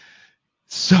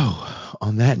 So,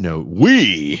 on that note,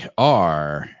 we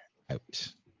are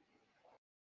out.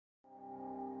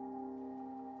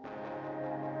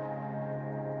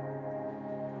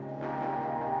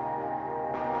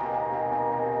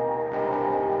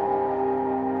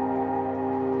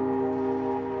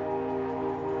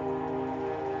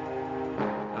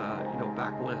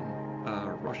 Back when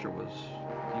Russia was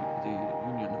the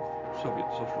Union of Soviet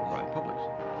Social Republics,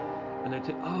 and they'd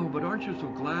say, "Oh, but aren't you so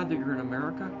glad that you're in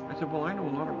America?" I said, "Well, I know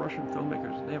a lot of Russian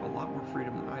filmmakers. They have a lot more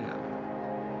freedom than I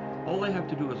have. All they have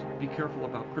to do is be careful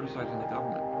about criticizing the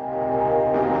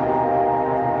government."